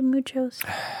Pucho de Muchos.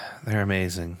 They're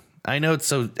amazing. I know it's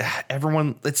so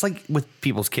everyone. It's like with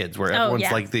people's kids, where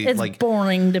everyone's like it's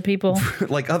boring to people.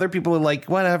 like other people are like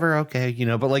whatever, okay,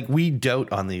 but like we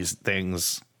dote on these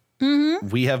things. Mm-hmm.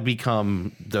 We have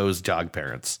become those dog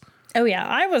parents. Oh yeah,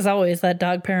 I was always that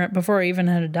dog parent before I even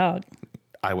had a dog.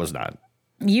 I was not.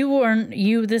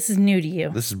 This is new to you.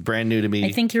 This is brand new to me.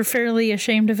 I think you're fairly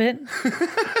ashamed of it.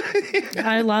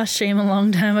 I lost shame a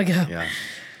long time ago. Yeah.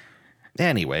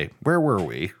 Anyway, where were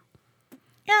we?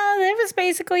 Yeah, that was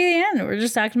basically the end. We're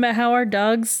just talking about how our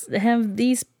dogs have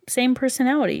these same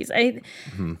personalities.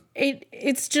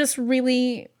 It's just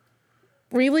really,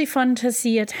 really fun to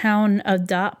see a town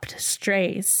adopt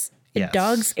strays, Yes.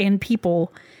 dogs and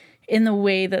people, in the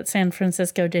way that San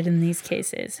Francisco did in these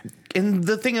cases. And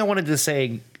the thing I wanted to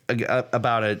say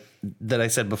about it that I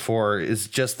said before is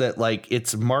just that, like,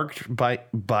 it's marked by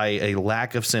a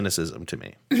lack of cynicism to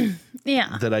me.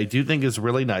 Yeah. That I do think is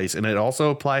really nice, and it also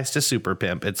applies to Super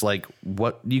Pimp. It's like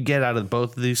what you get out of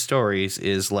both of these stories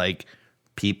is like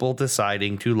people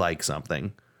deciding to like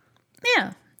something.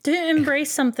 Yeah. To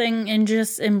embrace something and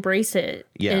just embrace it.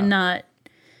 Yeah. And not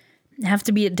have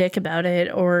to be a dick about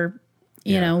it or,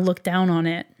 you know, look down on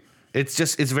it. It's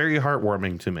very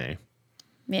heartwarming to me.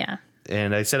 Yeah.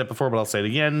 And I said it before, but I'll say it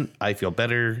again. I feel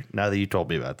better now that you told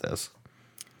me about this.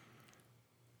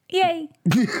 Yay.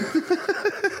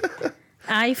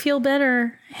 I feel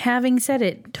better having said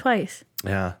it twice.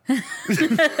 Yeah.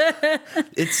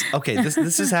 It's okay. This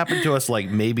has happened to us like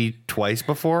maybe twice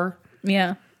before.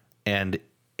 Yeah. And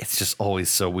it's just always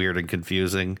so weird and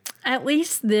confusing. At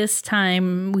least this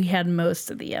time we had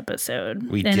most of the episode.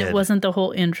 We and did. It wasn't the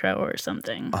whole intro or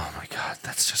something. Oh my God.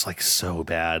 That's just like so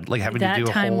bad. Like having That to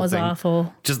do a time whole was thing.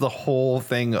 awful. Just the whole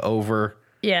thing over.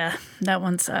 Yeah, that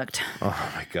one sucked.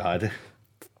 Oh my God.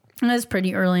 It was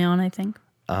pretty early on, I think.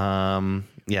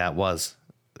 Yeah, it was.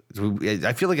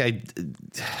 I feel like I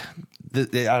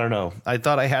don't know. I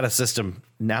thought I had a system.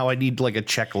 Now I need like a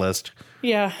checklist.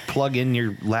 Yeah. Plug in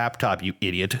your laptop, you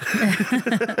idiot.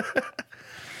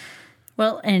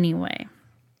 Well, anyway.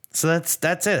 So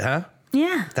that's it, huh?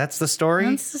 Yeah. That's the story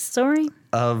That's the story.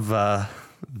 of the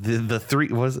three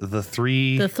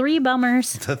The three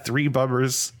bummers. the three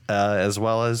bummers as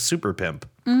well as Super Pimp.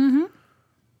 Mm-hmm.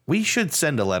 We should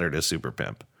send a letter to Super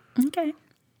Pimp. Okay.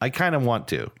 I kind of want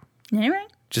to. All right.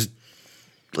 Just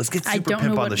let's get I Super don't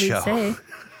Pimp know on what the we'd show. say.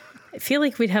 I feel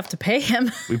like we'd have to pay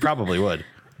him. We probably would.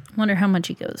 Wonder how much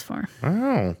he goes for.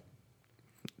 Oh.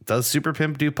 Does Super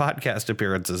Pimp do podcast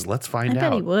appearances? Let's find I bet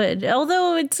out. he would.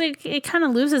 Although it kind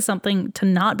of loses something to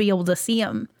not be able to see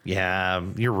him. Yeah,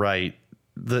 you're right.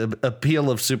 The appeal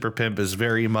of Super Pimp is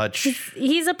very much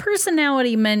He's a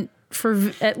personality meant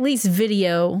for at least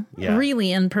video. Yeah.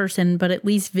 Really in person, but at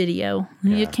least video.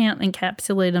 Yeah. You can't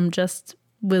encapsulate him just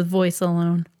with voice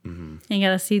alone. Mm-hmm. You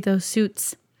gotta see those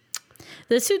suits.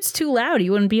 The suit's too loud.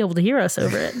 You wouldn't be able to hear us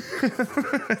over it.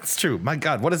 It's true. My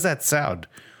God, what does that sound?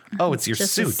 Oh, it's your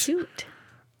Just suit. a suit.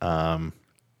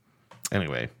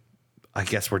 Anyway, I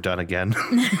guess we're done again.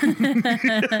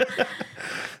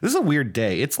 This is a weird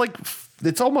day. It's like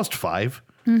it's almost 5.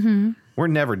 Mm-hmm. We're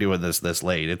never doing this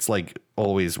late. It's like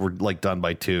always we're like done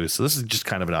by 2. So this is just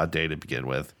kind of an odd day to begin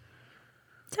with.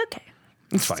 It's okay.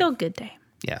 It's fine. Still a good day.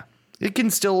 Yeah, it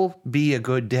can still be a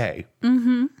good day.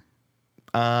 Mm-hmm.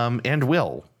 And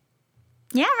will.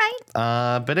 Yeah, right.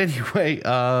 But anyway,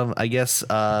 I guess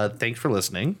thanks for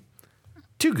listening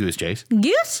to Goose Chase.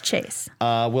 Goose Chase.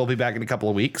 We'll be back in a couple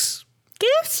of weeks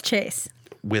Goose Chase.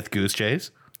 with Goose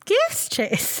Chase. Goose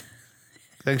Chase.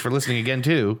 Thanks for listening again,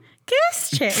 too.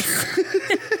 Goose Chase.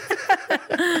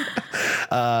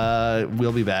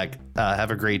 We'll be back.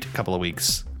 Have a great couple of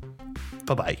weeks.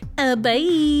 Bye-bye. Bye.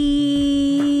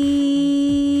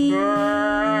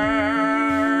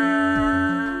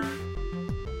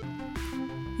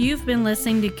 You've been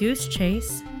listening to Goose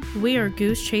Chase. We are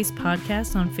Goose Chase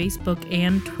Podcast on Facebook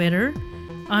and Twitter.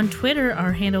 On Twitter,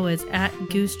 our handle is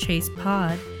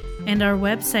 @GooseChasePod, and our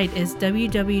website is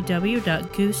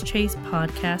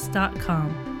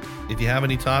www.goosechasepodcast.com. If you have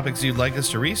any topics you'd like us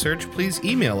to research, please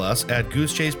email us at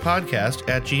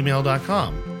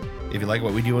goosechasepodcast@gmail.com. If you like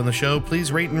what we do on the show,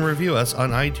 please rate and review us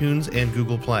on iTunes and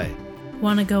Google Play.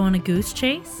 Want to go on a goose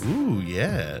chase? Ooh,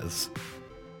 yes.